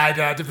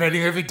decider,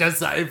 depending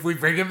if we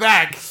bring him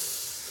back.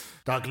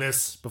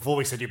 Douglas, before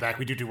we send you back,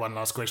 we do one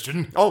last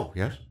question. Oh,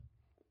 yes.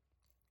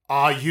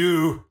 Are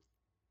you...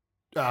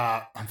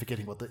 I'm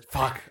forgetting what the...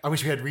 Fuck, I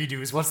wish we had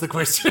redos. What's the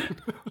question?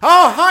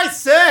 Oh, hi,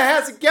 sir.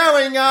 How's it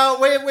going?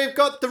 We've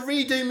got the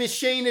redo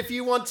machine if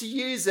you want to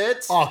use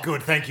it. Oh,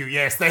 good. Thank you.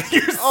 Yes, thank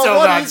you Oh, so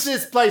what much. is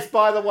this place,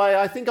 by the way?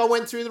 I think I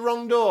went through the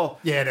wrong door.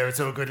 Yeah, no, it's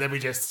all good. Let me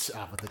just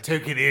put the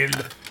token in.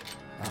 There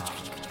we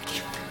go.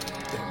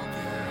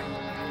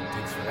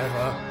 Takes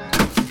forever.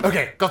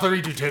 Okay, got the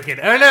redo token.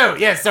 Oh, no.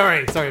 Yes,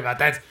 sorry about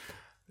that.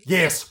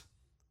 Yes.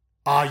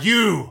 Are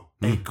you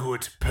a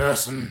good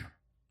person?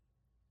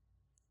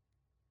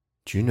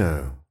 Do you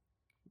know,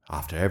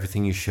 after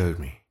everything you showed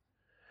me,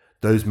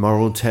 those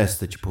moral tests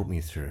that you put me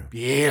through,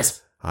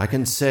 Yes. I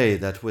can say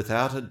that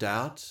without a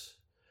doubt,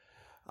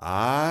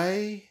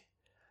 I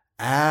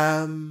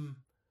am...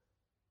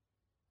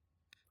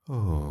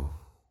 Oh.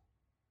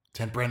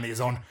 Tent Bradley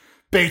is on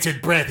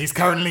bated breath. He's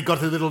currently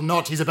got a little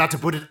notch. He's about to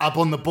put it up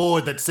on the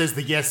board that says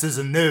the yeses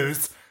and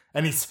nos.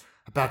 And he's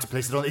about to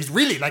place it on. He's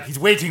really he's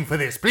waiting for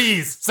this.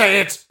 Please,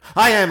 say it.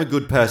 I am a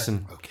good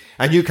person. Okay.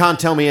 And you can't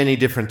tell me any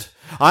different.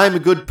 I am a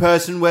good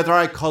person whether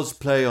I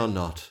cosplay or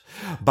not.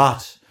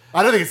 But...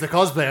 I don't think it's the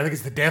cosplay. I think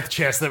it's the death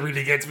chest that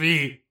really gets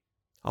me.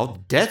 Oh,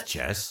 death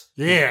chess?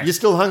 Yeah. You're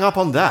still hung up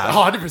on that?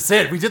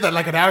 100%. We did that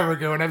like an hour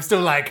ago, and I'm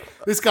still like,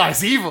 this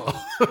guy's evil.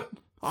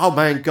 Oh,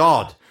 man,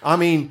 God. I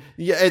mean,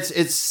 yeah,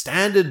 it's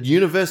standard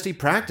university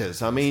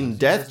practice. I mean,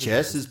 death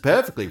chess is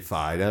perfectly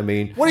fine. I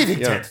mean... What do you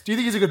think, know, Ted? Do you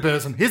think he's a good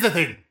person? Here's the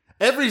thing.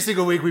 Every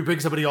single week we bring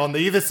somebody on,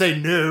 they either say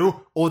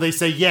no, or they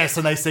say yes,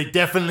 and I say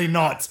definitely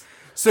not.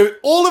 So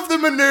all of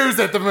them are no's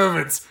at the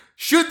moment.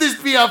 Should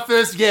this be our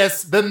first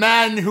yes, the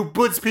man who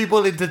puts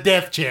people into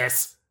death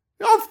chess?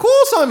 Of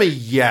course I'm a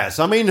yes.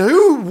 I mean,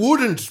 who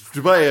wouldn't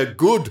play a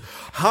good,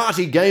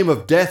 hearty game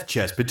of death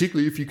chess,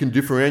 particularly if you can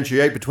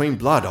differentiate between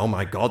blood? Oh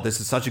my God, this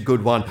is such a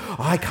good one.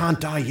 I can't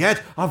die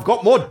yet. I've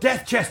got more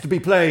death chess to be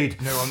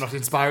played. No, I'm not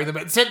inspiring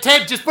them.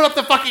 Ted, just put up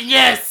the fucking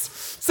yes!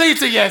 Say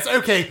it's a yes.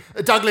 Okay,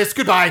 Douglas,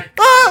 goodbye.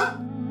 Ah!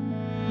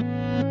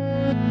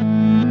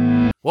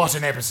 What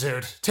an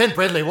episode. Ted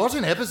Bradley, what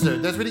an episode.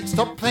 That's really...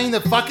 Stop playing the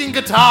fucking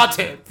guitar,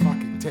 Ted.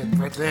 Fucking Ted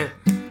Bradley.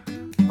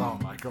 Oh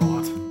my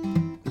god.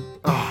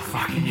 Oh,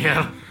 fucking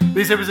hell.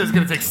 This episode's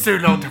gonna take so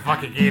long to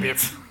fucking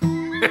edit.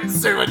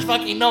 There's so much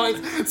fucking noise.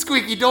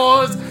 Squeaky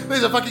doors.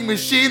 There's a fucking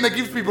machine that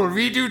gives people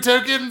redo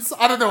tokens.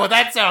 I don't know what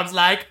that sounds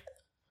like.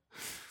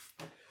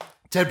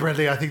 Ted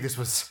Bradley, I think this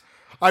was...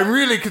 I'm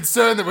really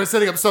concerned that we're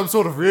setting up some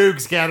sort of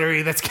rogues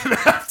gallery that's going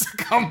to have to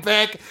come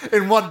back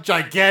in one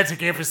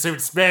gigantic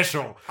episode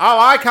special. Oh,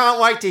 I can't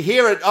wait to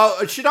hear it.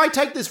 Oh, should I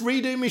take this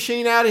redo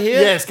machine out of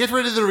here? Yes, get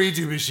rid of the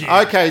redo machine.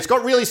 Okay, it's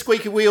got really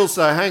squeaky wheels,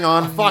 so hang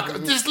on. Fuck,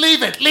 just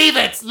leave it.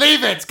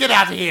 Get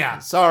out of here.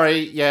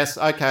 Sorry, yes,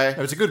 okay. It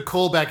was a good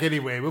callback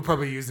anyway. We'll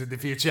probably use it in the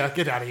future.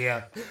 Get out of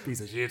here.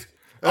 Piece of shit.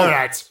 All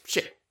right.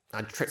 Shit.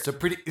 I tripped. So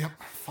pretty...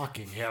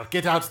 fucking hell.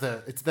 Get out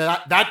the... It's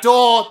that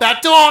door.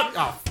 That door.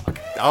 Oh, fuck.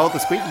 Oh, the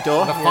squeaky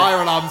door. The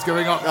fire alarm's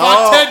going off.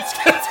 Oh. Ted.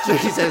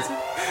 Jesus.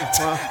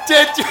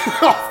 Ted.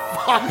 Oh,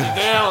 fucking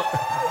hell.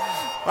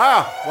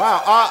 Wow.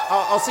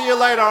 I'll see you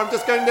later. I'm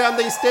just going down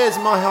these stairs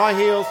in my high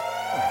heels.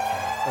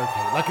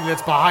 Okay, luckily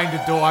that's behind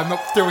the door. I'm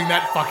not throwing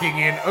that fucking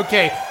in.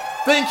 Okay,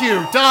 thank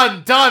you.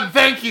 Done.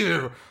 Thank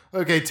you.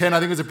 Okay, 10, I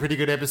think it was a pretty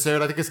good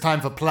episode. I think it's time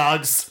for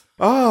plugs.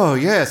 Oh,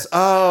 yes.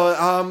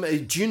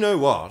 Do you know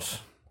what?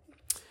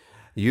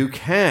 You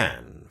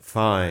can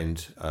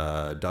find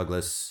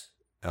Douglas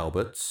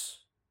Alberts.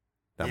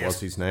 That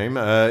was his name.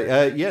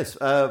 Yes.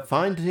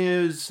 Find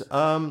his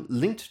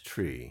linked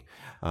tree.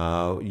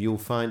 You'll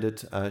find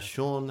it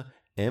Sean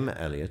M.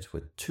 Elliott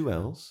with 2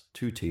 L's,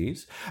 2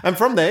 T's. And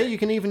from there, you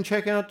can even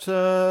check out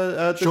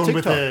the Sean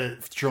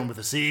TikTok. Sean with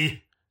a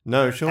C.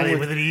 No, Sean Elliott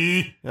with an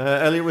E.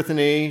 Elliott with an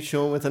E,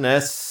 Sean with an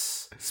S.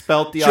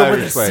 Spelt the Sean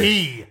Irish with a way.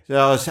 C.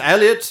 So it's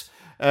Elliott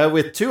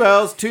with 2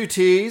 L's, 2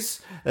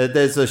 T's.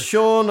 There's a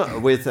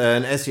Sean with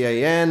an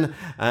S-E-A-N.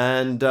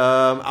 And,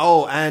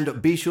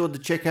 and be sure to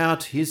check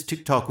out his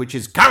TikTok, which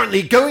is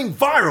currently going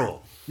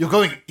viral.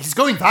 He's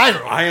going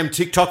viral. I am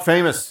TikTok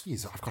famous.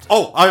 Jeez, I've got to...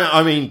 Oh,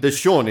 I mean, the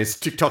Sean is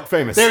TikTok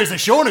famous. There is a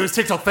Sean who is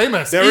TikTok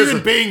famous. There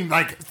being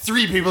like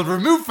 3 people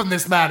removed from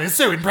this man is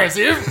so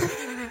impressive.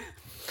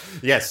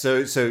 Yes,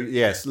 so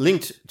yes,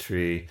 linked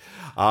tree.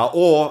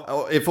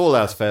 Or if all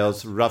else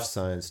fails,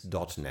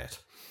 roughscience.net.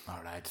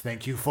 All right,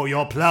 thank you for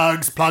your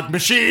plugs, plug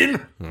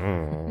machine.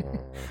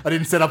 I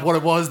didn't set up what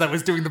it was that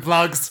was doing the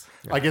plugs.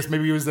 I guess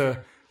maybe it was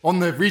on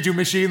the redo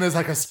machine, there's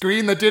like a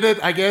screen that did it,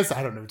 I guess.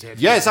 I don't know, Ted.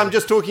 Yes, I'm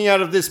just talking out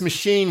of this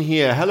machine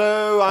here.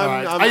 Hello,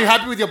 Are you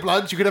happy with your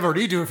plugs? You can have a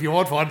redo if you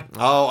want one.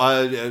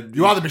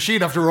 You are the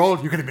machine after all.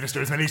 You can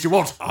administer as many as you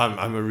want.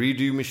 I'm a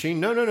redo machine.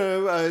 No.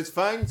 It's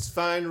fine.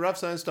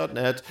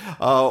 Roughscience.net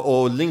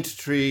or linked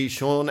tree,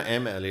 Sean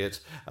M.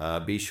 Elliott.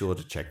 Be sure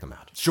to check them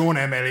out. Sean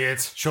M.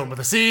 Elliott. Sean with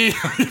a C.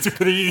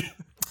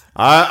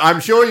 I'm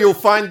sure you'll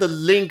find the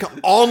link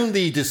on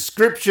the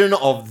description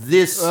of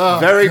this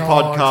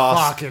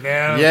podcast. Fucking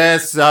hell.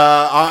 Yes,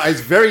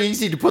 it's very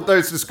easy to put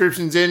those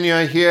descriptions in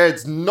here.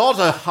 It's not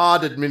a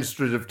hard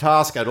administrative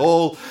task at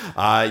all.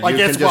 I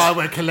guess while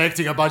we're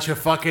collecting a bunch of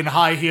fucking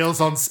high heels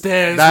on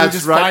stairs, we'll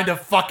just find a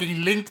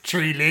fucking link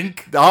tree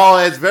link. Oh,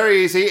 it's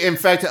very easy. In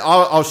fact,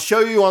 I'll show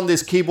you on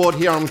this keyboard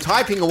here. I'm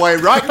typing away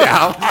right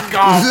now.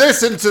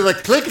 Listen to the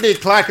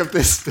clickety-clack of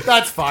this.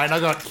 That's fine. I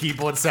got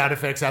keyboard sound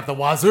effects out the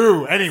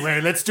wazoo. Anyway,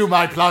 let's do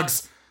my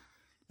plugs.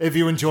 If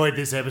you enjoyed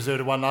this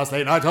episode of One Last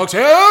Late Night Talk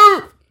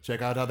Show,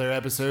 check out other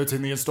episodes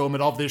in the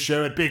installment of this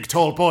show at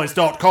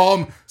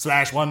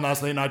bigtallboys.com/One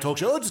Last Late Night Talk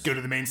Show. Just go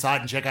to the main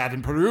site and check out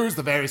and peruse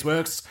the various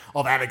works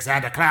of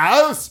Alexander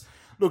Klaus.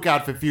 Look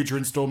out for future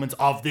installments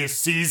of this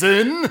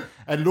season.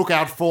 And look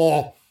out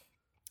for...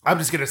 I'm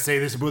just going to say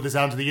this and put this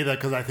out to the ether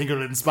because I think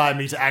it'll inspire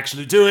me to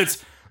actually do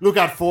it. Look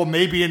out for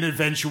maybe an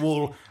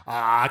eventual...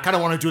 I kind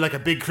of want to do like a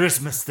big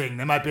Christmas thing.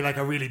 There might be like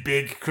a really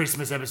big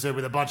Christmas episode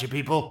with a bunch of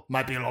people.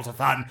 Might be a lot of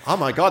fun. Oh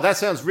my God, that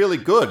sounds really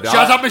good.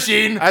 Shut up,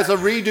 machine! As a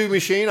redo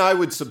machine, I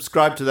would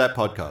subscribe to that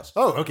podcast.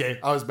 Oh, okay.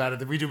 I was mad at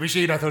the redo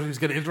machine. I thought he was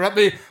going to interrupt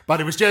me, but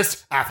it was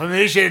just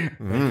affirmation.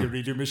 Thank you,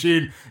 redo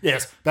machine.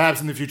 Yes,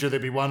 perhaps in the future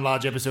there'll be one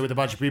large episode with a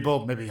bunch of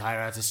people. Maybe hire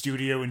out a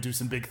studio and do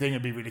some big thing.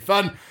 It'd be really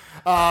fun.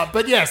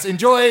 But yes,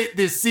 enjoy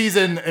this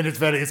season and its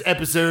various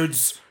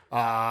episodes.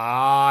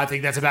 I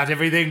think that's about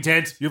everything,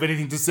 Ted. You have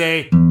anything to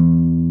say?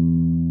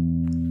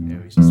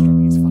 No, he's just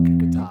strumming his fucking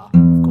guitar,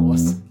 of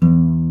course.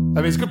 I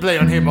mean, it's good play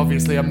on him,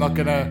 obviously. I'm not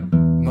gonna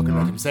let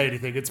him say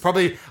anything. It's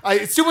probably...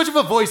 it's too much of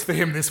a voice for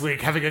him this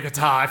week, having a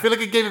guitar. I feel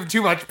like it gave him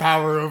too much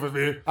power over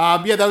me.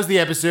 Yeah, that was the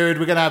episode.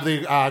 We're gonna have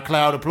the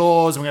cloud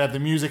applause, and we're gonna have the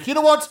music. You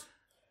know what?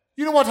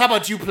 How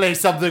about you play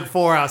something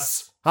for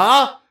us?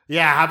 Huh?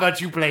 Yeah, how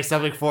about you play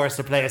something for us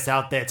to play us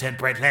out there, Ted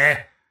Bradley?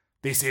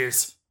 This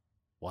is...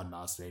 One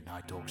Last Late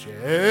Night Talk Show.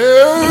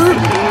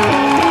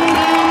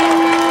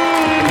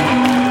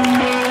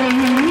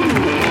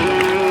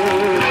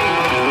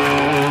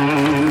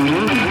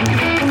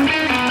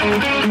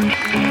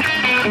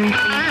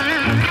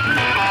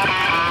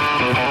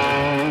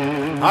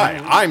 Hi,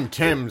 I'm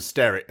Tim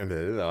Sterry.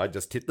 I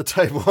just hit the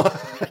table.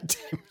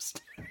 Tim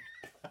Sterry.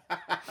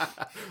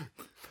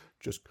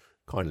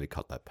 Kindly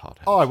cut that part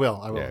out. Oh, I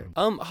will. Yeah.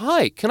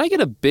 Hi, can I get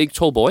a big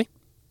tall boy?